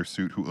butler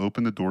suit who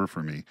opened the door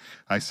for me.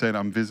 I said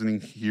I'm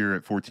visiting here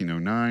at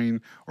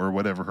 1409 or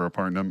whatever her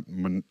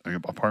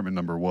apartment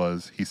number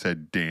was. He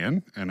said,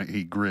 Dan, and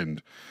he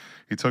grinned.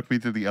 He took me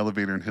to the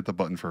elevator and hit the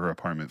button for her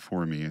apartment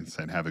for me and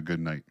said, have a good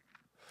night.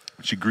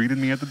 She greeted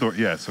me at the door.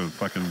 Yeah, so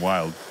fucking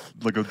wild,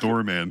 like a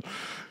doorman.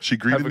 She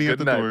greeted me at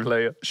the door.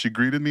 Player. She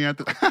greeted me at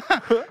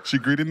the. She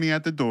greeted me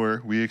at the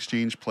door. We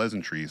exchanged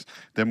pleasantries.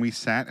 Then we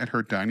sat at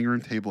her dining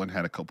room table and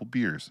had a couple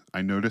beers.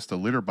 I noticed a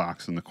litter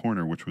box in the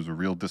corner, which was a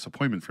real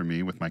disappointment for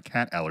me with my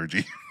cat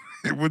allergy.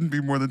 It wouldn't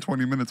be more than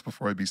 20 minutes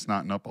before I'd be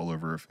snotting up all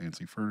over her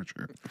fancy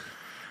furniture.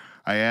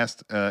 I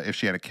asked if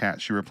she had a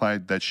cat. She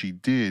replied that she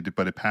did,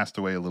 but it passed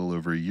away a little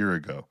over a year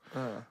ago.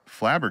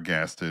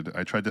 Flabbergasted,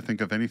 I tried to think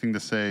of anything to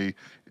say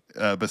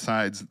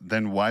besides,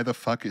 then why the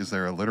fuck is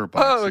there a litter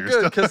box? Oh,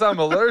 good, because I'm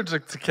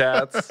allergic to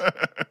cats.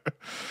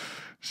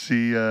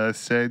 She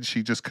said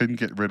she just couldn't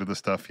get rid of the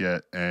stuff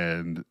yet,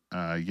 and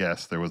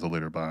yes, there was a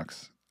litter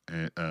box.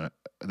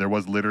 There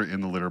was litter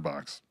in the litter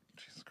box.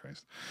 Jesus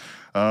Christ.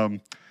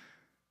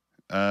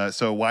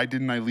 So why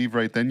didn't I leave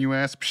right then, you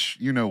ask? Psh,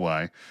 you know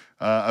why.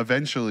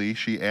 Eventually,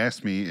 she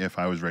asked me if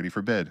I was ready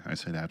for bed. I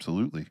said,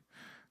 absolutely.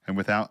 And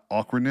without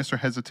awkwardness or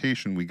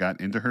hesitation, we got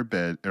into her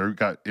bed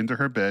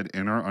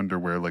in our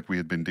underwear like we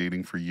had been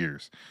dating for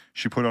years.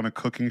 She put on a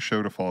cooking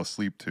show to fall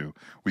asleep to.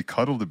 We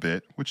cuddled a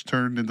bit, which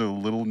turned into a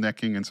little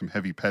necking and some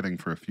heavy petting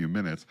for a few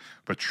minutes.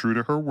 But true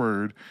to her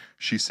word,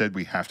 she said,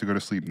 we have to go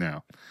to sleep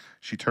now.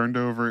 She turned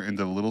over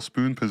into the little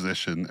spoon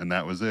position, and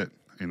that was it.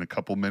 In a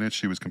couple minutes,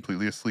 she was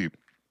completely asleep.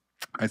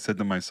 I said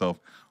to myself,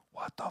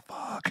 what the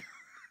fuck?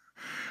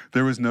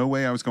 There was no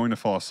way I was going to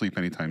fall asleep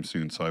anytime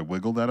soon, so I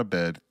wiggled out of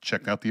bed,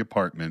 checked out the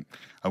apartment.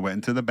 I went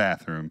into the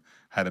bathroom,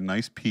 had a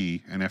nice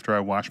pee, and after I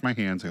washed my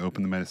hands, I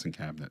opened the medicine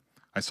cabinet.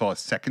 I saw a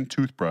second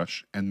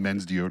toothbrush and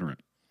men's deodorant.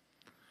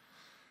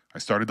 I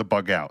started to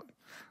bug out.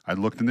 I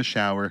looked in the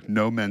shower,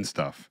 no men's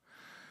stuff.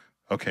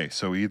 Okay,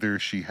 so either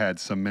she had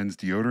some men's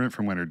deodorant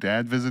from when her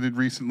dad visited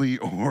recently,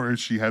 or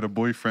she had a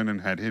boyfriend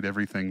and had hid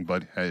everything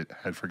but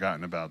had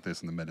forgotten about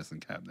this in the medicine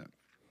cabinet.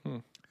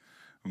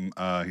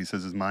 He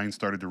says his mind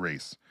started to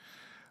race.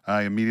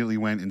 I immediately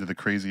went into the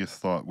craziest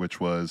thought, which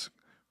was,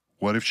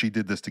 what if she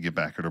did this to get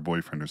back at her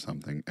boyfriend or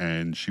something,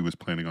 and she was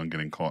planning on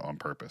getting caught on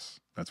purpose?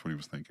 That's what he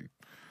was thinking.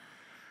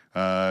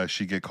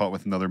 She'd get caught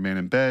with another man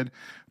in bed,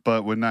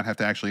 but would not have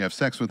to actually have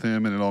sex with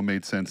him, and it all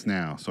made sense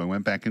now. So I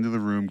went back into the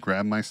room,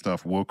 grabbed my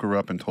stuff, woke her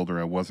up, and told her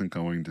I was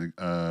going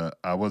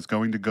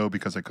to go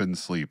because I couldn't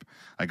sleep.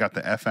 I got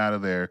the F out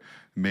of there,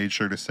 made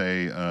sure to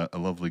say a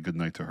lovely good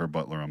night to her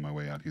butler on my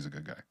way out. He's a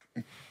good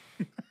guy.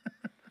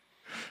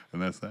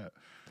 And that's that.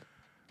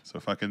 So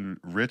fucking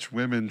rich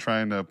women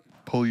trying to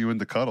pull you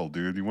into cuddle,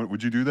 dude.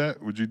 Would you do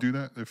that? Would you do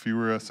that if you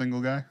were a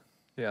single guy?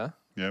 Yeah.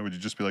 Yeah, would you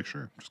just be like,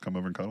 sure, just come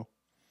over and cuddle?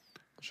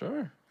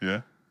 Sure.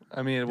 Yeah.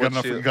 I mean,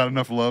 you got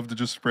enough love to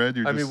just spread?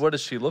 I mean, what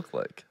does she look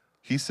like?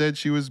 He said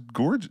she was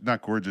gorgeous.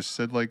 Not gorgeous.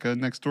 Said like a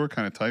next door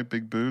kind of type.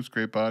 Big boobs,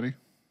 great body,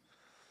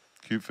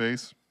 cute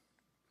face.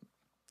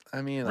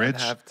 I mean, I'd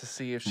have to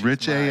see if she's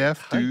rich my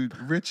AF type. dude.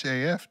 Rich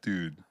AF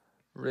dude.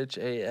 Rich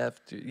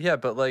AF dude. Yeah,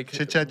 but like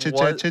chit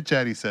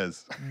chat. He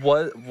says.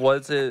 What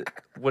was it?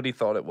 What he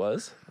thought it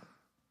was?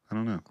 I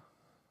don't know.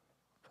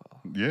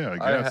 Yeah,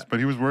 I guess. But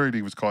he was worried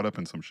he was caught up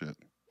in some shit.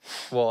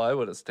 Well, I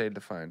would have stayed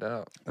to find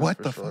out. What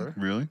the fuck?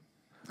 Really?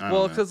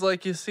 Well, because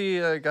like you see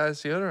a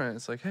guy's deodorant,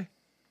 it's like, hey,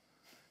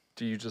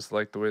 do you just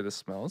like the way this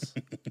smells?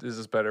 Is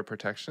this better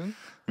protection?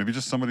 Maybe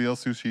just somebody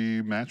else who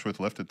she matched with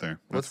left it there.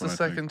 What's the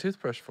second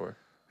toothbrush for?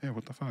 Yeah,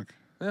 what the fuck?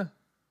 Yeah.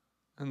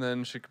 And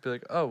then she could be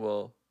like, oh,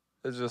 well,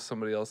 it's just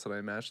somebody else that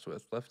I matched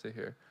with left it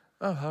here.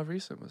 Oh, how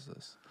recent was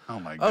this? Oh,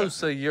 my God. Oh,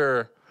 so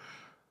you're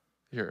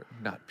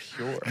not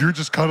pure. You're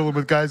just cuddling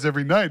with guys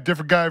every night.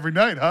 Different guy every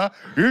night, huh?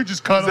 You're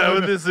just cuddling. Is that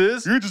what this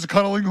is? You're just a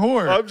cuddling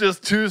whore. I'm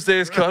just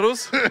Tuesday's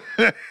cuddles.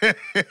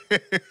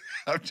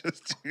 I'm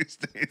just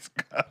Tuesday's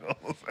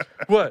cuddles.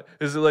 What?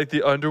 Is it like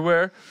the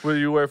underwear where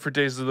you wear for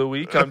days of the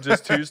week? I'm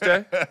just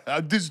Tuesday.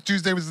 This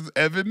Tuesday was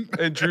Evan.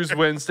 And Drew's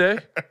Wednesday.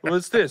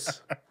 What's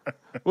this?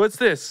 What's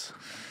this?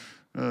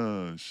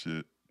 Oh,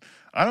 shit.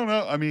 I don't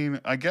know. I mean,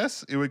 I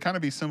guess it would kind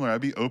of be similar.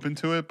 I'd be open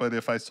to it, but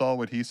if I saw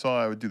what he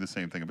saw, I would do the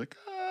same thing. I'd be like,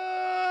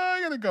 I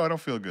gotta go. I don't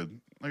feel good.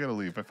 I gotta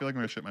leave. I feel like I'm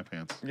gonna shit my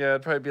pants. Yeah,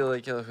 I'd probably be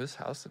like, yo, whose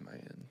house am I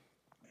in?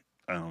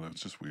 I don't know.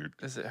 It's just weird.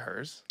 Is it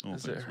hers?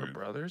 Is it her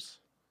brother's?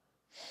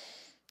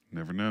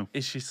 Never know.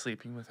 Is she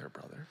sleeping with her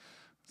brother?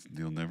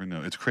 You'll never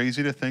know. It's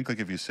crazy to think, like,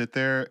 if you sit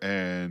there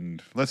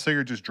and let's say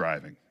you're just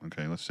driving,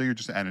 okay? Let's say you're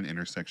just at an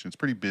intersection. It's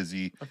pretty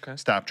busy. Okay.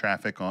 Stop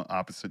traffic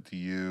opposite to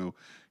you,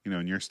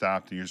 and you're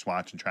stopped and you're just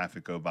watching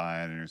traffic go by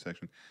at an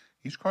intersection.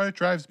 Each car that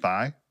drives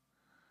by,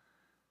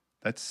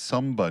 that's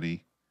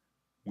somebody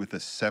with a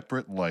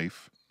separate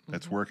life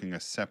that's working a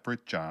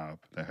separate job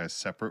that has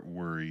separate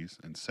worries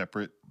and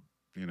separate,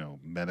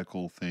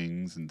 medical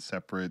things and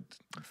separate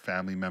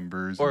family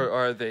members. Or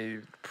are they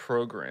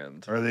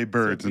programmed? Are they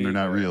birds and they're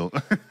not real?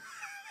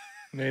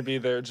 Maybe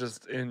they're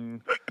just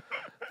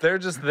They're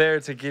just there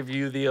to give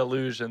you the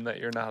illusion that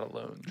you're not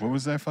alone. What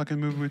was that fucking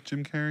movie with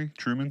Jim Carrey?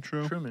 Truman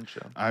Show? Truman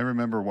Show. I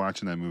remember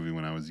watching that movie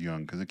when I was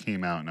young because it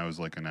came out and I was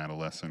like an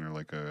adolescent or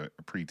like a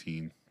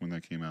preteen when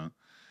that came out.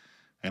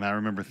 And I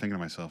remember thinking to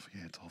myself,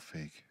 yeah, it's all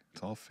fake.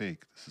 It's all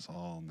fake. This is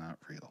all not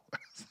real.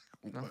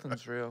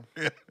 Nothing's real.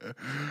 Yeah.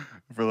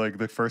 For like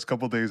the first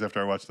couple days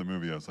after I watched the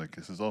movie, I was like,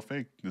 this is all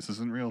fake. This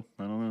isn't real.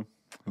 I don't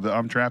know.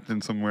 I'm trapped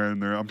in somewhere in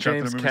there. I'm trapped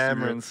in a movie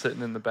Cameron studio.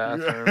 sitting in the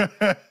bathroom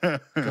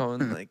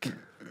going like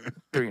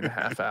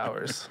 3.5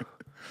 hours.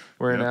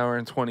 We're an hour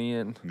and 20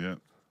 in. Yeah.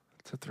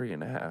 It's a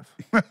 3.5.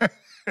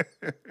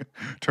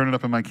 Turn it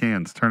up in my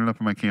cans. Turn it up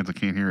in my cans. I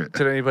can't hear it.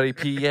 Did anybody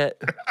pee yet?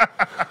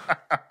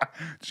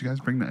 Did you guys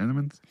bring the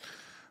Edmonds?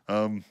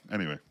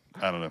 Anyway,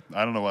 I don't know.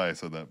 I don't know why I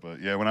said that,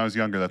 but yeah, when I was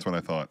younger, that's what I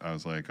thought. I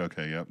was like,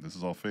 okay, yep, this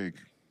is all fake.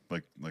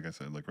 Like I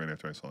said, like right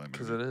after I saw that movie.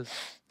 Because it is.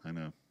 I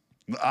know.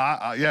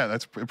 Yeah,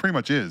 it pretty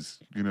much is.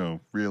 You know,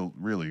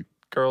 really.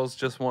 Girls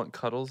just want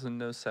cuddles and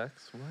no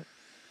sex. What?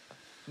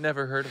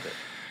 Never heard of it.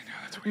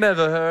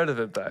 Never heard of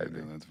it, baby. I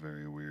know, that's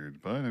very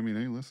weird. But I mean,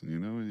 hey, listen, you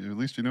know, at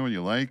least you know what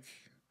you like.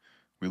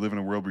 We live in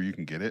a world where you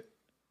can get it.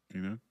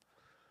 You know.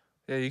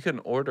 Yeah, you can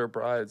order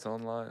brides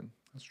online.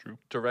 That's true.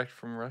 Direct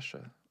from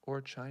Russia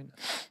or China.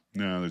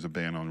 No, there's a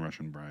ban on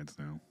Russian brides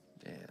now.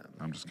 Damn.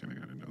 I'm just kidding.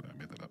 I didn't know that. I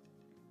made that up.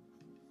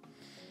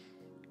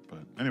 But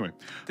anyway.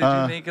 Did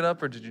you make it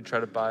up or did you try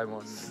to buy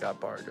one and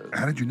got barcodes?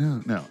 How did you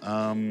know?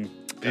 No.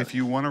 If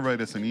you want to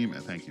write us an email,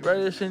 thank you. Write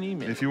us an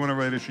email. If you want to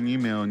write us an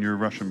email and you're a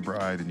Russian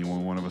bride and you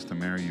want one of us to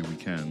marry you, we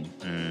can.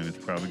 And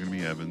it's probably going to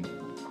be Evan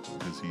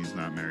because he's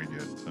not married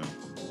yet. So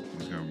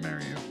he's going to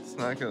marry you. It's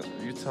not going to.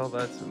 You tell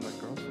that to my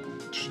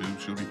girlfriend.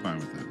 She'll be fine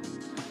with it.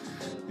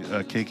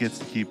 Kate gets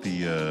to keep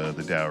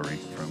the dowry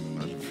from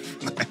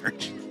the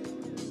marriage.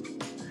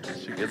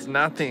 She gets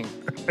nothing.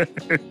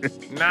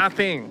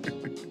 Nothing.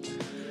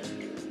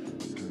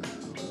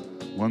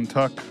 One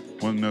tuck,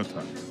 one no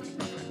tuck.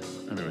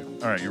 Okay. Anyway,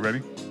 all right, you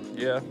ready?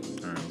 Yeah. All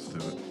right, let's do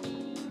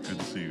it. Good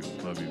to see you.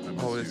 Love you. I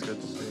miss Always you. good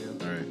to see you.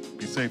 All right.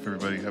 Be safe,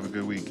 everybody. Have a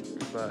good week.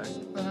 Bye.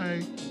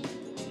 Bye.